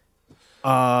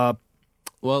 Well,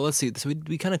 let's see. So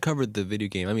we kind of covered the video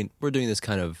game. I mean, we're doing this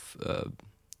kind of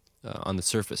on the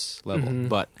surface level, Mhm.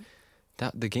 but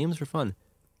the games were fun.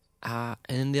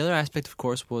 And the other aspect, of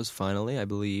course, was finally, I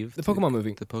believe, The Pokemon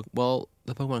movie. the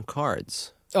Pokemon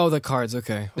cards. Oh, the cards.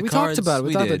 Okay, The we cards, talked about it. We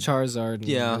we talked about did. Charizard. And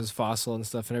Yeah. it was Fossil and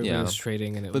stuff, and everybody Yeah. was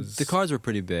trading, and it But was. the cards were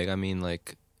pretty big. I mean,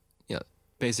 like,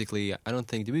 basically, I don't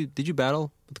think did you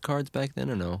battle with the cards back then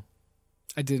or no?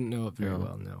 I didn't know it very No.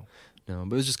 well. No, No,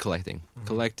 but it was just collecting,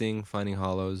 finding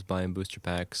hollows, buying booster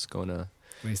packs, going to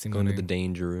wasting the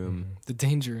danger room. Mhm. The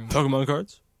danger room. Pokemon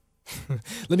cards.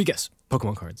 Let me guess.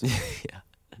 Pokemon cards. Yeah.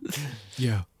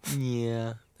 Yeah.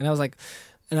 Yeah. And I was like,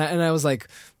 I was like,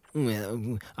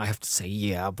 I have to say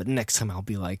yeah, but next time I'll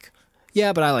be like,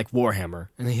 yeah, but I like Warhammer,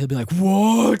 and then he'll be like,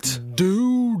 what,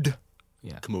 dude?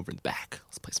 Yeah. Come over in the back.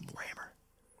 Let's play some Warhammer.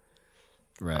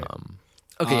 Right.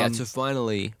 Okay, so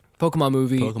finally, Pokemon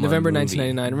movie, Pokemon November movie.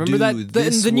 1999. Remember Dude, that?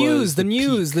 this The was the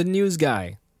the news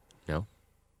guy. No.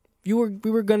 We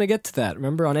were gonna get to that.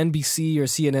 Remember on NBC or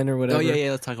CNN or whatever. Oh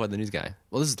yeah. Let's talk about the news guy.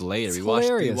 Well, this is later. It's We watched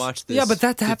hilarious. this. Yeah, but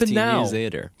that happened 15 now. Years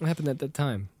later. What happened at that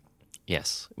time?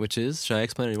 Yes, which is should I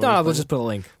explain it? You No, want me to we'll explain just put a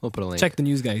link. it? We'll put a link. Check the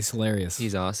news guy. He's hilarious.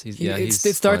 He's awesome. It He's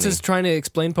starts funny. as trying to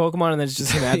explain Pokemon, and then it's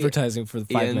just him advertising for 5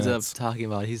 He ends minutes. up talking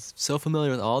about. He's so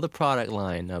familiar with all the product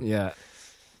line. Yeah,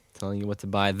 Telling you what to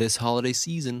buy this holiday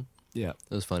season. yeah.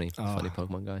 It was funny. Oh. Funny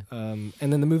Pokemon guy. And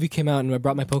then the movie came out, and I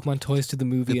brought my Pokemon toys to the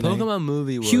movie. The and Pokemon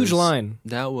movie was huge line.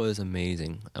 That was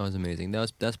amazing.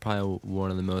 That's probably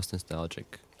one of the most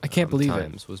nostalgic I can't believe it.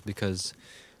 times was because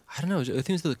I don't know. I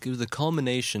think it was the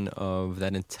culmination of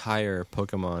that entire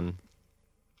Pokemon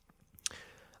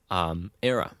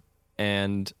era,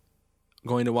 and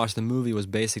going to watch the movie was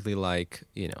basically like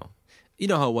you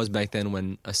know how it was back then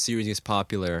when a series gets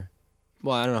popular.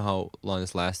 Well, I don't know how long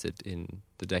this lasted in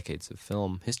the decades of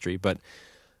film history, but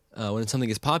when something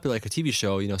gets popular, like a TV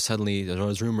show, suddenly there's all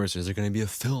those rumors. Is there going to be a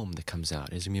film that comes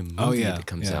out? Is there going to be a movie that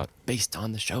comes out based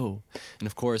on the show? And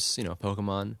of course,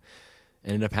 Pokemon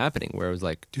ended up happening where it was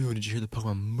like, dude, did you hear the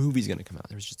Pokemon movie's going to come out?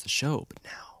 There was just a show, but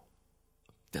now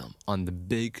film on the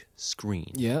big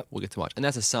screen. Yeah, we'll get to watch, and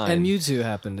that's a sign. And Mewtwo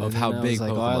happened, of and how I big was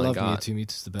like, Pokemon I love got. Mewtwo.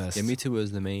 Mewtwo's the best. Yeah, Mewtwo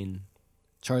was the main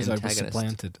Charizard was antagonist.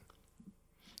 supplanted.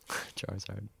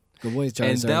 Charizard. Good boy, Charizard.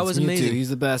 And that was Mewtwo. amazing. He's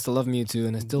the best. I love Mewtwo,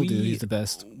 and I still do. He's the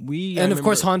best. And of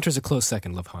course, Haunter's a close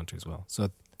second. Love Haunter as well. So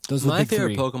those were my big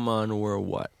favorite three. Pokemon were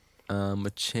what?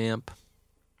 Machamp.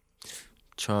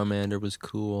 Charmander was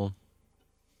cool.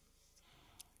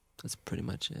 That's pretty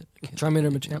much it.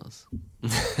 Charmander, Machamp.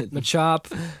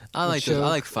 Machop. I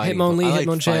like fighting. Hitmonlee, I like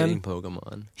Hitmonchan. fighting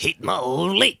Pokemon.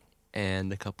 Hitmonlee.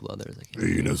 And a couple others.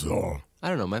 Venusaur. I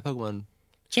don't know. My Pokemon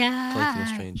playthrough is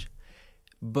strange.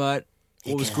 But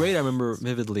what was great, I remember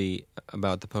vividly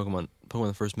about the Pokemon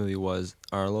the first movie was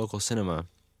our local cinema.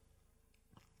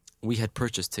 We had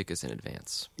purchased tickets in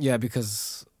advance. Yeah,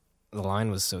 because the line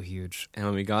was so huge. And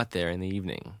when we got there in the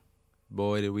evening,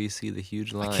 boy, did we see the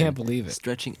huge line. I can't believe it.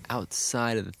 Stretching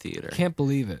outside of the theater. Can't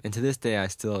believe it. And to this day,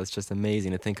 it's just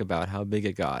amazing to think about how big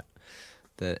it got.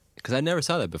 Because I never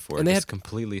saw that before. And they just had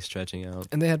completely stretching out.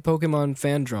 And they had Pokemon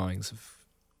fan drawings.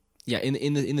 Yeah,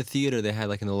 in the theater, they had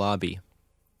like in the lobby,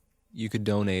 you could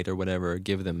donate or whatever,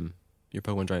 give them your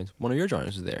Pokemon drawings. One of your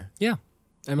drawings was there. Yeah.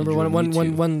 I remember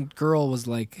one girl was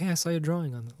like, hey, I saw your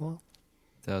drawing on the wall.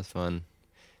 That was fun.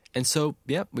 And so,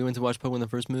 yeah, we went to watch Pokemon the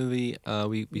first movie.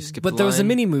 We skipped But the there was a line.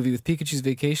 mini movie with Pikachu's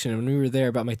Vacation, and when we were there,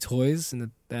 I brought my toys in the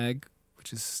bag,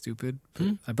 which is stupid.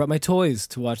 I brought my toys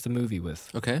to watch the movie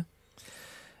with. Okay.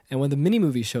 And when the mini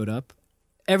movie showed up,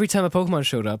 every time a Pokemon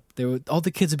showed up, all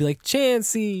the kids would be like,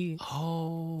 Chansey,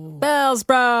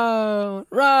 Bellsprout,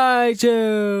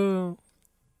 Raichu.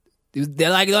 They're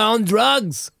like they're on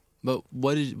drugs. But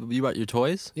what did you brought your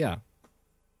toys? Yeah.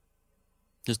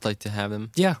 Just like to have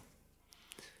them? Yeah.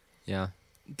 Yeah.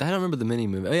 I don't remember the mini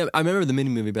movie. Oh, yeah, I remember the mini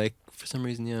movie, but for some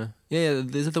reason, yeah. Yeah,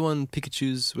 is it the one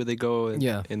Pikachu's where they go and,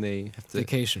 and they have to...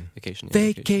 Vacation.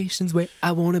 Vacation's where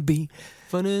I want to be.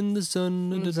 Fun in the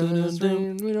sun.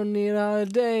 We don't need all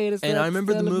day. And I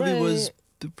remember the movie was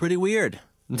pretty weird.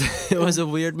 It was a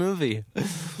weird movie.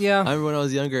 Yeah. I remember when I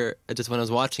was younger, when I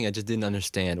was watching, I just didn't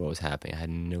understand what was happening. I had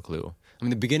no clue. I mean,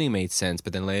 the beginning made sense,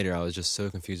 but then later I was just so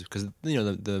confused because,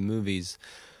 the movies,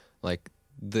 like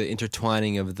the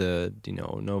intertwining of the,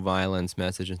 no violence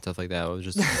message and stuff like that was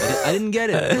just, I didn't get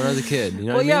it when I was a kid. You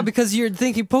know what I mean? Because you're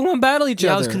thinking Pokemon battle each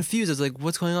other. I was confused. I was like,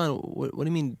 what's going on? What do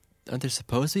you mean? Aren't they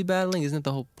supposed to be battling? Isn't that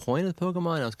the whole point of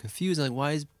Pokemon? I was confused. I was like,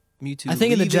 why is Mewtwo I think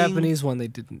leaving? in the Japanese one they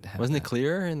didn't have Wasn't that. it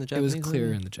clear in the Japanese one? It was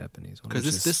clear in the Japanese one.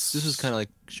 Because this was kind of like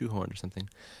shoehorned or something.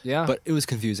 Yeah. But it was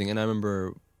confusing. And I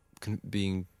remember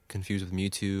being confused with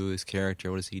Mewtwo, his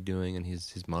character, what is he doing, and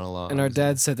his monologue. And our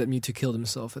dad said that Mewtwo killed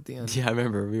himself at the end. Yeah, I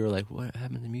remember. We were like, what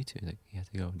happened to Mewtwo? He's like, he had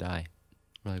to go die.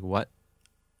 We're like, what?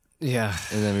 Yeah.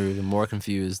 And then we were even more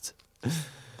confused.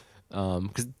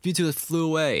 Because Mewtwo flew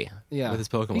away with his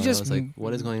Pokemon. I was like,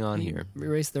 what is going on here?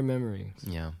 Erased their memory.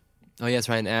 Yeah. Oh, yeah, that's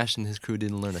right. And Ash and his crew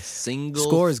didn't learn a single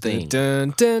Score is thing. good.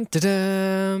 Dun, dun, dun,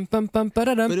 dun, bum, bum,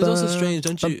 ba-da-dum, But it's also bum, strange,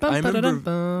 don't you? bum, I bum, remember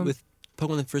ba-da-dum, with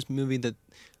Pokemon the first movie that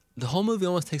the whole movie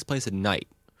almost takes place at night,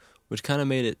 which kind of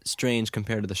made it strange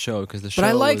compared to the show because the show. But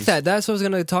I like was, that. That's what I was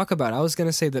going to talk about. I was going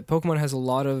to say that Pokemon has a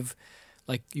lot of,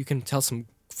 like, you can tell some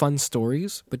fun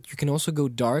stories, but you can also go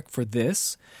dark for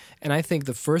this. And I think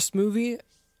the first movie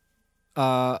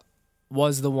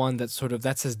was the one that's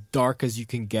as dark as you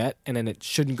can get, and then it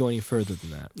shouldn't go any further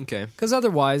than that. Okay. Because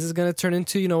otherwise it's going to turn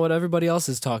into, what everybody else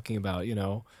is talking about,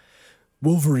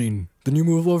 Wolverine. The new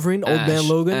movie Wolverine, Old Man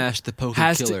Logan. Ash the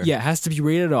Pokemon killer. Has to be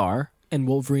rated R, and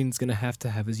Wolverine's going to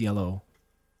have his yellow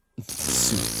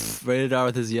suit. Rated R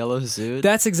with his yellow suit?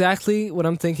 That's exactly what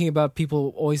I'm thinking about.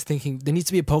 People always thinking there needs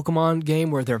to be a Pokemon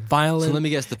game where they're violent. So let me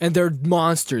guess. And they're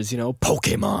monsters,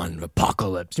 Pokemon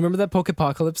Apocalypse. You remember that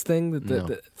Pokepocalypse thing?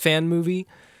 The fan movie?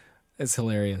 It's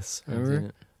hilarious.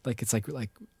 Remember? Like, it's like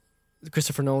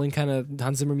Christopher Nolan kind of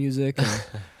Hans Zimmer music.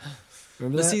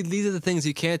 Remember that? See, these are the things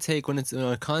you can't take when it's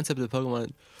a concept of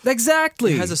Pokemon.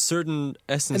 Exactly. It has a certain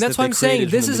essence. And that's why I'm saying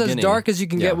this is as dark as you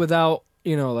can get without,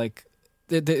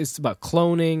 it's about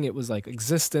cloning. It was like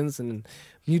existence and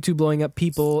Mewtwo blowing up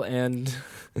people, and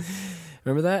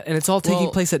Remember that? And it's all taking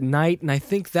Well- place at night, and I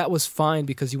think that was fine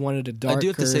because you wanted a darker I do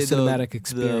have to say, though, cinematic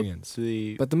experience.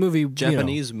 The But the movie,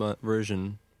 Japanese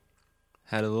version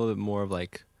had a little bit more of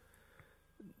like.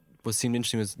 What seemed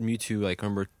interesting was Mewtwo. Like,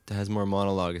 remember, has more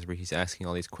monologues where he's asking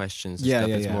all these questions. And stuff.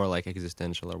 It's more like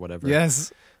existential or whatever.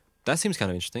 Yes. That seems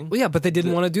kind of interesting. Well, yeah, but they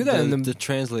didn't want to do that. The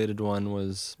translated one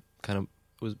was kind of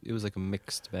it was like a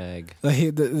mixed bag.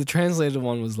 The translated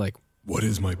one was like, "What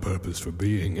is my purpose for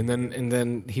being?" And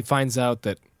then he finds out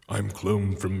that I'm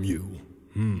cloned from you.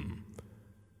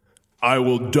 I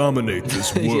will dominate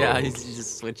this world. Yeah, he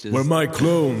just switches. Where my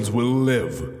clones will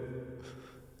live.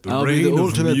 The I'll be reign the of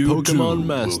ultimate Mewtwo Pokemon will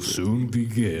master. soon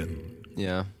begin.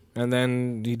 Yeah, and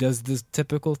then he does this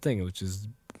typical thing, which is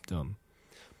dumb.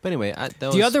 but anyway, I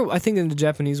think in the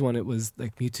Japanese one, it was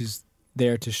like Mewtwo's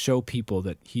there to show people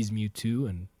that he's Mewtwo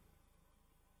and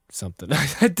something.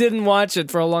 I didn't watch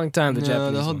it for a long time. The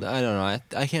Japanese one. I don't know.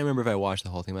 I can't remember if I watched the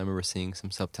whole thing. But I remember seeing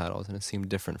some subtitles, and it seemed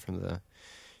different from the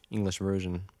English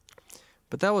version.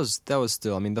 But that was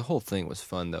still. I mean, the whole thing was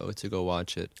fun though to go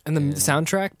watch it. And the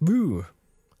soundtrack, boo.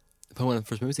 One of the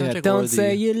first movies. Yeah, don't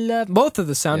say you love. Both of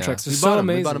the soundtracks are so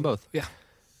amazing. We bought them both. Yeah.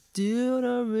 Do you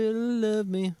not really love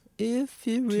me? If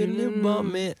you really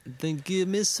want me, then give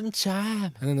me some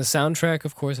time. And then the soundtrack,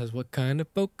 of course, has "What kind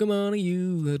of Pokemon are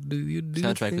you? What do you do?"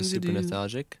 Soundtrack was things you super do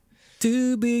nostalgic.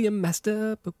 To be a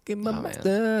master, Pokemon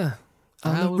master,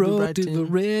 on I the will be road right to the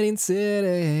in. Radiant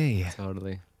City.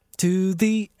 Totally. To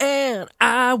the end,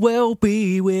 I will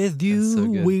be with you. That's so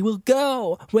good. We will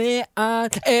go where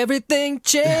everything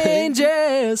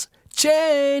changes.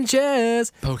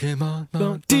 Changes. Pokemon.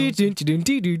 Pokemon.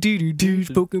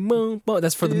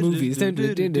 That's for the movies.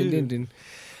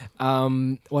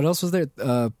 What else was there?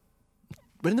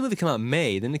 When did the movie come out?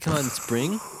 May. Didn't it come out in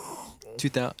spring?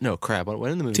 2000. No, crap. When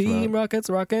did the movie come out? Team Rockets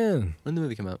rockin'. When did the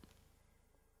movie come out?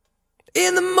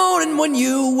 In the morning when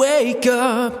you wake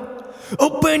up,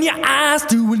 open your eyes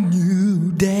to a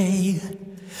new day.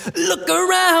 Look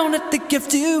around at the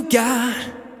gift you got.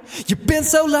 You've been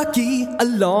so lucky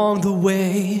along the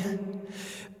way.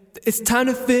 It's time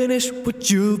to finish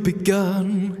what you've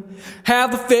begun.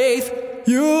 Have the faith,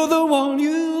 you're the one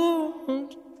you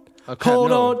want. Oh, crap, Hold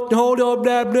no. on, hold on,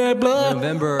 blah, blah, blah.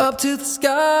 November. Up to the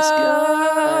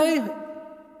sky.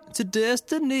 To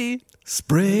destiny.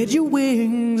 Spread your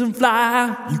wings and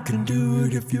fly. You can do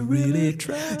it if you really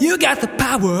try. You got the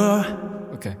power.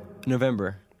 Okay.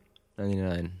 November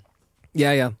 99.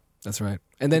 Yeah, that's right.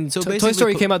 And then So Toy basically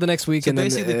Story Po- came out the next week. So and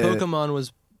basically, then, Pokemon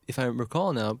was, if I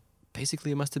recall now,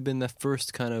 basically it must have been the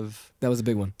first kind of that was a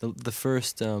big one. the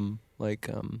first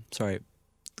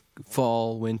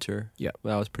fall winter. Yeah.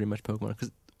 That was pretty much Pokemon.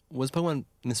 Because was Pokemon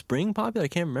in the spring popular? I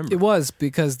can't remember. It was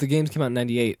because the games came out in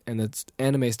 '98 and the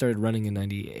anime started running in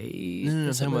 '98. No,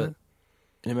 I'm talking about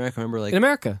in America. Remember, like in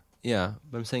America. Yeah,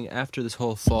 but I'm saying after this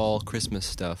whole fall Christmas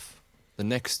stuff, the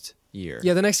next year.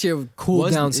 Yeah, the next year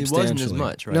cooled down substantially. It wasn't as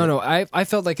much, right? No, I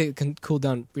felt like it can cool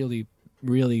down really,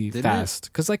 really Did fast.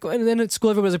 Because and then at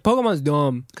school everybody was like, "Pokemon's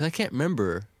dumb." Because I can't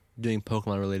remember doing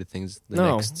Pokemon related things the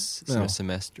No, next no.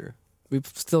 semester. We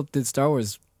still did Star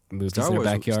Wars movies in our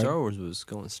backyard. Star Wars was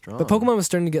going strong. But Pokemon was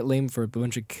starting to get lame for a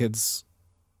bunch of kids,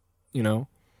 you know?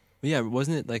 Yeah,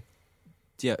 wasn't it like?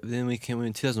 Yeah, then we came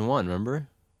in 2001. Remember?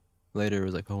 Later it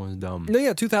was like Pokemon's dumb. No,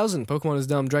 yeah, 2000. Pokemon is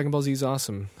dumb. Dragon Ball Z is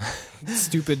awesome.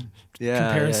 Stupid Yeah,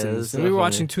 comparisons. Yeah, and we were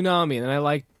watching Toonami, and I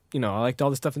liked all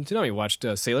the stuff in Toonami. We watched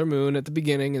Sailor Moon at the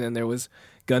beginning, and then there was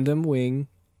Gundam Wing,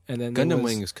 and then there Gundam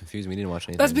was- Wing was confusing. We didn't watch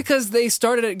anything. That's because they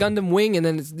started at Gundam Wing, and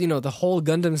then the whole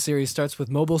Gundam series starts with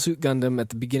Mobile Suit Gundam at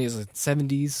the beginning. It's like a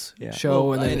 70s Yeah. show,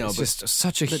 Well, and then I know, it's but- just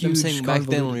such a but I'm huge. saying back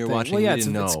then when we were convoluted thing. watching, well, yeah, we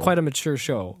didn't it's know. quite a mature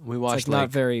show. We watched, it's not like-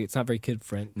 very, it's not very kid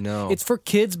friendly. No. It's for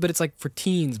kids, but it's like for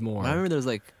teens more. I remember there was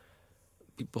like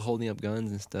people holding up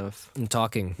guns and stuff. And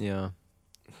talking. Yeah,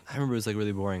 I remember it was like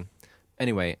really boring.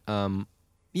 Anyway,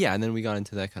 yeah, and then we got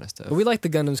into that kind of stuff. But we liked the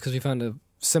Gundams because we found a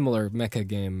similar mecha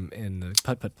game in the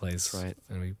Putt Putt place. Right.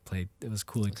 And we played. It was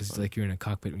cool because like you're in a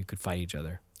cockpit and you could fight each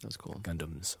other. That was cool.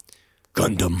 Gundams.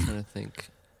 I'm trying to think.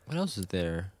 What else is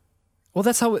there? Well,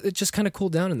 that's how it just kind of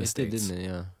cooled down in the It did, States didn't it?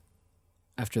 Yeah.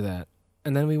 after that.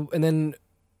 And then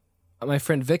my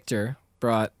friend Victor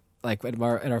brought like at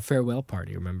our farewell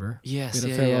party. Remember? Yes.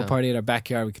 We had a farewell party at our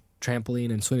backyard. We could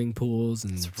trampoline and swimming pools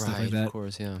and That's stuff right. like that. Of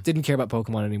course. Yeah. Didn't care about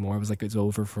Pokemon anymore. It was like it's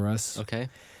over for us. Okay.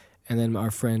 And then our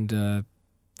friend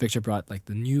Victor brought like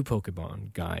the new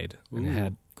Pokemon guide and it Ooh.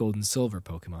 had Gold and Silver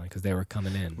Pokemon because they were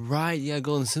coming in. Right. Yeah.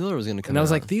 Gold and Silver was gonna come. And I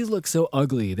was out. like, these look so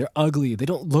ugly. They're ugly. They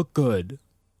don't look good.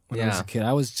 When I was Yeah. a kid,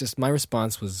 I was just my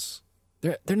response was,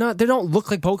 they're not. They don't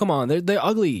look like Pokemon. They're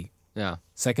ugly. Yeah.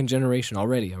 Second generation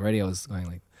already. I was going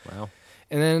like, Wow.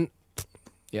 and then,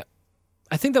 yeah,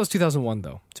 think that was 2001,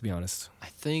 though, to be honest. I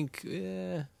think,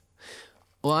 yeah.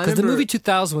 Well, I Because the remember... movie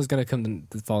 2000 was going to come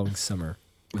the following summer.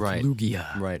 With Right.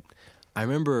 Lugia. Right. I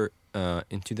remember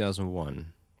in 2001,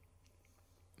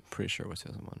 I'm pretty sure it was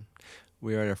 2001,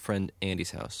 we were at our friend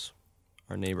Andy's house,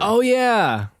 our neighbor. Oh,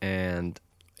 yeah. And...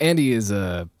 Andy is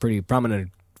a pretty prominent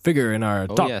figure in our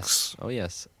talks. Yes. Oh,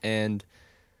 yes. And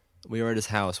we were at his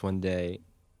house one day,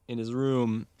 in his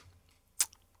room,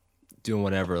 doing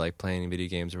whatever, like playing video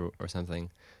games or something.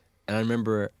 And I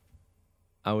remember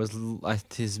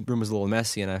his room was a little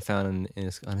messy, and I found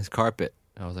on his carpet.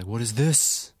 I was like, "What is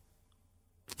this?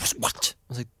 What?" I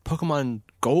was like, "Pokemon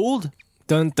Gold?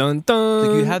 Dun, dun, dun.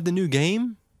 Like, you have the new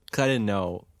game?" Because I didn't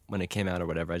know when it came out or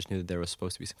whatever. I just knew that there was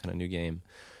supposed to be some kind of new game.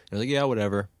 I was like, "Yeah,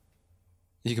 whatever.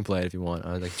 You can play it if you want."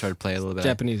 I was like, try to play it a little bit.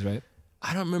 Japanese, right?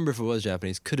 I don't remember if it was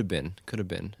Japanese. Could have been.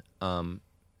 And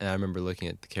I remember looking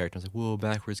at the character. I was like, "Whoa,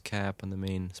 backwards cap on the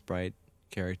main sprite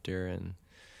character, and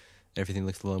everything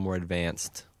looks a little more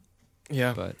advanced."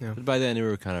 Yeah. But by then we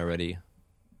were kind of ready.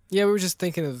 Yeah, we were just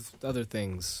thinking of other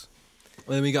things.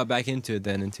 Well, then we got back into it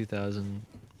then in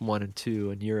 2001 and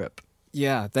 2 in Europe.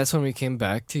 Yeah, that's when we came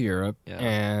back to Europe, Yeah.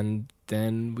 and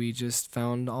then we just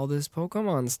found all this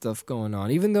Pokemon stuff going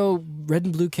on. Even though Red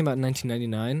and Blue came out in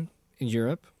 1999 in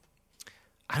Europe.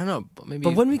 I don't know, but maybe.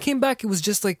 But when we came back, it was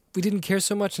just like we didn't care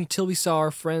so much until we saw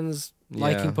our friends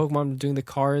liking Yeah. Pokemon, doing the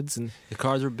cards, and the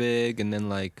cards were big, and then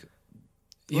like,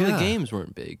 well, Yeah. the games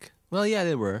weren't big. Well, yeah,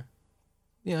 they were.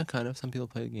 Yeah, kind of. Some people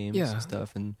played games Yeah. and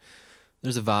stuff, and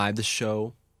there's a vibe. The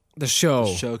show the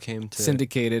show came to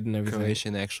syndicated and everything, Croatia,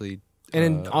 and they actually and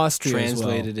in Austria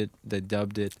translated it. They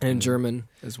dubbed it, and in German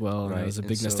as well. And Right, that was a and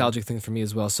big so- nostalgic thing for me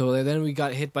as well. So then we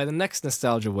got hit by the next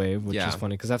nostalgia wave, which Yeah. is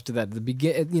funny because after that,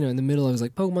 in the middle, I was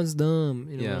like, Pokemon's dumb.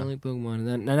 I Yeah. don't like Pokemon.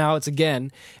 And now it's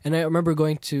again. And I remember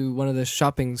going to one of the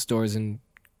shopping stores in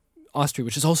Austria,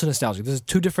 which is also nostalgic. There's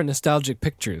two different nostalgic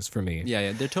pictures for me.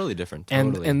 Yeah, they're totally different. And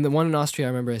Totally. and the one in Austria,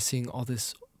 I remember seeing all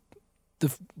this. The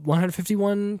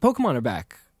 151 Pokemon are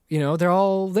back. They're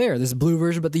all there. There's a blue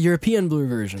version, but the European blue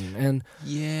version, and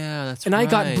yeah, that's I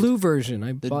got right. blue version.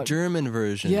 I The bought German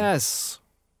version. yes.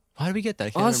 Why did we get that? I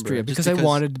can't Austria remember. because Just I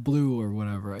wanted blue or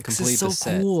whatever. 'Cause Complete it's so the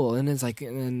set. cool, and it's like,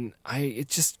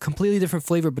 it's just completely different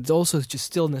flavor, but it's also just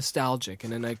still nostalgic.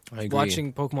 And then I agree.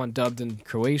 watching Pokemon dubbed in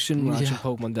Croatian, watching Yeah.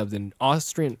 Pokemon dubbed in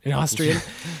Austrian,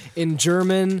 in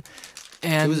German,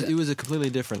 and it was a completely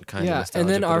different kind of yeah. nostalgia. And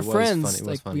then but our it was friends, fun. It was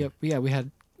like fun. we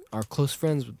had our close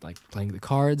friends with like playing the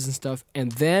cards and stuff.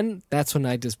 And then that's when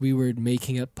we were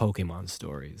making up Pokemon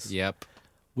stories. Yep.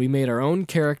 We made our own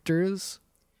characters,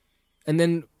 and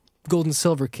then Gold and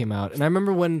Silver came out. And I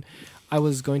remember when I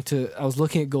was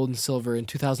looking at Gold and Silver in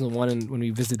 2001, and when we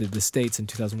visited the States in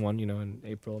 2001, in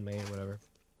April, May, or whatever.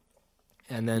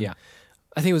 And then Yeah.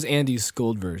 I think it was Andy's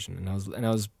Gold version, and I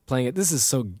was playing it. This is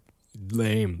so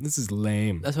lame. This is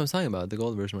lame. That's what I was talking about. The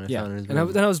gold version when I Yeah, found it. and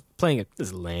I was playing it. This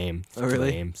is lame. Oh,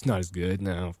 really? Lame. It's not as good.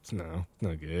 No, it's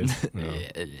not good. No.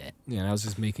 Yeah, and I was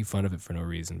just making fun of it for no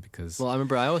reason because Well, I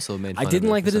remember I also made. Fun I didn't of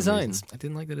it like for the some designs. reason. I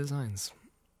didn't like the designs.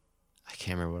 I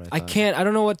can't remember what I. I thought. can't. I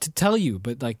don't know what to tell you,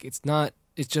 but like, it's not.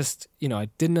 It's just I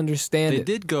didn't understand They it.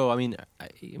 did go. I mean,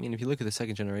 if you look at the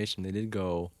second generation, they did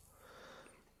go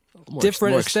more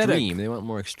Different more aesthetic. extreme. They went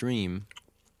more extreme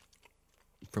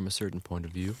from a certain point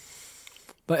of view.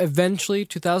 But eventually,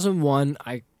 2001,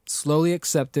 I slowly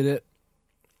accepted it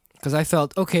because I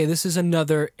felt, okay, this is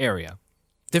another area,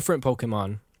 different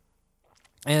Pokemon,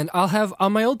 and I'll have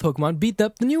on my old Pokemon beat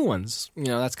up the new ones.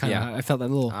 That's kind of Yeah. how I felt, that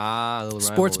little A little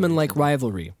sportsman-like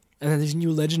rivalry. And then there's new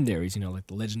legendaries, like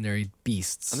the legendary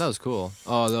beasts. And that was cool.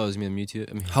 Oh, those. You mean Mewtwo?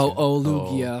 I mean, Ho-Oh,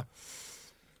 Lugia.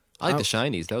 I like the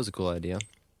shinies. That was a cool idea.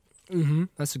 Mm-hmm.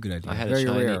 That's a good idea. I had Very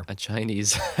rare. a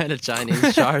Chinese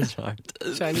Charizard.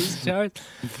 Chinese Charizard.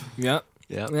 Yeah.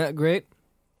 Yeah, Yeah, great.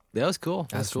 that was cool.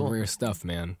 That was That's cool. rare stuff,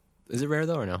 man. Is it rare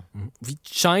though or no?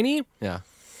 Shiny? Yeah.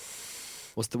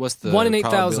 What's the 1 in 8,000.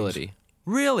 probability?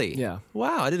 Really? Yeah.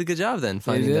 Wow, I did a good job then you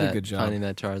finding did a that. good job. Finding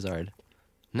that Charizard.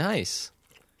 Nice.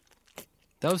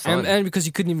 That was fun. And because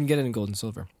you couldn't even get it in Gold and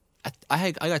Silver.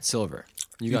 I got silver.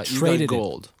 You got traded it.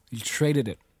 gold. You traded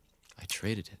it I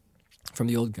traded it. from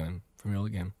the old game.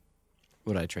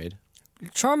 What did I trade?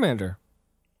 Charmander.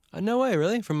 No way,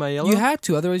 really? From my yellow? You had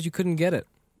to, otherwise you couldn't get it.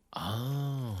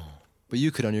 Oh. But you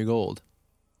could on your gold.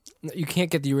 You can't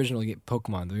get the original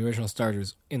Pokemon, the original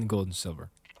starters in Gold and Silver.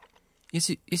 Yes,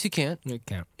 you can't. You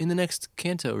can't. In the next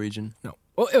Kanto region. No.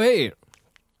 Oh, wait.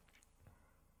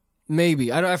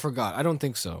 Maybe. I forgot. I don't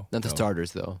think so. Not the though.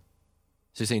 starters, though.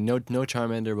 So you're saying no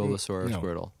Charmander, Bulbasaur, or No.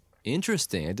 Squirtle.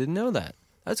 Interesting. I didn't know that.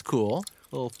 That's cool.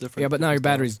 A little different. Yeah, but now your style.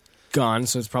 battery's gone,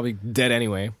 so it's probably dead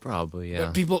anyway. Probably, yeah.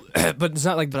 But people, but it's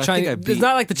not like But I Chinese. think I beat It's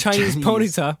not like the Chinese Chinese.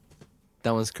 Ponyta.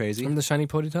 That one's crazy. Remember the shiny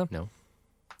Ponyta? No.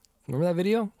 Remember that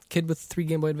video? Kid with 3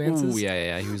 Game Boy Advances. Ooh,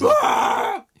 yeah. He was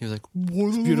like,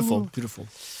 It's beautiful, beautiful.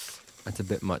 that's a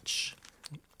bit much.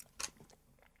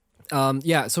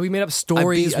 Yeah, so we made up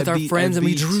stories with our friends, and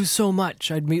we beat- drew so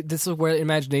much. This is where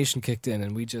imagination kicked in,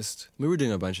 and we We were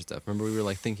doing a bunch of stuff. Remember, we were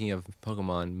like thinking of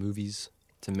Pokemon movies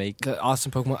to make. the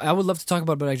awesome Pokemon. I would love to talk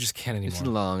about it, but I just can't It's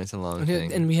anymore. a long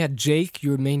thing. And we had Jake,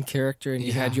 your main character, and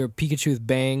you had Yeah. your Pikachu with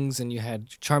bangs, and you had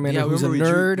Charmander, yeah, who's a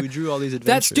remember nerd. we drew all these That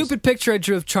adventures. stupid picture I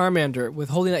drew of Charmander with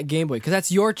holding that Game Boy, because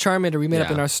that's your Charmander we made up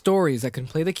Yeah. in our stories that can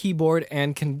play the keyboard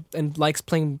and likes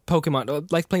playing Pokemon,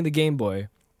 likes playing the Game Boy.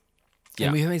 Yeah.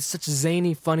 And we made such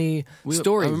zany, funny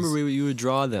stories. I remember you would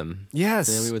draw them. Yes.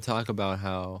 And then we would talk about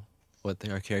what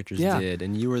our characters Yeah. did,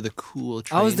 and you were the cool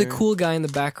trainer. I was the cool guy in the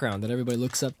background that everybody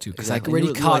looks up to because Exactly. I already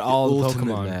You were caught like all the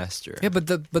ultimate Pokemon. master. Yeah, but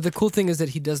the cool thing is that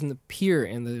he doesn't appear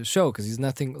in the show because he's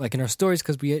nothing like in our stories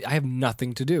because I have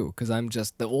nothing to do because I'm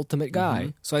just the ultimate guy, Mm-hmm.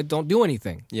 so I don't do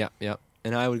anything. Yeah.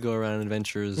 And I would go around on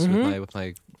adventures Mm-hmm. with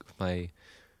my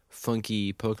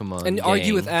funky Pokemon And argue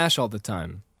gang. with Ash all the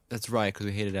time. That's right, because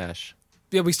we hated Ash.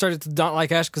 Yeah, we started to not like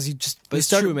Ash because But it's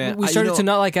true, man. We You started know- to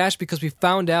not like Ash because we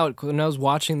found out when I was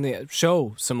watching the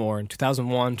show some more in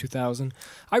 2001, 2000.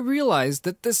 I realized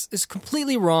that this is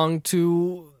completely wrong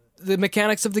to the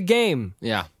mechanics of the game.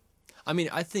 Yeah. I mean,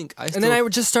 I think I. And then I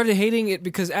just started hating it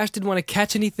because Ash didn't want to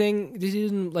catch anything. He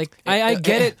didn't like. I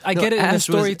get it. I get it in the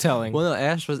storytelling. Well, no,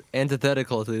 Ash was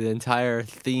antithetical to the entire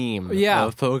theme Yeah.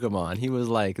 of Pokemon. He was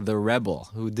like the rebel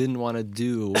who didn't want to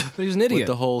do But he was an what idiot.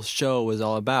 the whole show was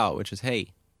all about, which is, hey,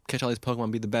 catch all these Pokemon,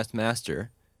 be the best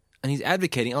master. And he's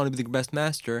advocating, I want to be the best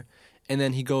master. And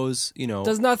then he goes,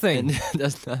 Does nothing. And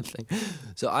does nothing.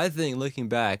 So I think, looking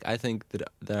back, I think that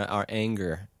our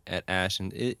anger at Ash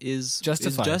and it is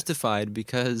justified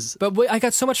because But I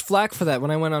got so much flack for that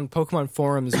when I went on Pokemon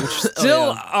forums, which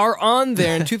still are on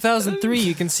there in 2003.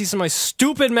 You can see some of my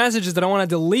stupid messages that I want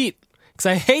to delete because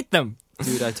I hate them.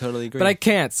 dude, I totally agree. But I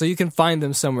can't, so you can find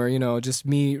them somewhere, just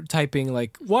me typing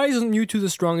like, why isn't Mewtwo the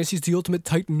strongest? He's the ultimate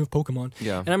titan of Pokemon.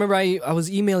 Yeah. And I remember I was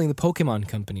emailing the Pokemon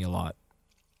company a lot.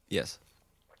 Yes.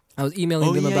 I was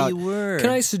emailing them about, you were. can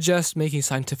I suggest making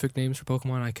scientific names for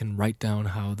Pokemon? I can write down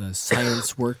how the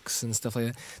science works and stuff like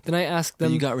that. Then I asked Then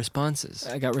them. you got responses.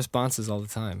 I got responses all the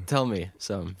time. Tell me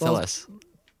some. Well, Tell us.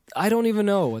 I don't even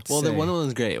know what to Well, say. one of them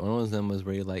was great. One of them was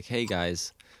where you're like, hey,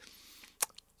 guys,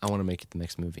 I want to make it the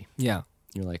next movie. Yeah.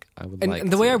 You're like, I would And, like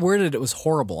and the way to. I worded it was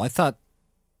horrible. I thought,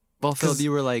 Well, Phil, 'cause-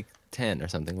 you were like 10 or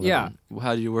something. Yeah. 11.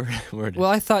 How did you word it? well,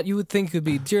 I thought you would think it would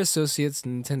be Dear Associates,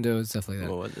 Nintendo, and stuff like that.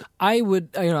 What was it? I would,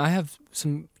 I have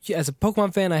some, as a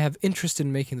Pokemon fan, I have interest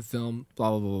in making the film, blah,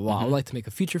 blah, blah, blah, blah. I would like to make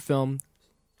a feature film,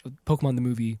 Pokemon the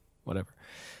movie, whatever.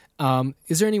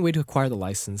 Is there any way to acquire the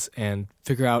license and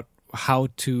figure out how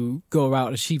to go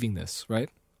about achieving this, right?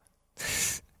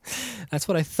 That's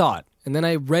what I thought. And then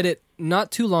I read it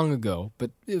not too long ago,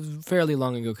 but it was fairly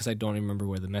long ago because I don't remember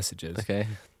where the message is. Okay.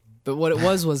 But what it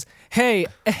was, hey,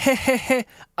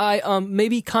 I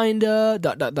maybe kinda ...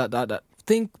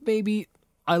 think maybe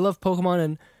I love Pokemon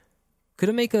and could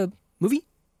I make a movie,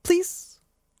 please?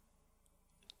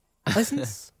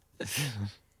 License?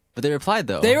 But they replied,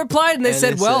 though. They replied and they And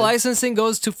said, they "Well, said- licensing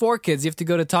goes to 4Kids. You have to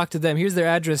go to talk to them. Here's their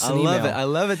address I and love email." it. I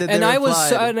love it that And they I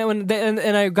replied. was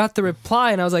and I got the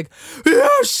reply and I was like,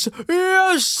 "Yes,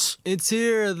 yes." It's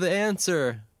here, the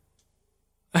answer.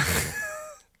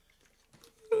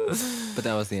 But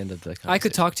that was the end of the conversation. I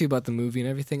could talk to you about the movie and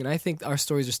everything, and I think our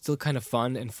stories are still kind of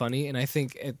fun and funny, and I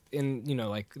think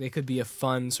they could be a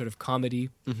fun sort of comedy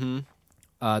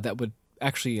that would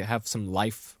actually have some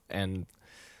life, and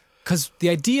because the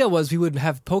idea was we would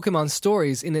have Pokemon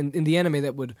stories in the anime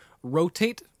that would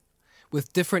rotate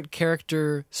with different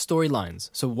character storylines.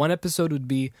 So one episode would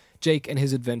be Jake and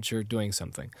his adventure doing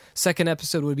something. Second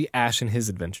episode would be Ash and his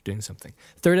adventure doing something.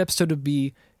 Third episode would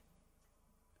be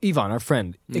Yvonne, our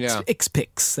friend, Yeah.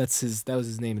 X-Pix. That was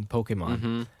his name in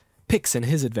Pokemon. Pix and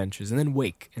his adventures, and then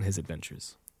Wake and his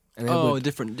adventures. And then Oh,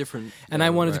 different. and I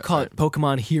wanted to call it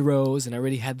Pokemon Heroes, and I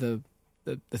already had the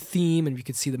theme, and you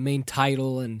could see the main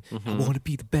title, and I want to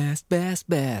be the best, best,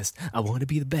 best. I want to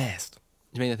be the best.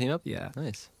 You made the theme up? Yeah.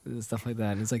 Nice. And stuff like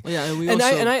that. And it's like, Well, yeah, and we and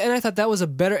also- I thought that was a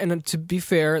better. And to be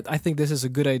fair, I think this is a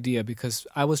good idea because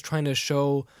I was trying to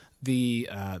show the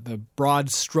broad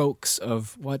strokes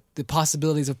of what the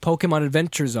possibilities of Pokemon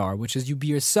adventures are, which is you be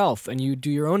yourself and you do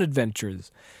your own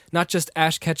adventures, not just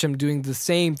Ash Ketchum doing the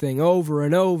same thing over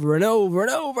and over and over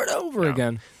and over and over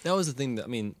again. That was the thing that, I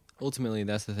mean, ultimately,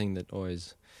 that's the thing that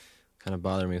always kind of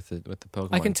bothering me with the Pokemon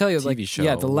I can tell you, TV like, show.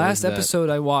 yeah, the was last that- episode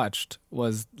I watched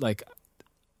was like,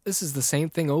 this is the same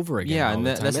thing over again. Yeah, all and the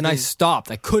that- time. that's the and I thing-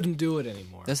 stopped. I couldn't do it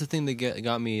anymore. That's the thing that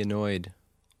got me annoyed.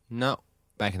 Not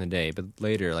back in the day, but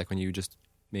later, like when you just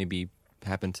maybe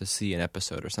happen to see an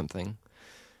episode or something.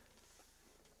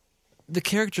 The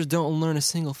characters don't learn a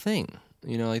single thing.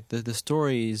 You know, like the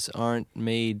stories aren't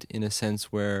made in a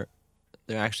sense where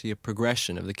they're actually a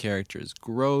progression of the characters'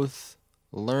 growth,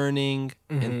 learning,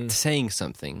 and saying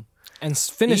something. and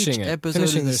finishing Each it. episode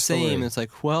finishing is the their same. story. It's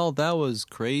like, well, that was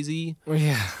crazy. Well,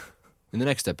 yeah. In the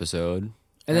next episode,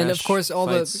 And then, of Ash course, all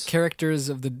fights- the characters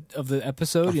of the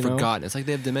episode, are you know. forgotten. It's like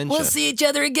they have dementia. We'll see each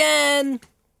other again.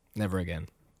 Never again.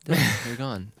 They're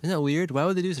gone. Isn't that weird? Why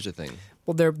would they do such a thing?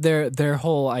 Well, their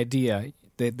whole idea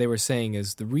they were saying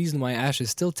is the reason why Ash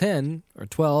is still 10 or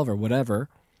 12 or whatever,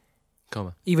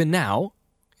 Coma. even now,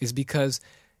 is because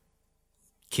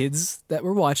kids that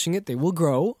were watching it, they will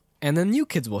grow, and then new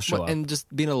kids will show What, up. and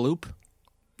just be in a loop?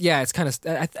 Yeah, it's kind of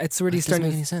it's already It doesn't starting.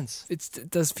 make to any sense. It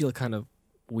does feel kind of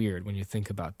weird when you think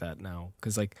about that now,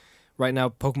 because like right now,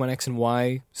 Pokemon X and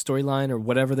Y storyline or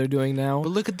whatever they're doing now. But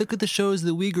look at the shows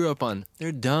that we grew up on.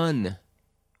 They're done. That's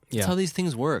Yeah, how these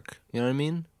things work. You know what I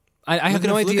mean? I have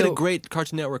no idea. Look at a great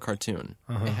Cartoon Network cartoon.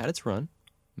 It had its run.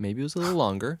 Maybe it was a little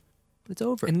longer, but it's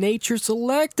over. And nature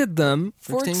selected them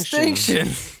for extinction.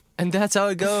 And that's how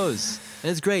it goes.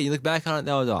 And it's great. You look back on it,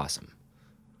 that was awesome.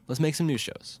 Let's make some new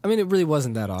shows. I mean, it really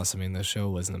wasn't that awesome. I mean, the show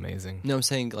wasn't amazing. No, I'm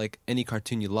saying like any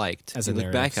cartoon you liked. As you a look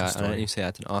back narrative at it story. and you say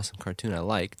that's an awesome cartoon I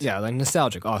liked. Yeah, like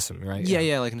nostalgic, awesome, right?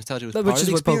 Yeah, like nostalgia was Which part of is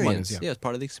the what Pokemon experience. is, yeah. It's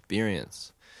part of the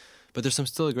experience. But there's some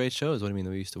still great shows. What do you mean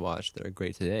that we used to watch that are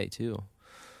great today too?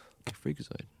 Like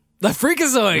Freakazoid. The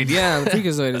Freakazoid! Yeah, the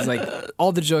Freakazoid is like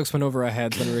all the jokes went over our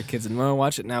heads when we were kids, and when I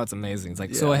watch it now, it's amazing. It's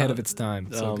like so Yeah. ahead of its time.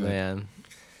 It's so Oh good. man,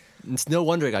 it's no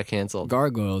wonder it got canceled.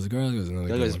 Gargoyles is another good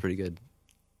Gargoyles is one. pretty good.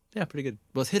 Yeah, pretty good.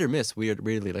 Well, it's hit or miss.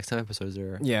 Weirdly, like some episodes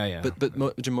are. Yeah. But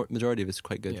majority of it's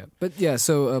quite good. Yeah, but yeah.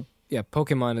 So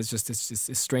Pokemon is just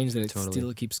it's strange that it Totally.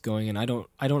 still keeps going, and I don't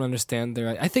understand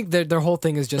their. I think their whole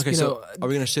thing is just Okay, you know. so are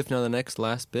we gonna shift now to the next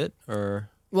last bit, or?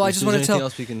 Well, I is just there wanna tell- anything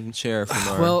else we can share from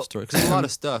our Well, story because there's a lot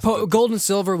of stuff. but- Gold and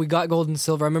Silver, we got Gold and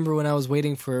Silver. I remember when I was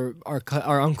waiting for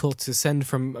our uncle to send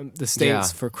from the States Yeah.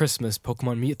 for Christmas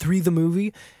Pokemon 3 the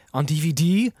movie on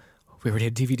DVD. We already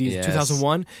had DVDs Yes.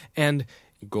 2001 and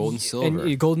Gold and Silver.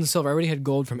 And Gold and Silver. I already had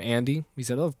Gold from Andy. He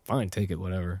said, "Oh, fine, take it,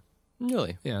 whatever."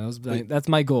 Really? Yeah, that's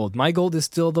my Gold. My Gold is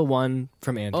still the one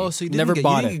from Andy. Oh, so you didn't never get,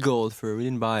 bought you it. didn't get gold for it. We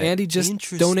didn't buy it. Andy just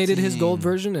donated his Gold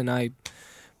Interesting. version, and I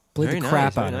played Very the nice,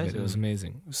 crap very out of nice, it. It was man.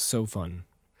 amazing. It was so fun.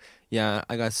 Yeah,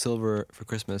 I got silver for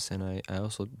Christmas, and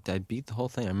I beat the whole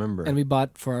thing. I remember. And we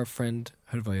bought for our friend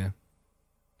Hrvoje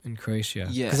in Croatia.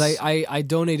 Yes. Because I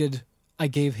donated, I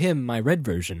gave him my red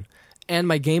version and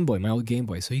my Game Boy, my old Game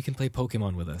Boy, so he can play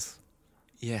Pokemon with us.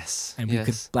 yes, And yes.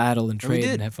 we could battle and And we trade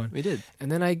did. and have fun. We did. And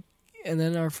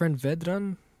then our friend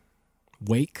Vedran,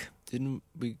 Wake, Didn't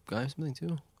we got him something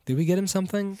too? did we get him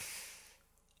something?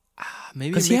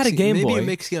 Maybe 'Cause he had a Game maybe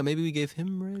Boy. Maybe we gave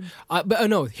him red. But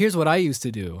no, here's what I used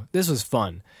to do. This was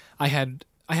fun. I had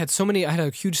so many. I had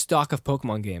a huge stock of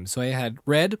Pokemon games. So I had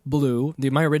red, blue,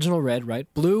 my original red, right?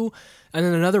 Blue, and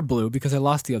then another blue because I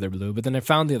lost the other blue. But then I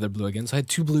found the other blue again. So I had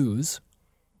two blues.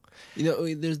 You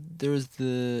know, there was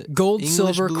the Gold, English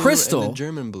silver, blue crystal. and the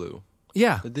German blue.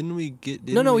 Yeah. But didn't we get?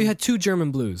 No, we had two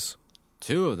German blues.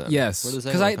 two of them. Yes, Where does that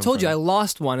because all I come told you I from?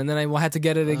 lost one, and then I had to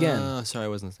get it again. Oh, sorry, I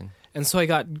wasn't listening. And so I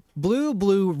got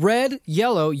blue, red,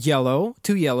 yellow,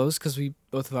 two yellows because we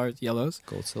both of our yellows,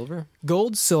 Gold, silver.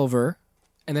 gold, silver,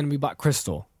 and then we bought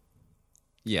crystal.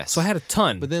 Yes. So I had a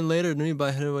ton. But then later, didn't we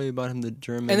buy? We bought him the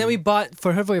German. And then we bought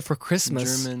for Hrvoje for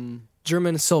Christmas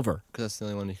German silver. because that's the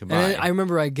only one you could And buy. then I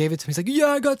remember I gave it to him. He's like, "Yeah,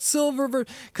 I got silver,"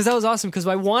 because that was awesome. Because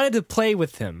I wanted to play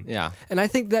with him. yeah. And I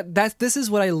think that this is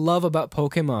what I love about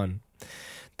Pokemon.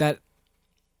 That,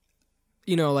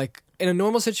 you know, like in a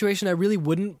normal situation, I really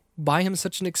wouldn't buy him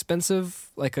such an expensive,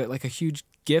 like a huge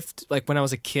gift, like when I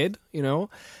was a kid, you know.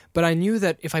 But I knew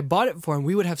that if I bought it for him,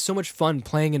 we would have so much fun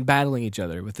playing and battling each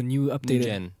other with the new updated,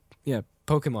 Gen.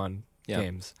 Pokemon Yeah.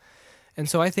 games. And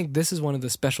so I think this is one of the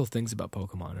special things about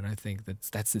Pokemon, and I think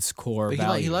that's its core But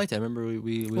value. he liked it. I remember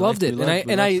we Loved it, we and I loved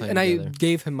playing I together.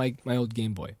 gave him my old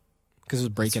Game Boy because it was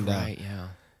breaking That's down. Right. Yeah.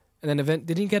 And then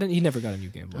did he get it? He never got a new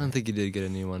Game Boy. I don't think he did get a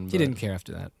new one. He didn't care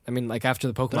after that. I mean, like after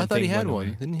the Pokemon But I thought thing he had went one.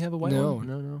 away. Didn't he have a white No. one?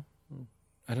 No.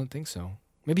 I don't think so.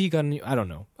 Maybe he got a new. I don't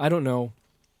know. I don't know.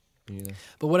 Me neither.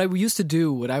 But what I used to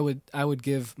do, what I would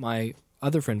give my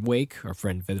other friend Wake, our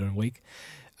friend Vedran Wake.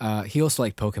 He also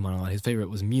liked Pokemon a lot. His favorite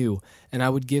was Mew, and I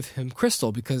would give him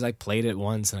Crystal because I played it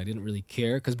once and I didn't really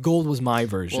care because Gold was my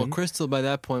version. Well, Crystal. By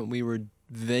that point, we were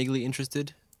vaguely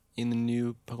interested in the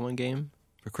new Pokemon game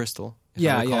for Crystal. if I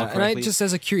Yeah, recall yeah. And I correctly. just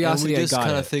as a curiosity, and we I just got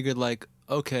kind it. of figured like,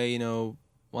 okay, why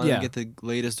don't Yeah. we get the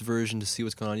latest version to see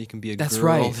what's going on? You can be a That's girl.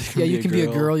 right. Yeah, you can be a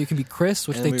girl. You can be Chris,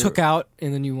 which And they we took out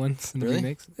in the new ones in the Really?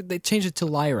 remakes. They changed it to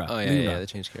Lyra. Oh yeah, Lyra. yeah, they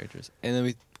changed characters, and then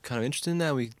we kind of interested in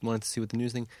that. We wanted to see what the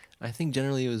news thing. I think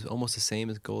generally it was almost the same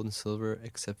as Gold and Silver,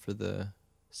 except for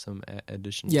some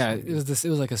additions. Yeah, it was this. It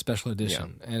was like a special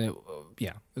edition, and it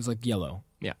was like yellow.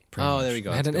 Yeah. pretty Oh, much. there we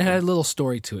go. It had, That's it a good had a one. little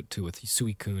story to it too, with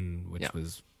Suicune, which Yeah.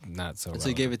 was not so. So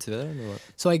you gave it to them, or what?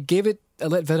 So I gave it. I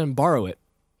let Venom borrow it,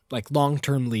 like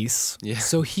long-term lease. Yeah.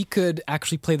 So he could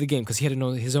actually play the game because he had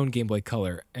his own Game Boy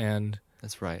Color, and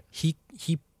That's right. he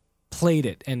played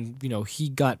it, and he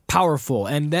got powerful.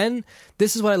 And then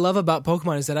this is what I love about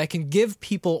Pokemon is that I can give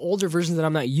people older versions that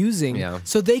I'm not using, Yeah.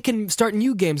 so they can start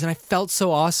new games. And I felt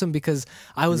so awesome because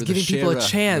I was were the giving people a Shara, the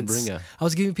chance. bringer. I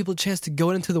was giving people a chance to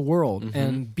go into the world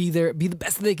and be the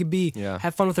best that they could be. Yeah.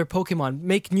 Have fun with their Pokemon,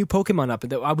 make new Pokemon up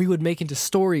that we would make into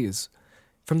stories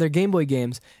from their Game Boy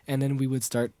games, and then we would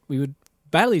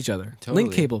battle each other. Totally.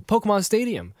 Link Cable, Pokemon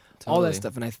Stadium, all that Totally.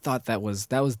 stuff. And I thought that was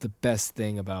the best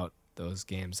thing about those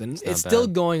games, and not it's still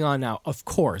bad. going on now. Of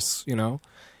course,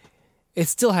 it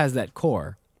still has that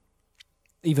core,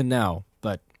 even now.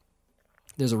 But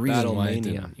there's a reason why I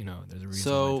Battlemania. didn't. There's a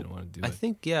reason why I So didn't want to do I it.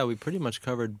 think we pretty much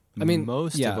covered. I mean,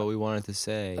 most yeah. of what we wanted to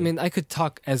say. I mean, I could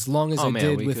talk as long as Oh, I man,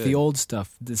 did we with could. the old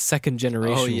stuff, the second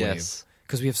generation oh wave, yes,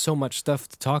 because we have so much stuff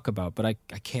to talk about. But I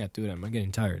can't do it. I'm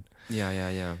getting tired.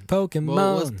 yeah. Pokemon.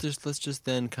 Well, let's just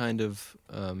then kind of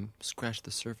scratch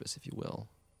the surface, if you will,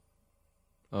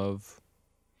 of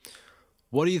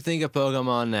what do you think of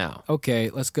Pokemon now? Okay,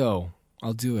 let's go.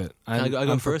 I'll do it. I go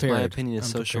I'm first? My prepared. opinion is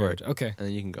I'm so prepared. short. Okay. And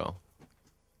then you can go.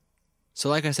 So,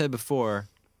 like I said before,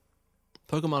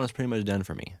 Pokemon was pretty much done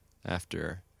for me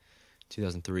after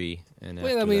 2003 and Wait,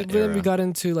 after then we that then we era. got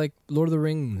into like Lord of the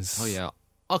Rings. Oh yeah,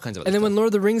 all kinds of. Other And then stuff. when Lord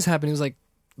of the Rings happened, it was like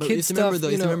But kid you have to stuff. remember, though,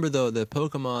 you have to remember though, the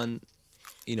Pokemon.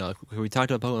 We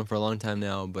talked about Pokemon for a long time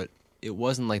now, but it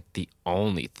wasn't like the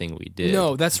only thing we did.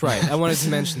 No, that's right. I wanted to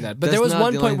mention that. But That's there was not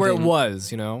one the point only where it thing.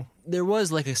 was. There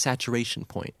was like a saturation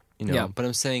point, Yeah. But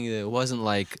I'm saying that it wasn't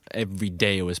like every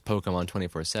day it was Pokemon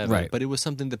 24/7. Right. But it was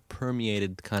something that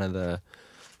permeated kind of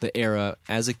the era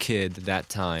as a kid that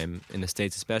time in the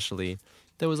States, especially.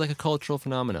 That was like a cultural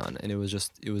phenomenon, and it was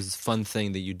a fun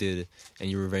thing that you did and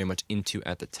you were very much into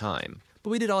at the time. But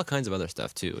we did all kinds of other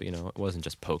stuff too. It wasn't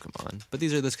just Pokemon. But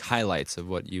these are the highlights of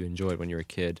what you enjoyed when you were a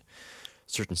kid.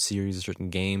 Certain series, or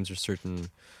certain games, or certain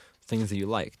things that you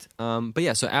liked. But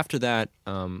yeah, so after that,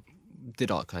 did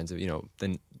all kinds of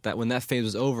Then when that phase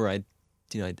was over, I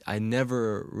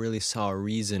never really saw a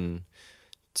reason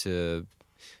to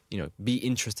be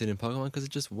interested in Pokemon because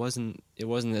it just wasn't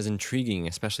as intriguing,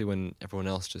 especially when everyone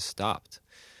else just stopped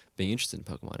being interested in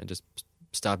Pokemon. It just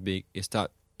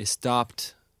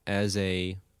stopped as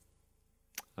a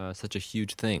such a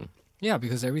huge thing. Yeah,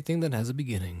 because everything that has a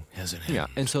beginning has an end. Yeah,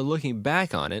 and so looking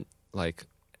back on it, like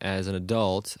as an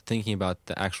adult, thinking about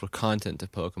the actual content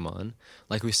of Pokemon,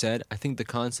 like we said, I think the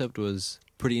concept was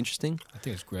pretty interesting. I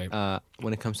think it's great.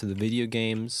 When it comes to the video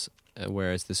games,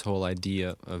 whereas this whole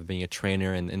idea of being a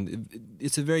trainer, and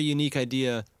it's a very unique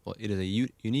idea. Well, it is a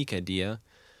unique idea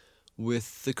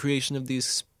with the creation of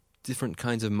these different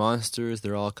kinds of monsters.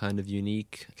 They're all kind of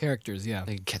unique. Characters, yeah.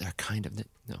 They're kind of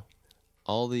no.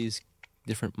 All these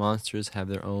different monsters have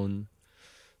their own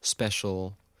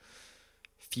special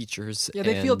features. Yeah,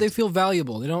 they feel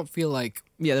valuable. They don't feel like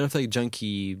they don't feel like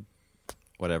junky,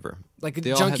 whatever. a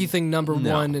They all junkie have- number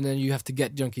No. one, and then you have to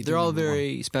get junkie. They're thing all number one.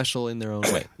 very special in their own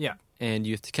way. Yeah. And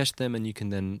you have to catch them, and you can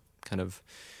then kind of,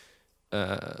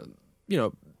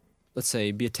 let's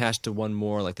say, be attached to one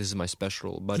more. Like, this is my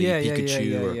special buddy,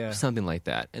 Pikachu, or something like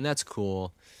that, and that's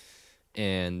cool.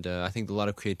 And I think a lot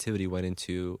of creativity went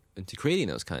into creating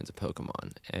those kinds of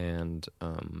Pokemon, and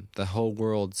the whole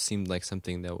world seemed like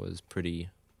something that was pretty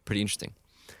interesting.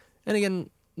 And again,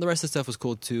 the rest of the stuff was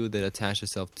cool too. That attached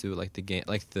itself to like the game,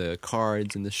 like the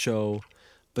cards and the show.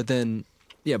 But then,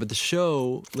 but the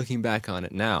show, looking back on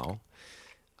it now,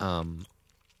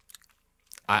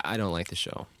 I don't like the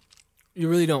show. You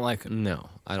really don't like it. No,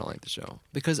 I don't like the show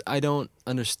because I don't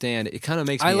understand. It kind of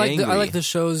makes I me like angry. I like the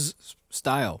show's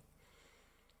style.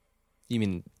 You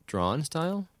mean drawn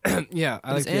style? Yeah, I But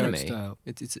like it's the anime. art style.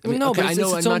 It's Well, no, but I it's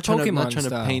know its I'm own not trying Pokemon to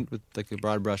style. paint with like a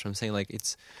broad brush. I'm saying like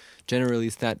it's generally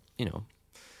it's that What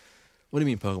do you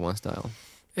mean Pokemon style?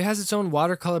 It has its own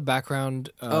watercolor background.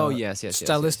 Yes,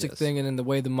 stylistic yes. thing, and then the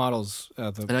way the models,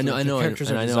 the And I know, characters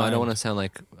and are I know. I designed. don't want to sound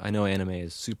like I know anime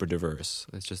is super diverse.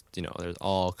 It's just there's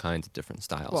all kinds of different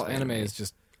styles. Well, of anime is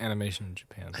just animation in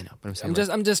Japan. I know, but I'm saying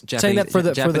I'm just Japanese, saying that for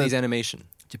the Japanese animation.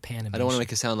 Japan animation. I don't want to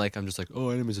make it sound like I'm just like, oh,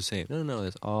 anime's the same. No.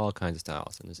 There's all kinds of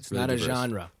styles, and It's really not a diverse.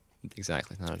 genre.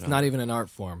 Exactly, it's not a genre. It's not even an art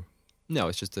form. No,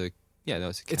 it's just a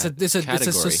it's It's category.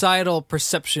 a societal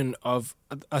perception of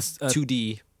a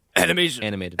 2D animation.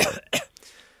 animated.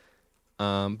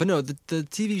 But no, the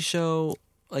TV show,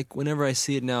 like whenever I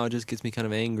see it now, it just gets me kind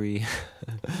of angry.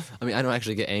 I mean, I don't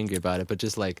actually get angry about it, but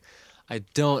just like I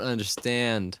don't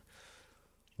understand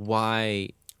why.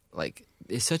 Like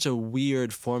it's such a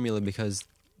weird formula because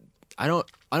I don't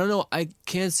know. I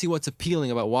can't see what's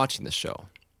appealing about watching the show.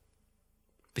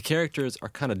 The characters are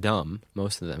kind of dumb,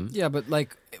 most of them. Yeah, but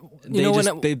like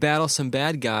They battle some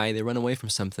bad guy, they run away from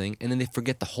something, and then they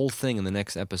forget the whole thing in the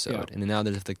next episode. Yeah. And then now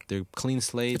they're clean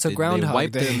slate. It's a they Groundhog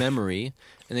wipe Day. their memory,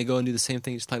 and they go and do the same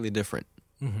thing, slightly different.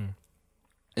 Mm-hmm. And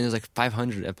there's like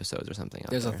 500 episodes or something.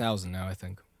 There's out 1,000 now, I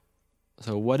think.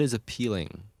 So what is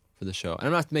appealing for the show? And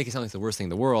I'm not making it sound like it's the worst thing in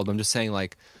the world. But I'm just saying,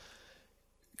 like,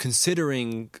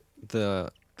 considering the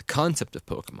concept of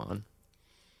Pokemon,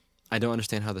 I don't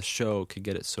understand how the show could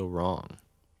get it so wrong.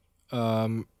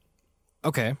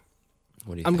 Okay.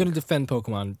 What do you I'm think? going to defend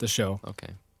Pokemon, the show.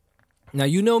 Okay. Now,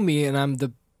 you know me, and I'm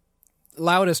the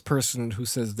loudest person who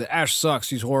says that Ash sucks,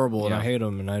 he's horrible, and I Yeah. hate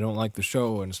him, and I don't like the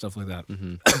show, and stuff like that.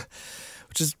 Mm-hmm.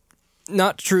 Which is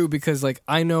not true, because, like,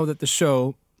 I know that the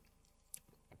show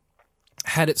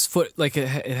had its foot, like, it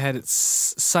had its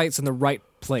sights in the right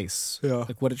place. Yeah.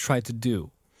 Like, what it tried to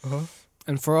do.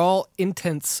 And for all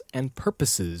intents and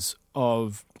purposes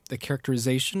of the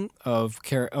characterization of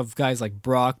guys like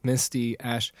Brock, Misty,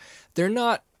 Ash, they're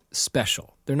not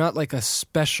special. They're not like a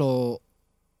special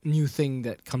new thing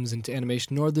that comes into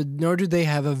animation, nor do they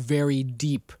have a very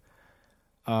deep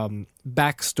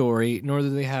backstory, nor do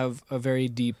they have a very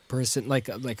deep person, like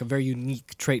a very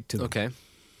unique trait to them. Okay.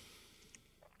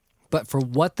 But for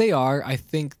what they are, I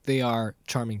think they are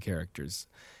charming characters.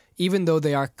 Even though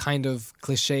they are kind of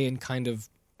cliche and kind of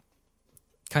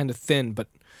thin, but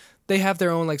they have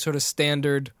their own like sort of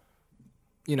standard,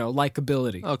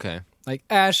 likability. Okay. Like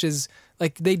Ash is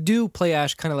like they do play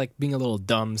Ash kind of like being a little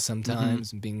dumb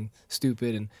sometimes and being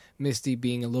stupid, and Misty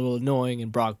being a little annoying,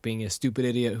 and Brock being a stupid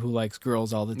idiot who likes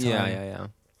girls all the time. Yeah.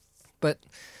 But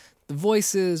the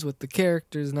voices with the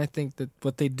characters, and I think that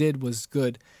what they did was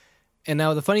good. And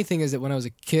now the funny thing is that when I was a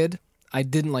kid, I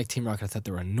didn't like Team Rocket. I thought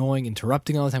they were annoying,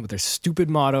 interrupting all the time with their stupid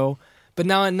motto. But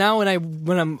now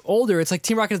when I'm older, it's like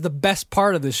Team Rocket is the best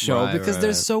part of this show Right, because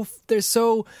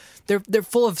right. they're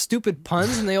full of stupid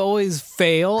puns, and they always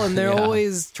fail, and they're Yeah.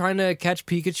 always trying to catch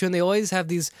Pikachu, and they always have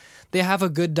they have a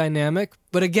good dynamic.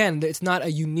 But again, it's not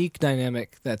a unique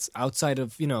dynamic that's outside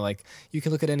of, like you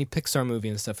can look at any Pixar movie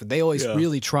and stuff. They always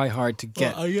really try hard to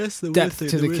get I guess the depth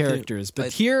to the characters.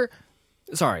 But here,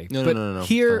 sorry. No.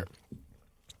 Here,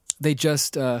 they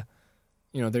just,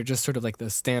 they're just sort of like the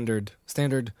standard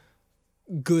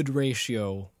good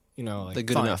ratio, like The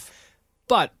good fine. enough.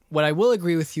 But what I will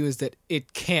agree with you is that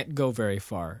it can't go very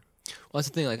far. Well, that's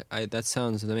the thing. Like,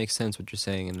 that makes sense what you're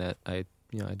saying, and that I'd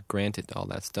grant it all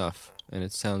that stuff, and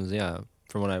it sounds,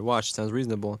 from what I watched, it sounds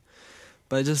reasonable.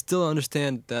 But I just still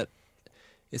understand that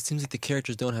it seems like the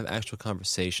characters don't have actual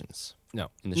conversations. No,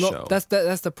 in the show. That's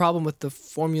the problem with the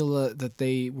formula that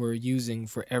they were using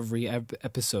for every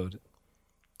episode,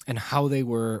 and how they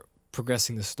were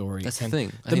progressing the story. That's the and thing.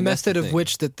 I the think that's method the of thing.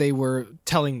 which that they were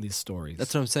telling these stories.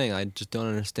 That's what I'm saying. I just don't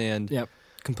understand. Yep,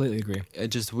 completely agree. I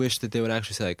just wish that they would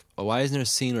actually say, like, oh, why isn't there a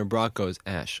scene where Brock goes,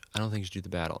 Ash, I don't think you should do the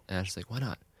battle. And Ash is like, why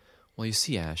not? Well, you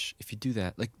see, Ash, if you do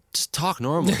that, like, just talk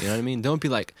normally, you know what I mean? Don't be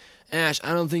like, Ash,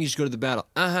 I don't think you should go to the battle.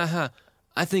 I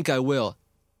think I will.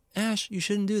 Ash, you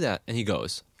shouldn't do that. And he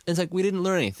goes. And it's like, we didn't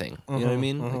learn anything. You know what I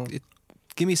mean? Like,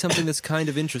 give me something that's kind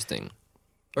of interesting.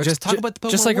 Or just talk about the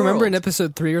Pokemon Just like remember in world.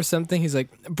 episode 3 or something, he's like,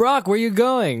 Brock, where you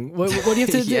going? What do you have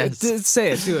to Yes.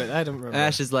 say it? Do it. I don't remember.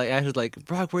 Ash is like,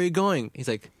 Brock, where are you going? He's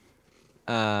like,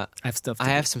 I have stuff. To I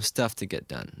do. have some stuff to get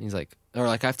done. He's like, or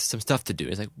like, I have some stuff to do.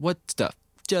 He's like, what stuff?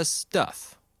 Just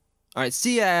stuff. All right,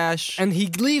 see ya, Ash. And he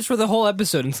leaves for the whole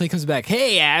episode until he comes back.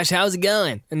 Hey, Ash, how's it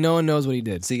going? And no one knows what he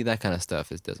did. See, that kind of stuff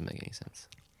doesn't make any sense.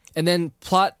 And then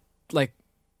plot like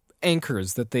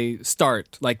anchors that they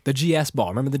start, like the GS ball.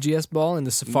 Remember the GS ball in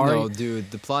the Safari? No,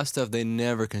 dude, the plot stuff, they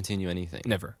never continue anything.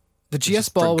 Never. The It's GS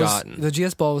just ball forgotten. was the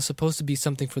GS ball was supposed to be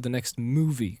something for the next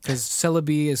movie because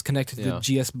Celebi is connected to Yeah.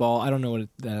 the GS ball. I don't know what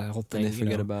that whole thing. And they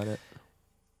forget about it.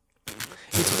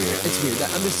 It's weird. It's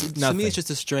weird. To Nothing. me, it's just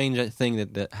a strange thing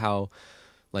that how,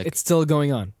 like, It's still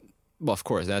going on. well, of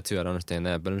course, that too, I don't understand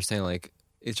that. But I'm just saying, like,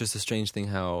 it's just a strange thing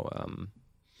how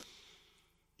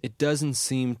it doesn't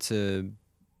seem to,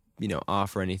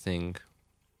 offer anything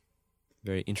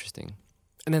very interesting.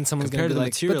 And then someone's going Compared to to be the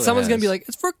like, material but it someone's going to be has. like,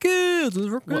 it's for kids, it's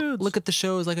for kids. Well, look at the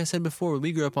shows, like I said before,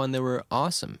 we grew up on, they were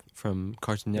awesome from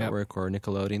Cartoon Yep. Network or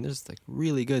Nickelodeon. There's like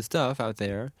really good stuff out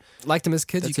there. Like them as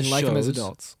kids, you That's can like them as shows.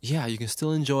 adults. Yeah, you can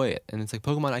still enjoy it. And it's like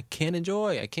Pokemon, I can't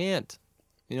enjoy. I can't.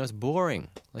 You know, it's boring.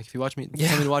 Like if you watch me,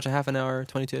 tell me to watch a half an hour,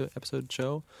 22 episode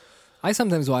show. I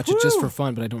sometimes watch it just for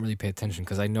fun, but I don't really pay attention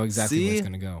because I know exactly where it's See?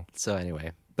 going to go. So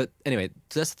anyway,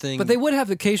 so that's the thing. But they would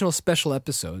have occasional special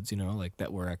episodes, you know, like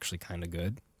that were actually kind of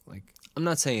good. Like, I'm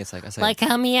not saying it's like I said. Like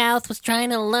how Meowth was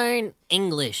trying to learn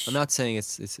English I'm not saying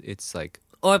it's like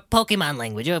or Pokemon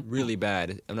language or really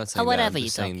bad. I'm not saying Oh, whatever that. I'm you're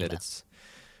just saying talking that about. it's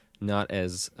not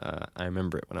as I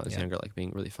remember it when I was younger, like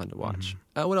being really fun to watch.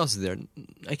 Mm-hmm. What else is there?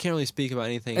 I can't really speak about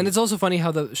anything. and it's also funny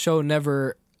how the show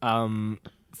never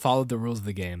followed the rules of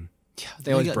the game. yeah,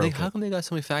 they always broke How it. come they got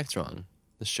so many facts wrong?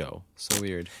 The show, so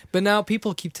weird. But now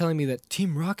people keep telling me that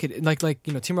Team Rocket, like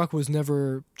you know, Team Rocket was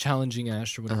never challenging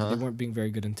Ash or whatever. Uh-huh. They weren't being very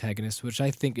good antagonists, which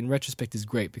I think in retrospect is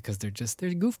great because they're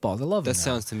goofballs. I love them. That now.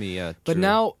 sounds to me, yeah. But true.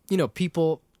 now, you know,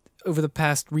 people over the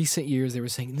past recent years, they were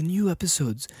saying in the new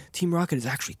episodes, Team Rocket is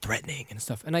actually threatening and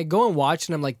stuff. And I go and watch,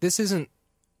 and I'm like, this is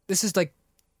like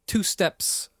 2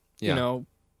 steps, Yeah. you know,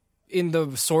 in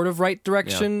the sort of right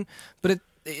direction. But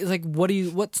it's like,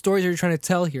 what stories are you trying to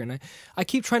tell here? And I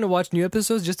keep trying to watch new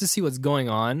episodes just to see what's going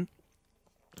on.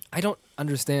 I don't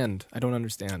understand.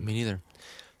 Me neither.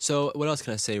 So what else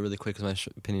can I say really quick? Because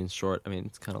my opinion's short. I mean,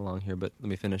 it's kind of long here, but let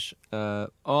me finish. All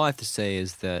I have to say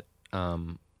is that,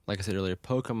 like I said earlier,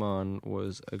 Pokemon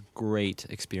was a great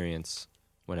experience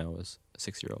when I was a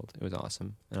 6-year-old. It was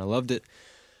awesome, and I loved it.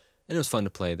 And it was fun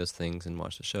to play those things and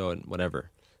watch the show and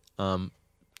whatever.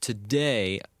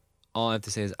 Today, all I have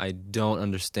to say is I don't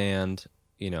understand.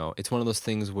 You know, it's one of those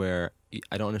things where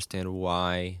I don't understand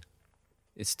why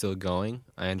it's still going.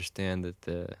 I understand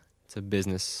that it's a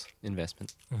business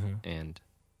investment, and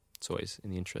it's always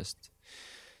in the interest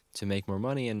to make more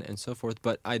money and so forth.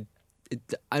 But I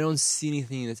don't see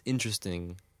anything that's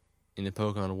interesting in the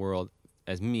Pokemon world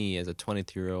as me, as a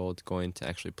 22-year-old, going to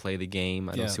actually play the game.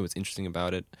 I don't see what's interesting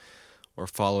about it or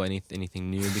follow anything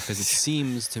new, because it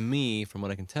seems to me, from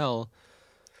what I can tell,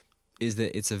 is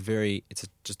that it's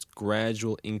just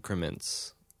gradual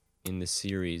increments in the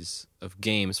series of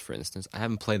games, for instance. I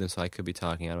haven't played them, so I could be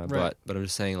talking out of my butt, but I'm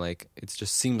just saying, like, it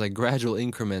just seems like gradual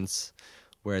increments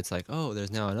where it's like, oh,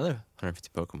 there's now another 150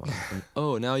 Pokemon. And,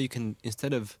 oh, now you can,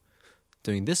 instead of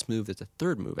doing this move, there's a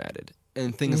third move added.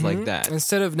 And things like that.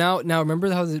 Instead of now remember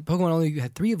how the Pokemon only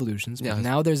had 3 evolutions, but Yeah.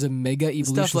 now there's a Mega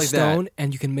Evolution like Stone, that.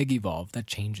 and you can Mega Evolve. That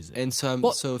changes it. And so,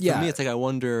 for yeah. me, it's like I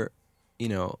wonder, you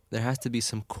know, there has to be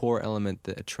some core element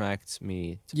that attracts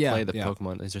me to play the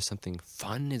Pokemon. Is there something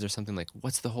fun? Is there something like,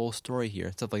 what's the whole story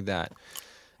here? Stuff like that.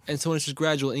 And so when it's just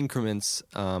gradual increments,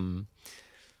 I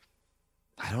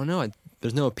don't know.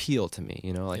 There's no appeal to me,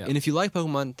 you know. Like, and if you like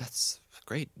Pokemon, that's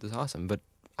great. That's awesome. But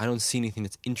I don't see anything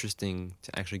that's interesting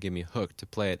to actually get me hooked to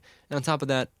play it. And on top of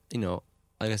that, you know,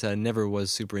 like I said, I never was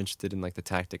super interested in like the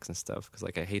tactics and stuff, because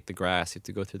like I hate the grass. You have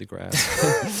to go through the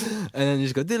grass, and then you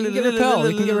just go. You can get Repel.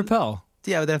 You can get Repel.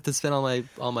 Yeah, but I have to spend all my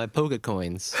Poké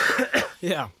coins.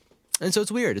 Yeah. And so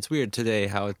it's weird. It's weird today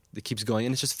how it keeps going,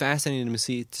 and it's just fascinating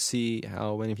to see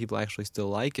how many people actually still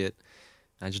like it.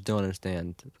 I just don't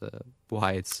understand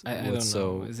why it's I don't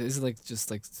so. know. Is it like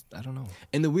just like I don't know.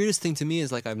 And the weirdest thing to me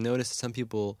is, like, I've noticed some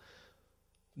people,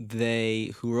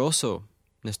 who are also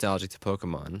nostalgic to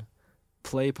Pokemon,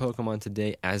 play Pokemon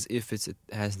today as if it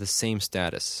has the same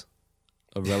status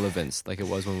of relevance like it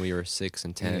was when we were 6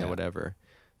 and 10 or whatever.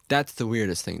 That's the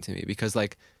weirdest thing to me, because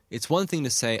like it's one thing to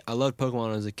say I loved Pokemon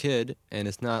when I was a kid and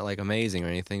it's not like amazing or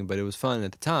anything, but it was fun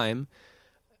at the time.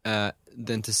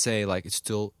 Than to say like it's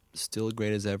still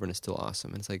great as ever and it's still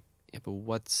awesome. And it's like, yeah,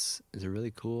 but is it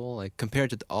really cool? Like compared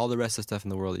to all the rest of the stuff in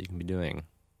the world that you can be doing.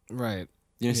 Right.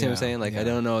 You understand what I'm saying? Like I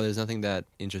don't know. There's nothing that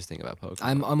interesting about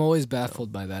Pokemon. I'm always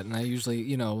baffled by that, and I usually,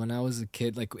 you know, when I was a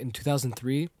kid, like in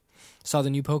 2003, saw the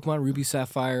new Pokemon Ruby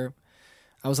Sapphire.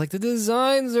 I was like, the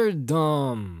designs are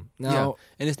dumb. Now,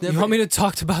 and it's never. you want me to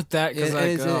talk about that? Because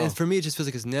and for me, it just feels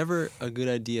like it's never a good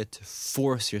idea to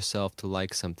force yourself to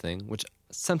like something. Which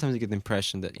sometimes you get the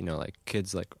impression that, you know, like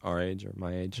kids like our age or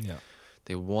my age,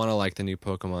 they want to like the new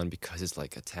Pokemon because it's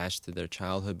like attached to their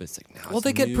childhood. But it's like, now well,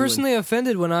 they get personally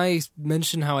offended when I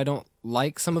mention how I don't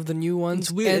like some of the new ones.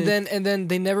 It's weird. And then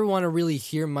they never want to really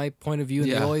hear my point of view,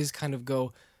 and they always kind of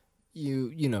go,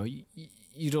 you know,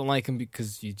 you don't like them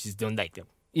because you just don't like them.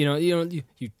 You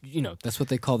know, that's what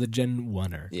they call the Gen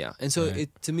 1er. Yeah, and so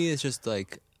to me, it's just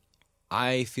like,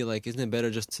 I feel like, isn't it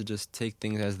better just to take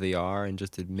things as they are and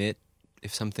just admit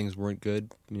if some things weren't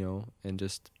good, you know, and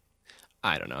just,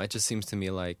 I don't know. It just seems to me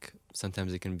like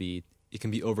sometimes it can be it can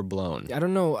be overblown. I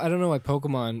don't know why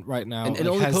Pokemon right now And like,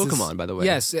 only has this- Pokemon, by the way.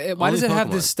 Yes, why Only does it have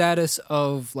Pokemon. this status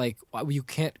of like you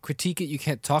can't critique it, you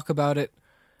can't talk about it?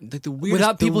 Like the weirdest,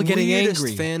 Without people the getting weirdest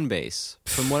angry. fan base,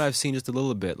 from what I've seen just a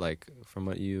little bit, like from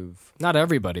what you've Not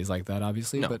everybody's like that,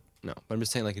 obviously, no, but no. But I'm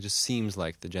just saying, like it just seems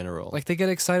like the general. like they get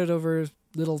excited over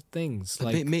little things. But,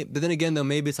 Like but then again, though,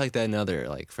 maybe it's like that another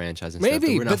like franchise and Maybe, stuff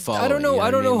that we're not but following. I don't know, you I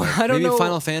don't know, what I mean? Like, I don't maybe know.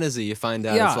 Final Fantasy, you find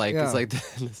out Yeah, it's like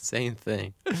yeah. the same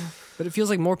thing. but it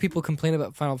feels like more people complain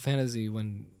about Final Fantasy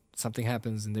when something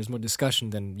happens and there's more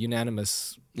discussion than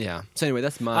unanimous. Yeah. So anyway,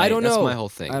 that's my I don't that's know. my whole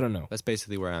thing. I don't know. That's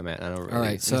basically where I'm at. I don't really. All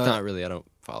right, it's so- not really. I don't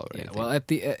follow it. or Yeah, anything. well, at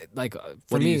the for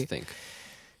what do me, you think?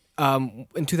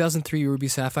 in 2003, Ruby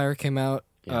Sapphire came out.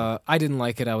 Yeah. I didn't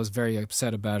like it. I was very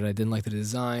upset about it. I didn't like the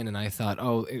design, and I thought,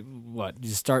 what? You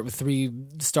start with 3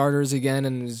 starters again,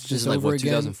 and it's This just is like over what,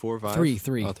 again. 2004, 5?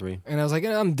 3. Oh, 3. And I was like,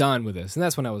 I'm done with this, and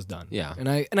that's when I was done. Yeah. And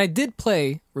I did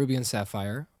play Ruby and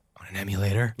Sapphire on an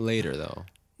emulator. Later though.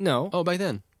 No. Oh, back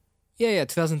then. Yeah,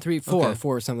 2003, 4 Okay.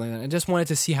 or something like that. I just wanted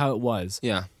to see how it was.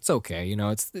 Yeah. It's okay,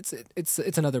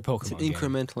 it's another Pokemon. It's an game.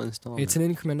 incremental installment. It's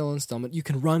an incremental installment. You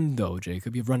can run though,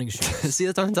 Jacob. You have running shoes. See,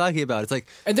 that's what I'm talking about. It's like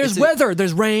And there's it's a- weather,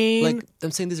 there's rain. Like I'm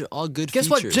saying, these are all good. Guess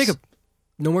features. what, Jacob?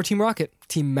 No more Team Rocket.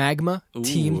 Team Magma, Ooh.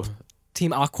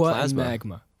 Team Aqua, Plasma. and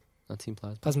Magma. Not Team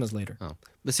Plasma. Plasma's later. Oh,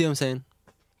 but see what I'm saying?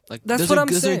 Like That's those what are, I'm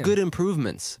those saying. are good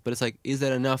improvements, but it's like, is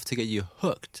that enough to get you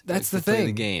hooked? That's like, the to play thing.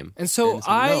 The game. And so no.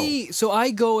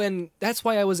 I go, and that's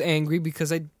why I was angry,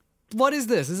 because what is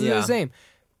this? This isn't Yeah. the same.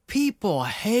 People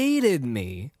hated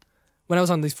me when I was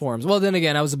on these forums. Well, then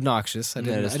again, I was obnoxious. I That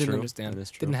didn't is true. understand. That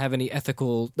is true. Didn't have any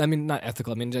ethical. I mean, not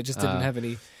ethical. I mean, I just didn't have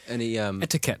any Any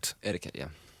etiquette. etiquette? Yeah.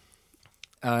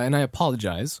 And I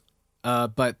apologize,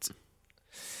 but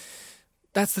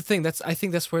that's the thing. I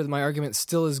think that's where my argument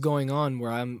still is going on,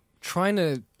 where I'm trying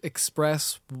to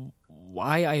express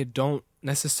why I don't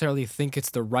necessarily think it's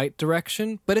the right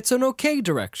direction, but it's an okay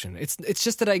direction. It's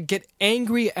just that I get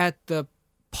angry at the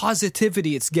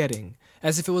positivity it's getting,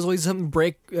 as if it was always something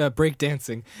break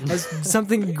dancing, as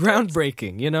something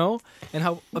groundbreaking, you know, and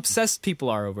how obsessed people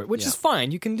are over it, which is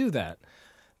fine. You can do that.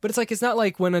 But it's not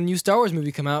like when a new Star Wars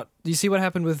movie come out. Do you see what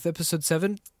happened with Episode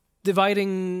 7?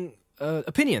 Dividing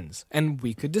opinions, and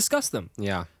we could discuss them.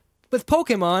 Yeah. With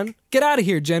Pokemon, get out of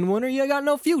here, Gen 1, or you got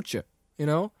no future, you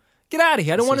know? Get out of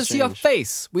here. I don't That's want to so see a strange.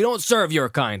 face. We don't serve your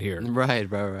kind here. And Right.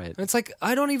 it's like,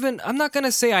 I'm not going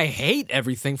to say I hate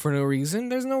everything for no reason.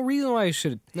 There's no reason why I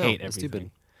should No, hate that's everything.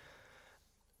 stupid.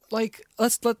 Like,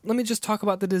 let me just talk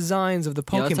about the designs of the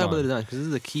Pokemon. Yeah, let's talk about the design because this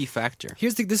is a key factor.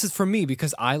 This is for me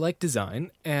because I like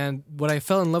design, and what I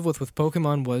fell in love with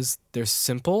Pokemon was they're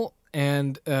simple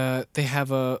and they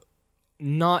have a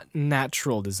not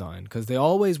natural design because they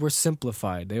always were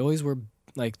simplified. They always were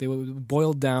like they were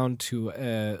boiled down to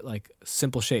like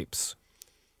simple shapes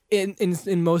in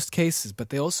most cases, but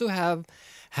they also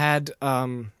had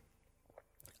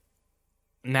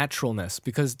naturalness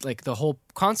because like the whole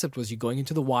concept was you going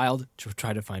into the wild to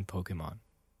try to find Pokemon,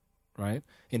 right?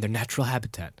 In their natural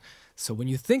habitat. So when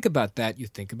you think about that, you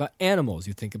think about animals,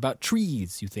 you think about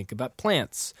trees, you think about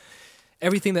plants,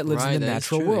 everything that lives in the that is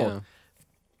natural true, world. yeah.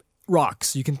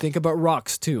 Rocks, you can think about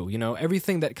rocks too, you know,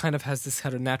 everything that kind of has this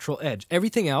kind of natural edge.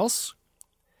 Everything else,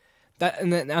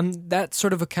 that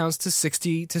sort of accounts to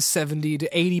 60 to 70 to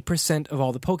 80% of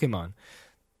all the Pokemon.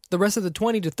 The rest of the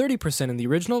 20 to 30% in the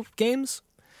original games,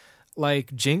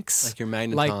 like Jinx, Like your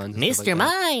Magnetons. like and stuff Mr. like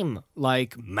that. Mime.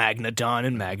 like Magneton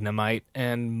and Magnemite,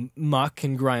 and Muck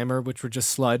and Grimer, which were just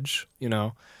sludge, you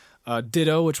know.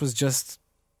 Ditto, which was just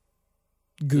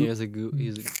He goo. was a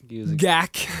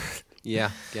Gak.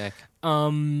 yeah, Gak.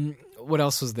 What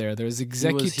else was there? There was He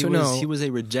Executor. was a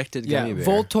rejected Yeah, gummy bear.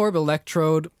 Voltorb,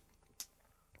 Electrode.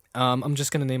 I'm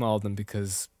just gonna name all of them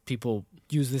because people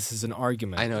use this as an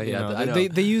argument. I know, you yeah, know? I know.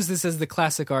 They use this as the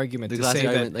classic argument The to classic say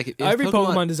argument, that like, if every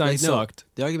Pokemon design like, no, sucked.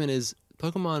 The argument is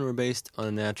Pokemon were based on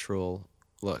a natural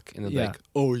look, and they're Yeah. like,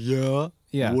 oh yeah,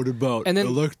 Yeah. What about And then-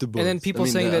 Electabuzz? And then people I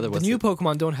mean, saying the that other the new ones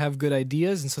Pokemon don't have good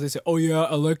ideas, and so they say, "Oh yeah,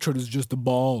 Electrode is just a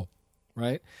ball,"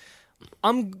 right?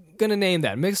 I'm gonna name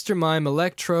that Mr. Mime,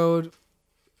 Electrode,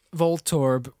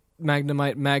 Voltorb,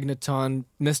 Magnemite, Magneton,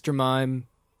 Mr. Mime,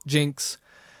 Jinx.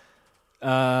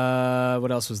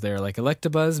 What else was there? Like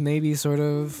Electabuzz, maybe sort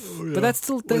of, but that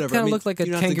Whatever. kind of looked like a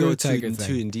you don't have to kangaroo go tiger too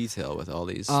thing. in detail with all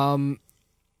these.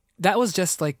 That was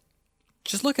just like,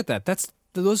 just look at that.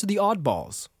 Those are the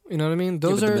oddballs. You know what I mean? Yeah,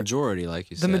 Those but are the majority,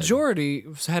 like you the said. majority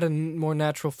had a more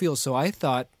natural feel. So I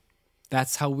thought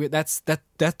that's how we those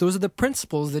are the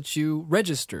principles that you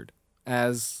registered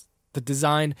as the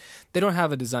design. They don't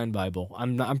have a design Bible.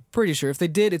 I'm pretty sure. If they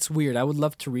did, it's weird. I would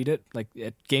love to read it, like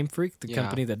at Game Freak, the Yeah.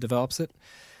 company that develops it.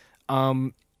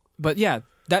 But yeah,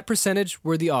 that percentage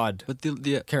were the odd But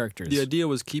the characters. the idea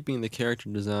was keeping the character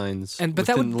designs But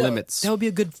within limits. That would be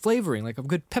a good flavoring, like a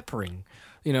good peppering.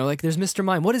 You know, like there's Mr.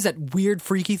 Mime. What is that weird,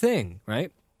 freaky thing,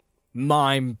 right?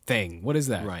 Mime thing. What is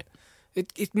that? Right.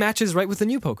 It matches right with the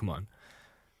new Pokemon.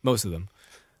 Most of them.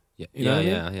 Yeah. You know what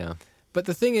I mean? Yeah. But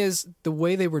the thing is, the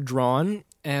way they were drawn,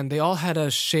 and they all had a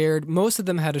shared. Most of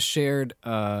them had a shared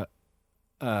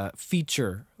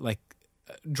feature, like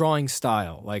drawing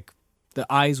style. Like the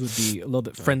eyes would be a little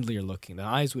bit friendlier looking. The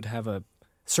eyes would have a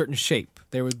certain shape.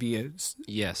 There would be a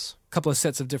Yes. couple of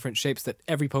sets of different shapes that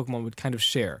every Pokemon would kind of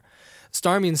share.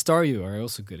 Starmie and Staryu are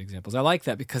also good examples. I like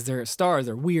that because they're stars,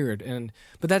 they're weird,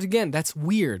 but that again, that's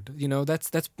weird. You know, that's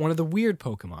one of the weird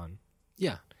Pokemon.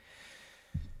 Yeah.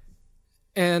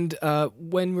 And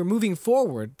when we're moving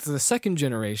forward to the second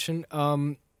generation,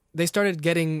 they started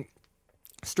getting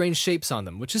strange shapes on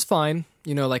them, which is fine.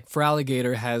 You know, like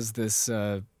Feraligatr has this.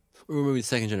 We're moving to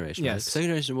second generation. Yes. Right? Second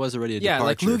generation was already a Yeah,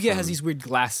 like departure Lugia from- has these weird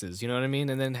glasses. You know what I mean?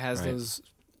 And then has Right. those.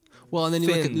 Well, and then you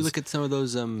fins. look at some of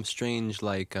those strange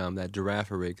that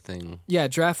Girafarig thing, Yeah,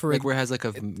 Girafarig. like where it has like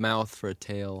a mouth for a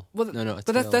tail. Well, no, a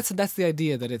but tail. that's the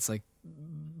idea that it's like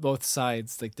both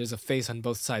sides. Like there's a face on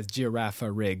both sides.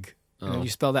 Girafarig. And then you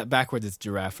spell that backwards, it's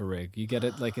Girafarig. You get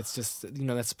it? Like it's just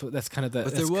that's kind of the.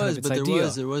 But that's there kind was, of its but idea.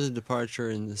 there was a departure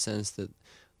in the sense that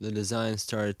the design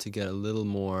started to get a little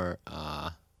more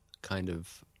kind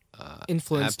of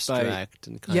Influenced by- abstract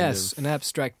and kind Yes, of an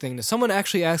abstract thing. Someone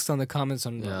actually asked on the comments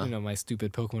on Yeah. my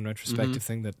stupid Pokemon retrospective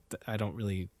thing that I don't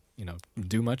really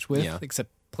do much with Yeah.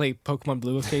 except play Pokemon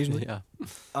Blue occasionally. yeah.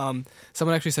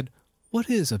 Someone actually said, "What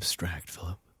is abstract,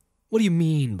 Philip? What do you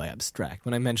mean by abstract?"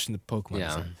 When I mentioned the Pokemon Yeah.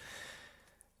 design.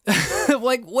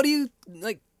 Like, what do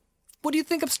you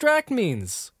think abstract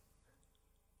means?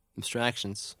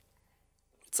 Abstractions.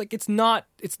 It's like it's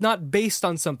not based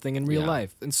on something in real Yeah.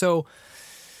 life. And so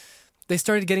they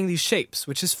started getting these shapes,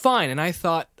 which is fine. And I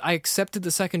accepted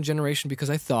the second generation because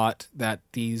I thought that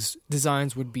these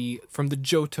designs would be from the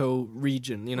Johto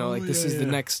region. You know, this is the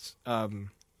next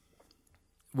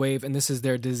wave, and this is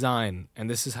their design, and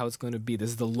this is how it's going to be. This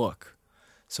is the look.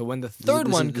 So when the third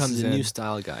one this comes is a in, new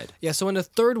style guide. yeah. So when the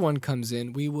third one comes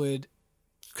in, we would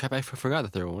Crap, I forgot the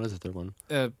third one. What is the third one?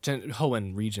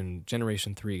 Hoenn region,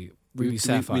 Generation 3, Ruby we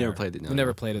Sapphire. never played it, no, We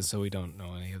never no. played it, so we don't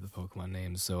know any of the Pokemon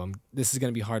names. So this is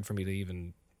going to be hard for me to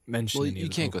even mention. Well, any you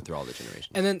of the can't go Pokemon. through all the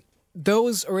generations. And then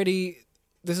those already.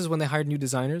 This is when they hired new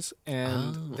designers,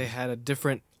 and Oh. they had a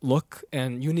different look.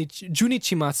 And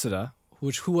Junichi Matsuda,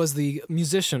 who was the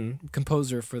musician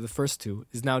composer for the first two,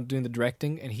 is now doing the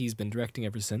directing, and he's been directing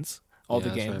ever since all the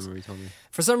that's what I games. remember you told me.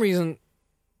 For some reason,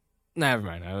 never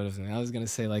mind. I was gonna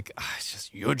say like it's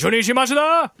just Junichi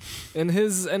Matsuda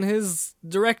and his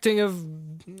directing of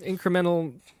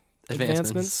incremental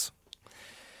advancements.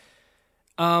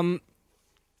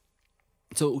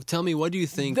 So tell me, what do you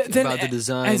think Then about the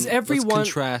design? as everyone-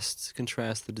 Let's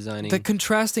contrast the designing. The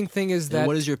contrasting thing is and that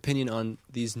what is your opinion on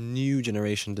these new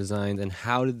generation designs, and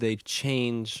how did they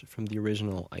change from the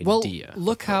original idea? well,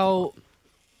 of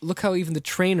look how even the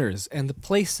trainers and the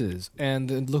places and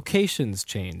the locations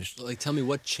changed. Like, tell me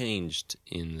what changed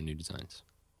in the new designs.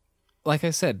 Like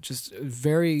I said, just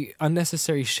very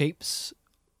unnecessary shapes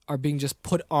are being just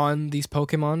put on these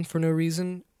Pokemon for no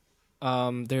reason.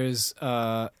 There's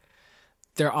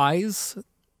their eyes.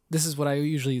 This is what I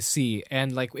usually see.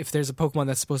 And like if there's a Pokemon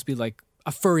that's supposed to be like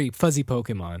a furry, fuzzy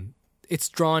Pokemon, it's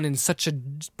drawn in such a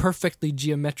perfectly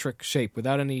geometric shape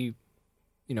without any,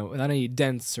 without any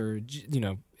dents or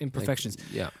imperfections.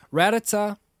 Yeah.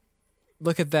 Rattata,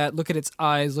 look at that. Look at its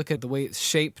eyes. Look at the way it's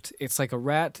shaped. It's like a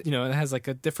rat. It has like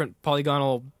a different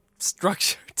polygonal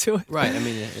structure to it. Right. I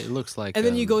mean, it looks like. And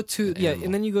then you go to an animal.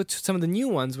 and then you go to some of the new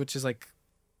ones, which is like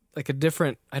a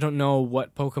different. I don't know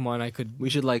what Pokemon I could. we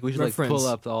should reference. pull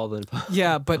up all the.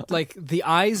 Yeah, but like the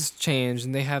eyes change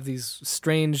and they have these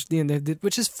strange,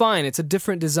 which is fine. It's a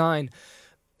different design,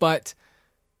 but.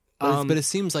 But it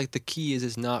seems like the key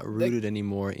is not rooted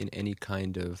anymore in any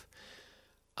kind of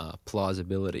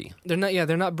plausibility. They're not. Yeah,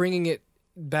 they're not bringing it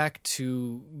back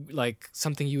to like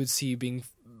something you would see being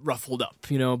ruffled up,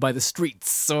 by the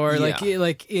streets, or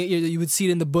you would see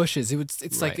it in the bushes.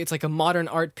 It's Right. like a modern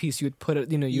art piece. You would put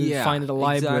it. You would Yeah, find it at a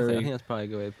exactly. library. I think that's probably a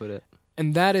good way to put it.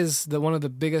 And that is one of the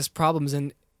biggest problems.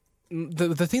 And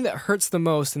the thing that hurts the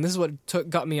most, and this is what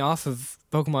got me off of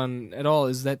Pokemon at all,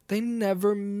 is that they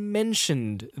never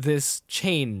mentioned this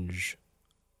change.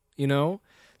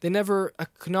 They never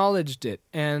acknowledged it,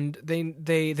 and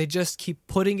they just keep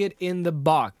putting it in the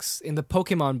box, in the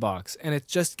Pokemon box, and it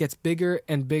just gets bigger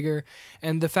and bigger.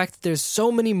 And the fact that there's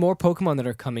so many more Pokemon that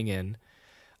are coming in,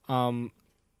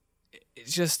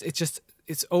 it's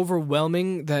it's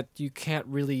overwhelming that you can't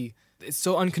really. It's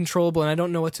so uncontrollable, and I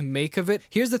don't know what to make of it.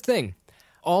 Here's the thing: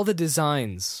 all the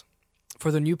designs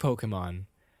for the new Pokemon,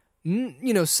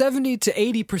 70 to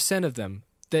 80% of them,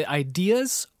 the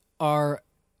ideas are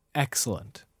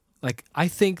excellent. Like, I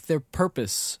think their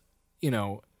purpose,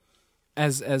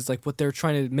 as like what they're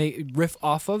trying to riff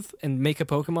off of and make a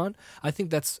Pokemon, I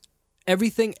think that's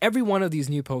everything. Every one of these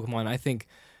new Pokemon, I think,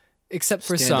 except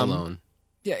for some. Standalone.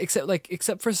 Yeah,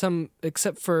 except for some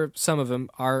of them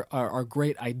are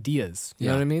great ideas. You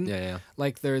know what I mean? Yeah.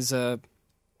 Like there's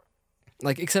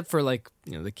except for the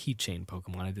keychain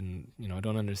Pokemon, I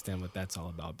don't understand what that's all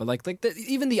about. But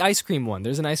even the ice cream one,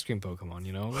 there's an ice cream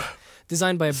Pokemon,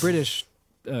 designed by a British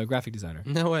graphic designer.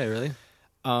 No way, really?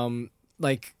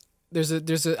 There's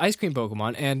an ice cream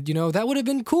Pokemon, and that would have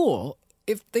been cool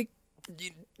if they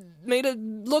made it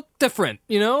look different.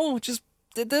 Just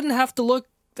it didn't have to look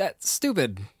that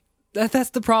stupid. That's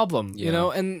the problem,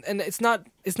 and it's not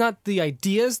the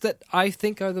ideas that I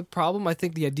think are the problem. I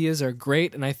think the ideas are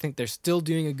great, and I think they're still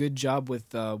doing a good job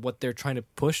with what they're trying to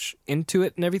push into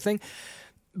it and everything.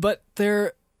 But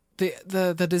the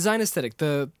design aesthetic,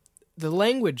 the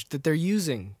language that they're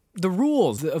using, the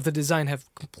rules of the design have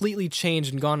completely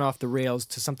changed and gone off the rails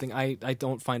to something I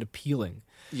don't find appealing.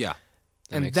 Yeah.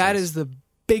 And that is the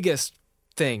biggest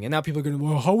thing. And now people are going,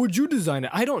 well, how would you design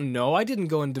it? I don't know. I didn't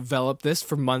go and develop this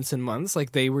for months and months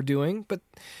like they were doing. But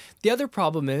the other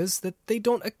problem is that they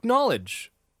don't acknowledge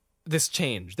this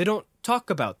change. They don't talk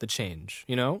about the change,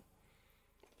 You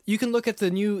can look at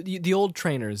the old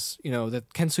trainers, that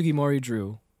Ken Sugimori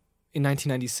drew in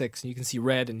 1996, and you can see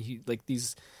Red and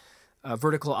these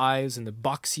vertical eyes and the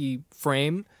boxy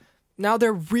frame. Now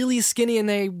they're really skinny, and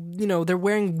they're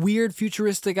wearing weird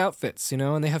futuristic outfits,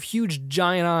 and they have huge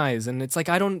giant eyes, and it's like,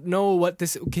 I don't know what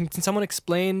this, can someone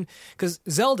explain? Because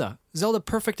Zelda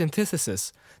Perfect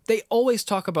Antithesis, they always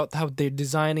talk about how they're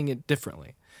designing it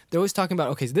differently. They're always talking about,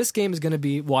 okay, so this game is going to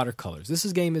be watercolors. This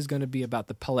game is going to be about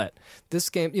the palette. This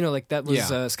game, that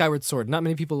was Skyward Sword. Not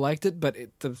many people liked it, but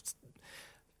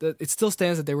it still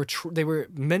stands that they were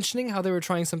mentioning how they were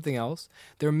trying something else.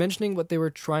 They were mentioning what they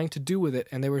were trying to do with it,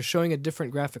 and they were showing a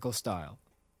different graphical style.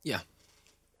 Yeah.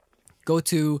 Go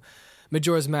to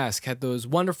Majora's Mask, had those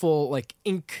wonderful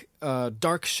ink,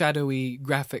 dark shadowy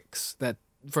graphics that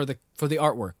for the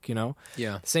artwork.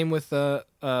 Yeah. Same with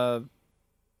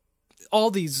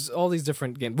all these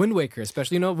different games. Wind Waker,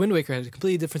 especially. Wind Waker had a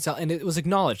completely different style, and it was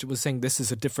acknowledged. It was saying this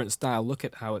is a different style. Look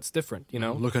at how it's different.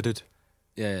 Look at it.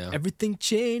 Yeah. Everything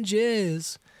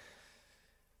changes.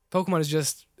 Pokemon is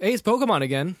just, hey, it's Pokemon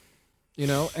again,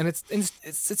 and it's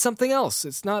something else.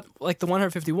 It's not like the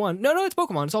 151. No, it's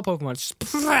Pokemon. It's all Pokemon. It's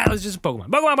just Pokemon.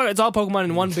 Pokemon. It's all Pokemon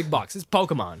in one big box. It's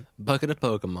Pokemon. Bucket of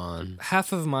Pokemon.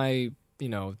 Half of my,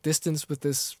 distance with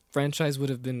this franchise would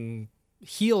have been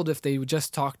healed if they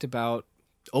just talked about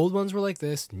old ones were like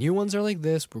this, new ones are like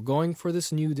this. We're going for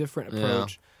this new, different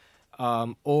approach,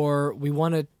 or we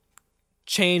want to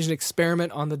change and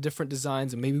experiment on the different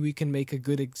designs, and maybe we can make a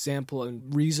good example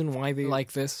and reason why they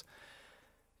like this.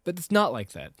 But it's not like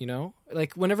that,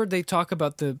 whenever they talk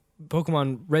about the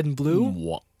Pokemon Red and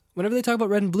Blue, whenever they talk about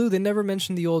Red and Blue, they never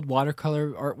mention the old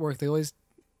watercolor artwork. They always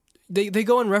they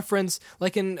go and reference,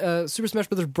 like in Super Smash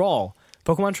Bros. Brawl,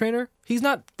 Pokemon Trainer. He's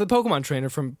not the Pokemon Trainer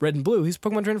from Red and Blue. He's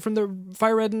Pokemon Trainer from the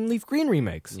Fire Red and Leaf Green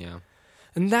remakes. Yeah,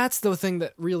 and that's the thing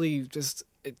that really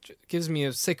it gives me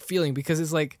a sick feeling, because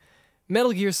it's like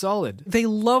Metal Gear Solid. They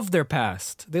love their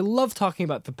past. They love talking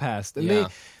about the past. And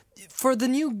for the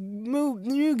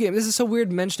new game, this is so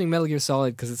weird mentioning Metal Gear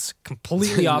Solid because it's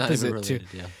completely opposite to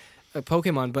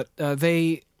Pokemon. But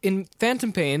they, in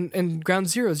Phantom Pain and Ground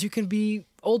Zeroes, you can be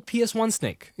old PS1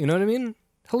 Snake. You know what I mean?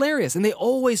 Hilarious. And they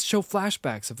always show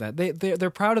flashbacks of that. They're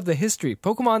proud of the history.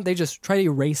 Pokemon, they just try to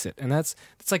erase it. And it's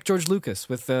like George Lucas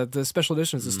with the special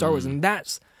editions of Star Wars. And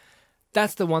that's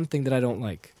the one thing that I don't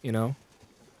like,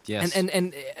 Yes.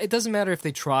 And it doesn't matter if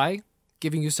they try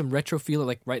giving you some retro feel,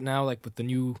 like right now, like with the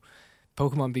new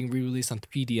Pokemon being re-released on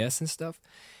 3DS and stuff.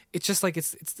 It's just like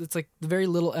it's like very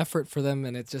little effort for them,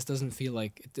 and it just doesn't feel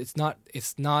like it's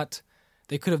not.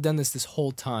 They could have done this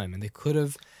whole time, and they could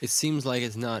have. It seems like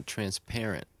it's not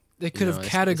transparent. They could have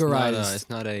categorized. It's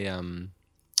not a.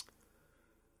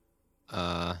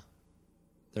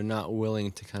 They're not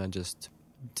willing to kind of just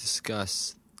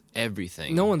discuss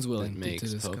everything. No one's willing that makes to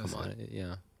discuss Pokemon. it.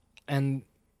 Yeah. And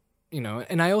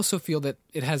and I also feel that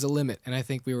it has a limit, and I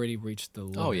think we already reached the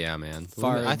limit. Oh yeah, man.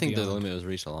 I think the limit was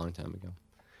reached a long time ago.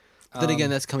 But then again,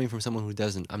 that's coming from someone who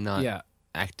doesn't. I'm not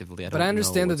actively. But I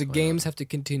understand that the games have to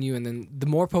continue, and then the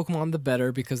more Pokemon, the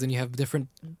better, because then you have different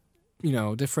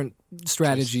different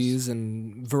strategies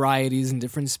and varieties and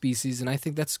different species, and I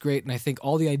think that's great, and I think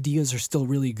all the ideas are still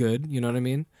really good, you know what I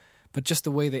mean? But just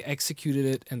the way they executed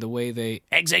it and the way they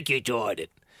executed it.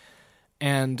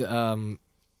 And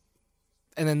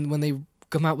then when they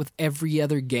come out with every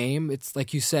other game, it's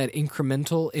like you said,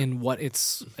 incremental in what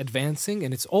it's advancing,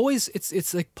 and it's always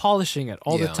it's like polishing it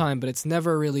all the time, but it's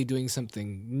never really doing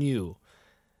something new.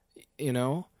 You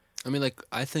know? I mean, like,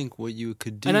 I think what you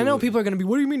could do... And I know people are going to be,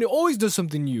 what do you mean it always does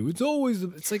something new?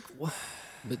 It's like...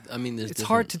 But, I mean, it's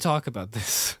hard to talk about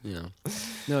this.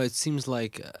 No, it seems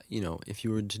like, if you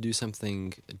were to do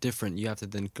something different, you have to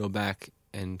then go back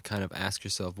and kind of ask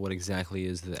yourself what exactly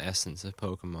is the essence of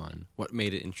Pokemon? What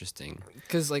made it interesting?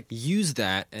 Because, like... Use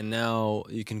that, and now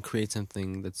you can create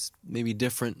something that's maybe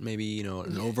different, maybe,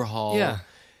 an overhaul. Yeah.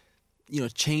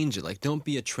 Change it. Like, don't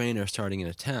be a trainer starting in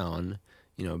a town.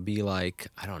 Be like,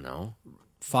 I don't know.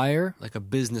 Fire. Like a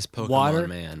business Pokemon water,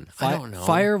 man. I don't know.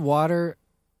 Fire, water,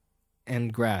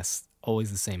 and grass.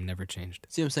 Always the same, never changed.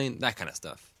 See what I'm saying? That kind of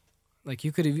stuff. Like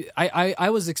you could have...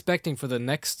 I was expecting for the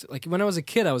next... Like when I was a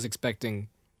kid, I was expecting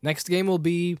next game will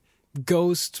be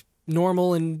Ghost,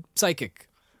 Normal, and Psychic.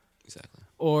 Exactly.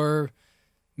 Or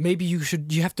maybe you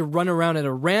have to run around at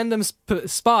a random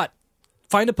spot,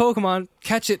 find a Pokemon,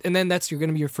 catch it, and then you're going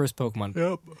to be your first Pokemon.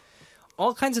 Yep.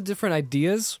 All kinds of different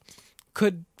ideas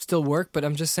could still work, but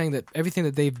I'm just saying that everything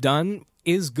that they've done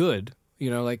is good,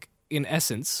 like in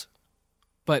essence.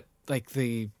 But like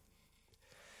the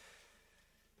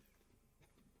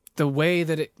way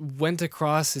that it went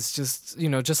across is just,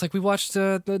 just like we watched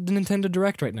the Nintendo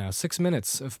Direct right now, 6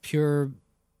 minutes of pure,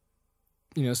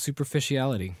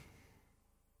 superficiality.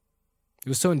 It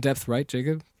was so in depth, right,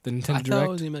 Jacob? The Nintendo Direct. I thought it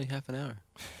was only like half an hour.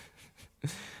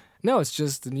 No, it's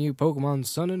just the new Pokemon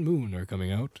Sun and Moon are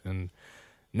coming out, and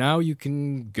now you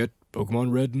can get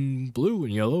Pokemon Red and Blue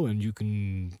and Yellow, and you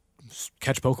can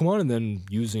catch Pokemon, and then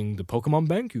using the Pokemon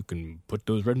Bank, you can put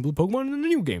those Red and Blue Pokemon in the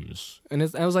new games. And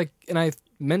I was like, and I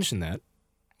mentioned that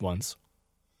once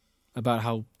about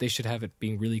how they should have it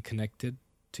being really connected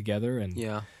together, and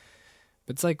yeah,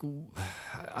 but it's like,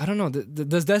 I don't know.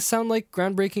 Does that sound like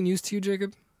groundbreaking news to you,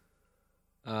 Jacob?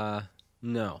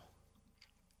 No.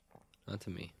 Not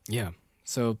to me. Yeah.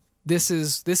 So this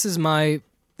is my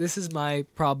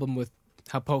problem with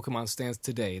how Pokemon stands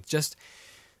today. It's just,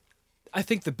 I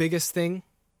think the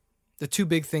two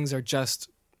big things are just,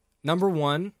 number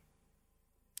one,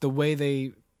 the way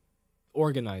they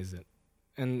organize it.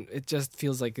 And it just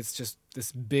feels like it's just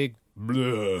this big,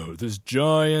 this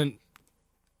giant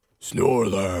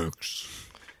Snorlax.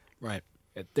 Right.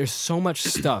 There's so much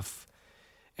stuff,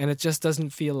 and it just doesn't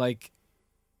feel like,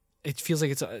 it feels like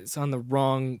it's on the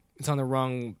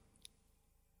wrong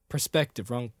perspective,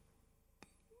 wrong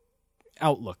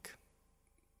outlook.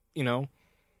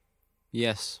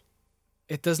 Yes.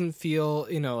 It doesn't feel,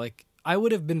 like I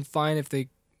would have been fine if they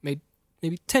made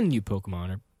maybe 10 new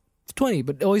Pokemon or 20,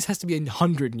 but it always has to be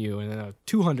 100 new and then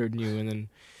 200 new, and then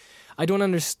I don't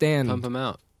understand. Pump them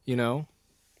out.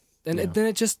 And then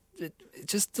it just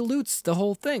dilutes the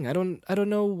whole thing. I don't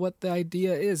know what the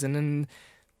idea is, and then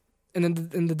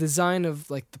the design of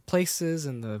like the places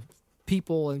and the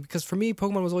people, and because for me,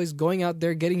 Pokemon was always going out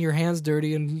there, getting your hands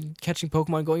dirty and catching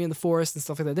Pokemon, going in the forest and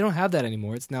stuff like that. They don't have that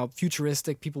anymore. It's now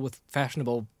futuristic, people with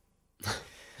fashionable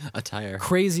attire,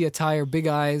 crazy attire, big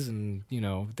eyes, and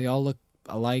they all look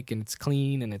alike, and it's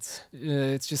clean, and it's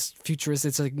just futuristic.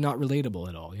 It's like not relatable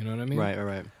at all. You know what I mean?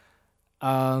 Right.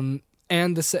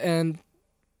 And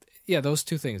those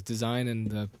two things, design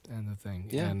and the thing.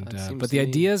 Yeah, and but the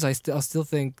ideas, I'll still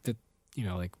think that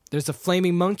like there's a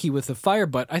flaming monkey with a fire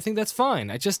butt. I think that's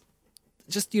fine. I just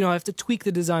I have to tweak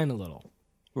the design a little.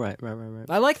 Right.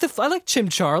 I like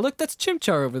Chimchar. Look, that's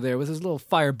Chimchar over there with his little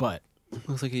fire butt.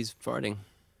 Looks like he's farting.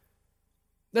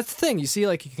 That's the thing. You see,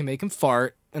 like you can make him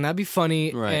fart, and that'd be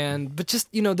funny. Right. But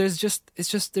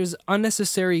there's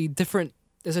unnecessary different.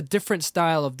 There's a different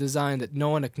style of design that no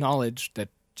one acknowledged that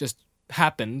just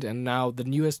happened, and now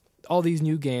all these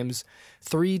new games,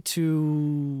 3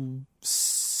 to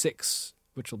 6,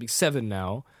 which will be 7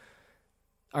 now,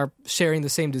 are sharing the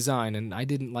same design, and I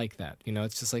didn't like that.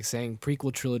 It's just like saying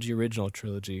prequel trilogy, original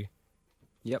trilogy.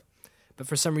 Yep. But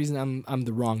for some reason, I'm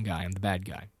the wrong guy. I'm the bad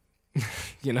guy.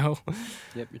 Yep,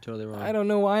 you're totally wrong. I don't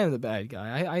know why I'm the bad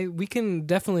guy. We can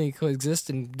definitely coexist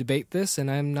and debate this,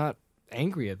 and I'm not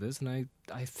angry at this, and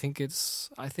I think it's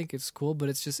cool, but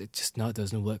it just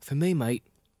doesn't work for me, mate.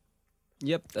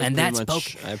 Yep, that's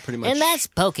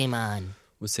Pokemon.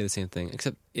 Would say the same thing,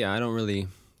 except I don't really,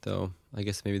 though. I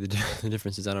guess maybe the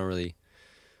difference is I don't really.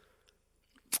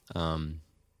 I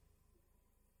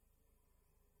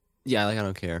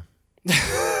don't care.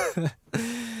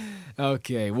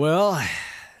 Okay, well,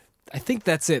 I think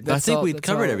that's it. I That's think all- we'd that's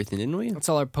covered all- everything, didn't we? That's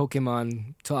all our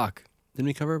Pokemon talk. Didn't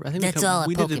we cover? I think That's we, all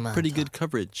we did a Pokemon pretty talk. good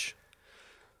coverage.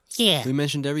 Yeah. We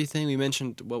mentioned everything. We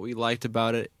mentioned what we liked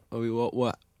about it.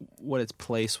 What its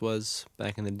place was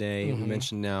back in the day. Mm-hmm. We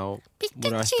mentioned now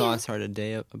what our Pikachu. thoughts are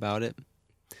today about it.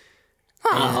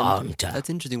 Oh, And that's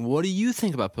interesting. What do you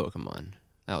think about Pokemon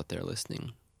out there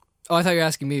listening? Oh, I thought you were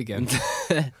asking me again.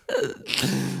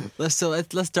 Let's start at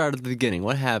the beginning.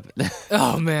 What happened?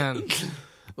 Oh man,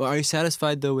 Well, are you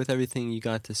satisfied though with everything you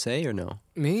got to say, or no?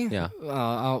 me? Yeah.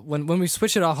 When we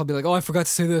switch it off, I'll be like, oh, I forgot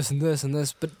to say this and this and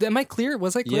this. But am I clear?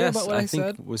 Was I clear Yes, about what I think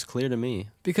said? it was clear to me.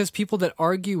 Because people that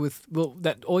argue with,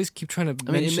 that always keep trying to.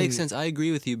 I mean, it mention- makes sense. I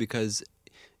agree with you because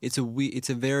it's a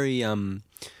very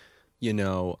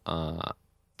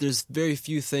there's very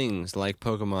few things like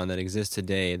Pokemon that exist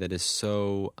today that is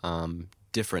so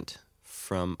different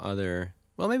from other.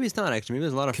 Well, maybe it's not actually. Maybe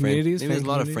there's a lot of Communities, maybe there's a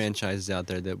lot of fan franchises out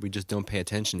there that we just don't pay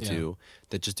attention to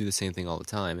that just do the same thing all the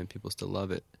time, and people still love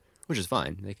it, which is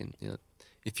fine. They can,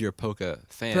 if you're a Poke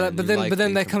fan, But you then, like but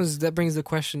then things that brings the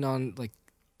question on like,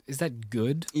 is that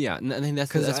good? yeah, and I think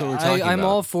that's Because what we're talking I'm about.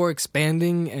 all for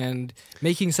expanding and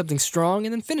making something strong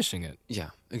and then finishing it.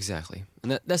 Yeah, exactly.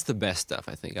 And that's the best stuff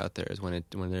I think out there is when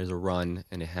there's a run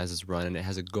and it has its run and it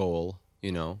has a goal,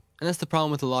 And that's the problem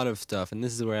with a lot of stuff. And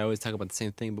this is where I always talk about the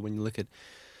same thing. But when you look at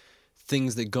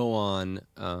things that go on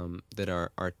that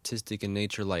are artistic in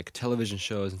nature, like television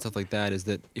shows and stuff like that, is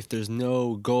that if there's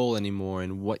no goal anymore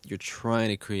in what you're trying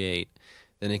to create,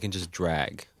 then it can just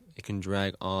drag. It can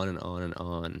drag on and on and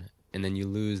on, and then you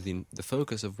lose the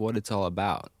focus of what it's all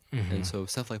about. And so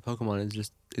stuff like Pokemon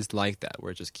is like that,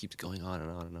 where it just keeps going on and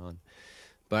on and on.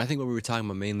 But I think what we were talking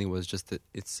about mainly was just that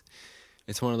it's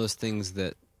one of those things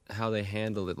that how they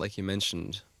handle it, like you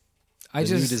mentioned, new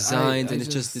designs, and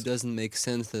it doesn't make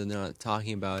sense that they're not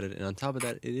talking about it. And on top of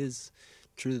that, it is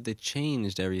true that they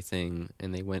changed everything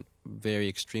and they went very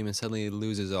extreme, and suddenly it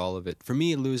loses all of it. For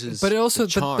me, it loses. But it also, the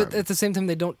charm. but at the same time,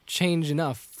 they don't change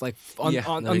enough. Like on Yeah,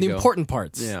 on there the you go. important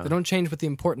parts, Yeah. they don't change with the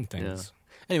important Yeah. things.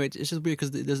 Anyway, it's just weird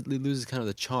because it loses kind of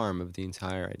the charm of the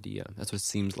entire idea. That's what it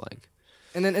seems like.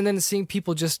 And then seeing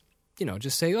people just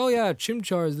say, oh yeah,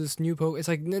 Chimchar is this new Pokemon. It's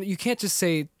like, no, you can't just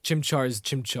say Chimchar is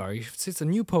Chimchar. You should say it's a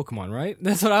new Pokemon, right?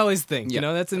 That's what I always think.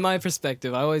 Yeah. That's in my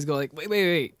perspective. I always go like,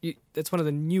 wait. That's one of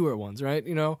the newer ones, right?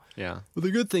 Yeah. Well,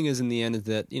 the good thing is in the end is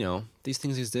that, these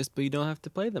things exist, but you don't have to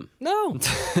play them. No.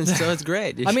 So it's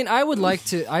great. I mean, I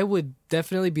would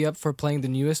definitely be up for playing the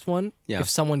newest one Yeah. if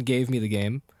someone gave me the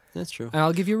game. That's true. And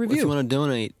I'll give you a Well, if review. you want to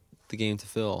donate the game to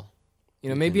Phil.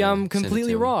 Maybe can, I'm send it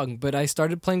completely to him. wrong, but I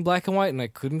started playing Black and White and I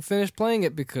couldn't finish playing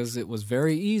it because it was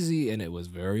very easy and it was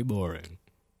very boring.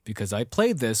 Because I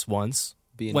played this once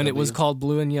when it was B&W? called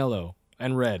Blue and Yellow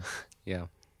and Red. Yeah.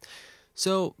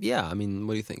 So, yeah, I mean,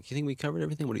 what do you think? You think we covered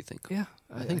everything? What do you think? Yeah,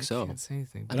 I think so. Can't say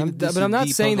anything, I but think this I'm is not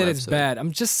the saying that Pokemon it's episode. bad.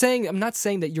 I'm not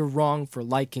saying that you're wrong for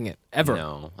liking it ever.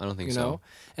 No, I don't think you so. know,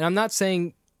 and I'm not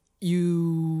saying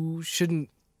you shouldn't.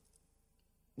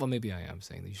 Well, maybe I am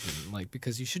saying that you shouldn't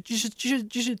because you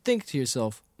should think to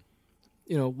yourself,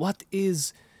 what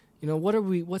is,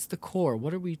 what's the core?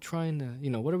 What are we trying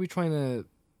to,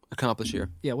 Accomplish here.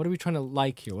 yeah, what are we trying to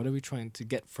like here? What are we trying to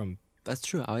get from? That's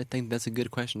true. I think that's a good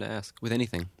question to ask with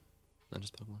anything, not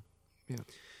just Pokemon. Yeah.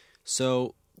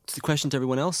 So the question to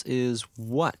everyone else is,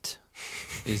 what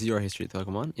is your history of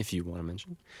Pokemon, if you want to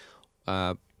mention?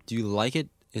 Do you like it?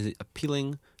 Is it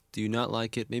appealing? Do you not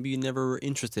like it? Maybe you never were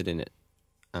interested in it.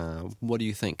 What do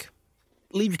you think?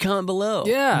 Leave your comment below.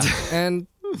 Yeah, and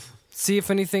see if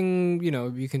anything,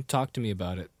 you can talk to me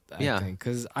about it. I think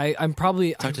because I'm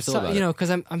probably Talk to Phil about it. because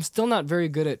I'm still not very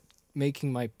good at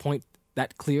making my point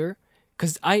that clear.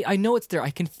 Because I know it's there.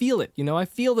 I can feel it. I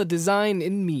feel the design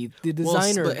in me. The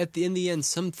designer. But in the end,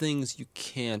 some things you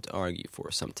can't argue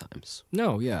for sometimes.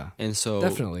 No, yeah. And so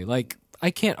Definitely. Like, I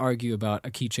can't argue about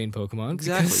a keychain Pokemon.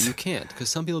 Exactly, because- you can't, because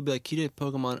some people be like, keychain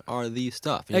Pokemon are the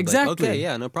stuff. And you'd be Exactly. like, okay,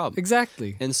 yeah, no problem.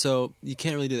 Exactly. And so you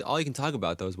can't really do that. All you can talk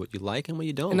about though is what you like and what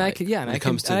you don't And like.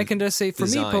 I can just say, for me,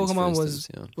 designs, for Pokemon instance,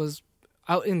 yeah. was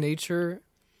out in nature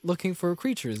looking for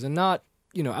creatures and not,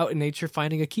 out in nature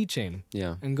finding a keychain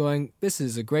Yeah, and going, this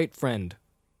is a great friend.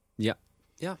 yeah,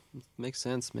 makes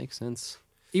sense.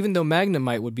 Even though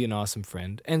Magnemite would be an awesome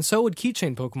friend, and so would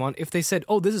keychain Pokemon if they said,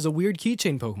 oh, this is a weird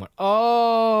keychain Pokemon.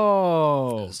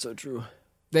 Oh, So true.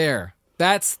 there.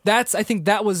 That's. I think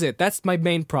that was it. That's my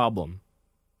main problem.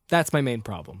 That's my main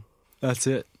problem. That's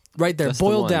it. Right there, That's the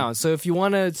boiled one. down. So if you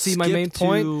want to see my Skip main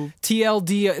point,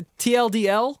 TLDL.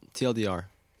 TLDR.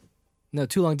 No,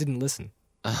 Too Long didn't listen.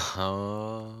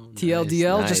 Oh,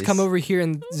 TLDL. nice. Just come over here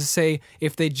and just say,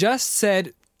 if they just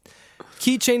said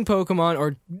keychain Pokemon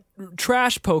or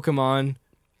trash Pokemon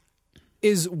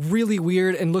is really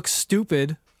weird and looks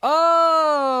stupid.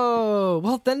 Oh,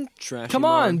 well then, Trashy come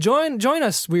on, join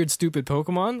us, weird, stupid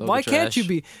Pokemon. Why can't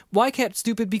trash. Why can't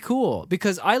stupid be cool?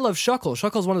 Because I love Shuckle.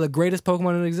 Shuckle's one of the greatest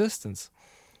Pokemon in existence.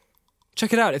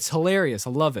 Check it out; it's hilarious.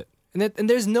 I love it, and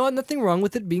there's nothing wrong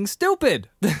with it being stupid,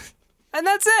 and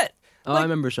that's it. Oh, I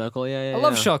remember Shuckle. Yeah. I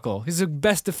love Shuckle. He's the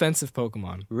best defensive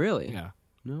Pokemon. Really? Yeah,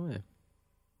 No way.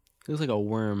 He looks like a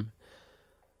worm.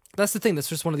 that's the thing. That's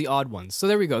just one of the odd ones. So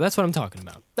there we go. That's what I'm talking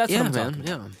about. That's what I'm talking about.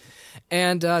 Yeah.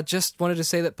 And just wanted to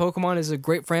say that Pokemon is a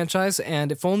great franchise,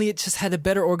 and if only it just had a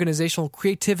better organizational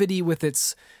creativity with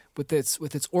its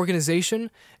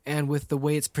organization and with the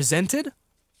way it's presented,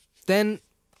 then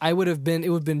it would have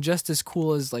been just as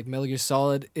cool as like Metal Gear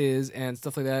Solid is and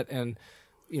stuff like that. And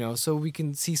so you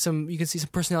can see some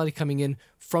personality coming in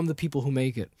from the people who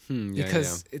make it,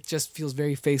 because it just feels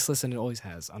very faceless, and it always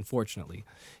has, unfortunately.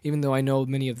 Even though I know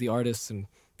many of the artists and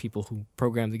people who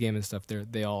program the game and stuff,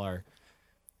 they all are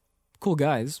cool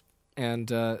guys, and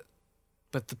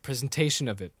but the presentation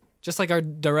of it, just like our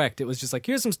Direct, it was just like,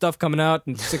 here's some stuff coming out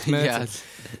in 6 minutes.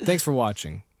 Thanks for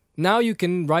watching. Now you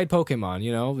can ride Pokemon,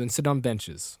 and sit on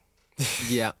benches.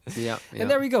 Yeah. And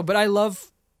there we go. But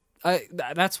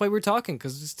that's why we're talking,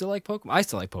 because I still like Pokemon. I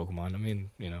still like Pokemon. I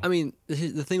mean, I mean,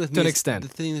 the thing with me To an is, extent. the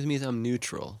thing with me is I'm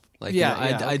neutral. Like, Yeah,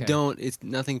 I okay. don't. It's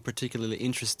nothing particularly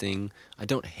interesting. I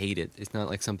don't hate it. It's not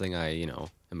like something I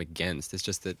am against. It's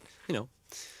just that I'm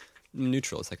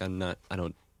neutral. It's like I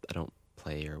don't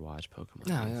play or watch Pokemon.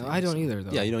 No, or anything, I don't so- either,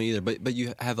 though. Yeah, you don't either. But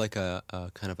you have like a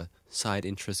kind of a side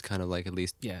interest, kind of like at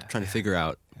least trying to figure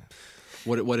out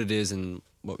what it is and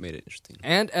what made it interesting.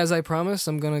 And as I promised,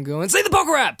 I'm gonna go and say the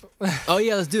Pokerap. Oh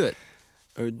yeah, let's do it.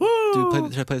 Or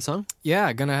should I play the song?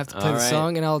 Yeah, gonna have to play All the right.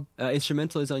 song, and I'll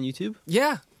Instrumental is on YouTube.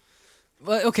 Yeah.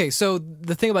 Well, okay, so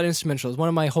the thing about instrumental is one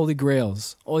of my holy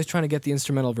grails. Always trying to get the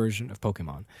instrumental version of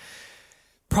Pokemon.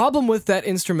 Problem with that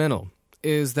instrumental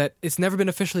is that it's never been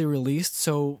officially released,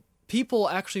 so people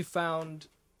actually found...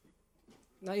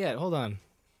 Not yet, hold on.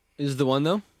 Is the one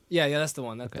though? Yeah, that's the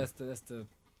one. That's the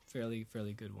fairly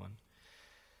good one.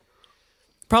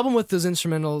 Problem with those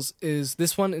instrumentals is,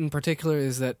 this one in particular,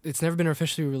 is that it's never been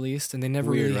officially released, and they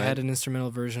never Weird, really right? had an instrumental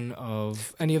version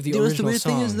of any of the You know, the original weird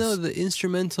songs. thing is though, the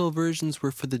instrumental versions were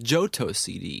for the Johto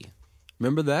CD.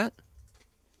 Remember that?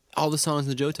 All the songs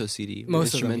in the Johto CD were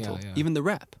Most of them, instrumental. yeah. Even the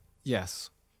rap. Yes.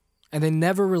 And they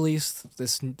never released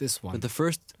this one. But the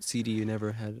first CD you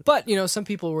never had. But some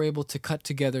people were able to cut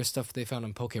together stuff they found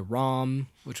on Poke-Rom,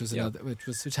 which was another, which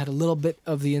had a little bit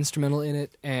of the instrumental in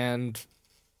it, and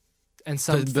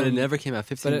some. But it never came out.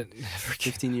 15 But it never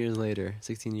came. 15 years later.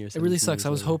 16 years. It really 17 sucks. years I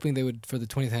was later. hoping they would, for the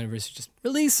 20th anniversary, just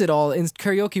release it all in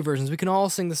karaoke versions. We can all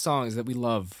sing the songs that we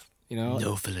love.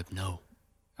 No, Philip, no.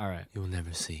 All right. You'll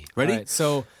never see. Ready? All right,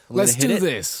 so I'm let's gonna do hit it.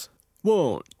 this.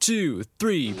 1, 2,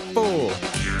 3, 4.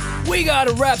 We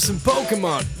gotta rap some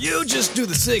Pokemon. You just do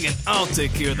the singing, I'll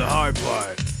take care of the hard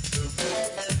part.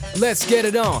 Let's get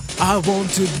it on. I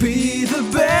want to be the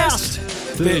best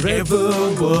there ever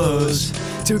was,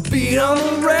 to beat on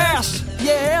the rest.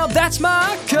 Yeah, that's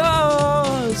my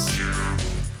cause.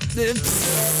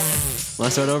 Want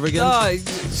to start over again?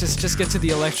 Just get to the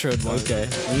Electrode one. Okay.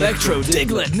 Electro,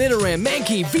 Diglett, Nidoran,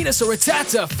 Mankey, Venusaur,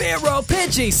 Rattata, Pharaoh,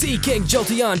 Pidgey, Sea King,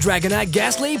 Jolteon, Dragonite,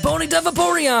 Ghastly, Ponyta,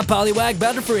 Vaporeon, Poliwag,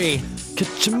 Butterfree.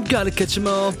 Catch 'em, gotta catch 'em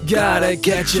all. Gotta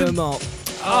catch 'em all.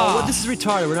 Oh, well, this is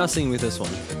retarded. We're not singing with this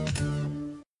one.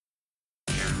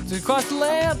 Across the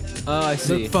land, Oh, I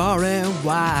see. look far and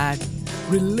wide.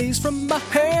 Release from my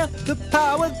hand the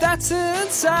power that's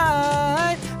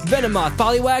inside. Venomoth,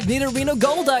 Poliwag, Nidorino,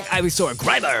 Golduck, Ivysaur,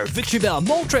 Grimer, Victreebel,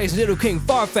 Moltres, Nidoking,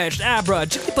 Farfetch'd, Abra,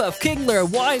 Jigglypuff, Kingler,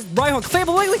 Rhyhawk,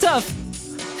 Fable, Wigglytuff.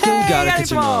 Hey, Gotta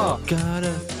catch 'em all. all.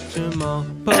 Gotta catch 'em all.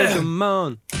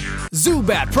 Pokemon.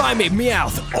 Zubat, Primate,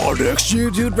 Meowth, Onix,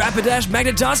 Geodude, Rapidash,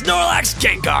 Magneton, Snorlax,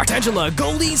 Gengar, Tangela,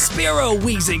 Goldie, Spearow,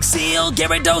 Weezing, Seal,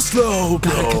 Gyarados, Slowbro.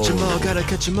 Gotta catch 'em all. Gotta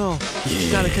catch 'em all.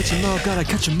 Gotta catch 'em all. Gotta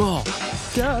catch 'em all.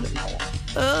 Gotta.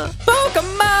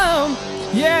 Pokemon!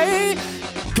 Yay!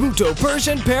 Kabuto,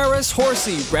 Persian, Paris,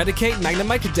 Horsey, Raticate,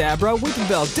 Magnemite, Kadabra,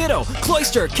 Weepinbell, Ditto,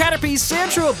 Cloyster, Caterpie,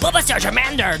 Sandshrew, Bulbasaur,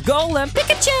 Charmander, Golem,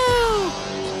 Pikachu!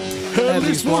 At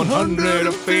least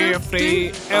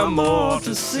 150 and more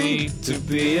to see to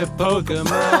be a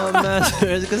Pokemon master.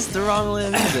 It's the wrong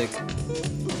line of music.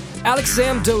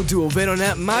 Alexam, Doduo,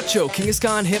 Venonat, Macho,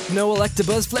 Kangaskhan, Hypno,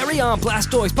 Electabuzz, Flareon,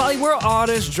 Blastoise, Poliwhirl,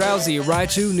 Oddish, Drowsy,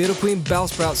 Raichu, Nidoqueen,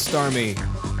 Bellsprout, Starmie.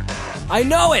 I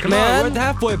know it, Come on, we're at man. the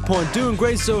halfway point. Doing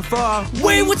great so far.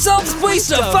 Wait, what's up, space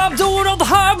stuff? I'm doing all the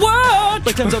hard work.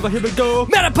 Like time's over, here we go.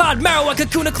 Metapod, Marowak,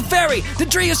 Kakuna, Clefairy,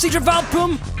 Dendrio, Cedra,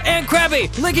 Valpum, and Krabby,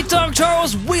 Linky Dog,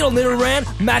 Charles, Weedle, Nidoran,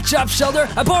 Matchup, Shelter,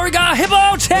 Aboriga,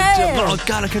 Hippo, Tail, Oh,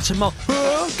 gotta catch them all.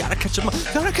 Oh, gotta catch them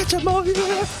all. Gotta catch them all. Yeah.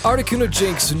 Articuno,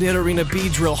 Jinx, Nidorina,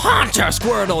 Beedrill, Haunter,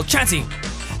 Squirtle, Chansey,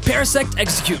 Parasect,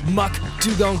 Execute, Muck,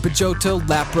 Dugong, Pidgeotto,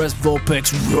 Lapras,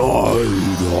 Vulpix,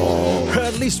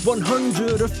 At least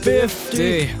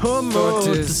 150 for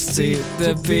to see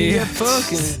the beat.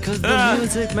 Cause the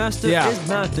music master Yeah. is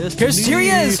not destiny. Here he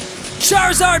is!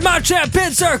 Charizard, Machamp,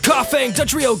 Pinsir, Coughing,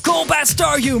 Dugtrio, Golbat,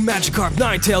 Staryu, Magikarp,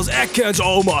 Ninetales, Ekans,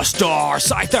 Omastar,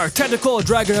 Scyther, Tentacle,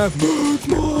 Dragonite,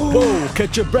 Whoa,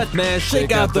 catch your breath, man.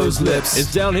 Shake out those lips.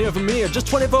 It's down here from here. Just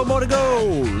 24 more to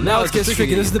go. Now it gets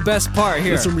tricky. This is the best part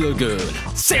here. Listen real good.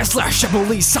 Sandslash,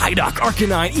 Chevrolet, Psyduck,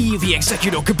 Arcanine, Eevee,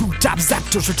 Executo, Kabutops,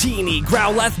 Zapdos, Rotini,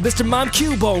 Growlithe, Mr. Mime,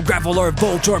 Cubone, Graveler,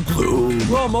 Voltorb, Bloom.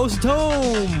 We're almost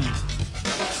home.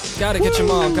 Gotta catch them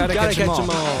all. Gotta Gotta catch them catch all.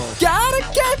 them all. Gotta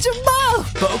catch them all.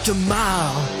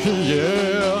 Pokemon.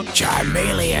 Yeah.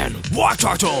 Charmeleon,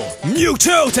 Wartortle,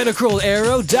 Mewtwo, Tentacruel,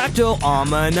 Aerodactyl,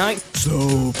 Armanite,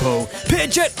 Slowpoke,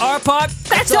 Pidgeot, Arpod.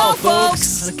 That's all,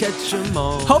 folks. Gotta catch them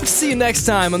all. Hope to see you next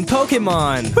time on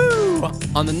Pokemon.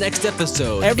 On the next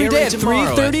episode. Every day airing at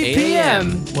tomorrow 3:30 8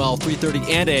 p.m.. Well, 3:30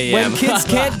 and a.m. When kids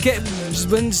can't get,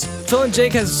 when Phil and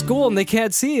Jake has school and they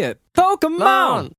can't see it. Pokemon.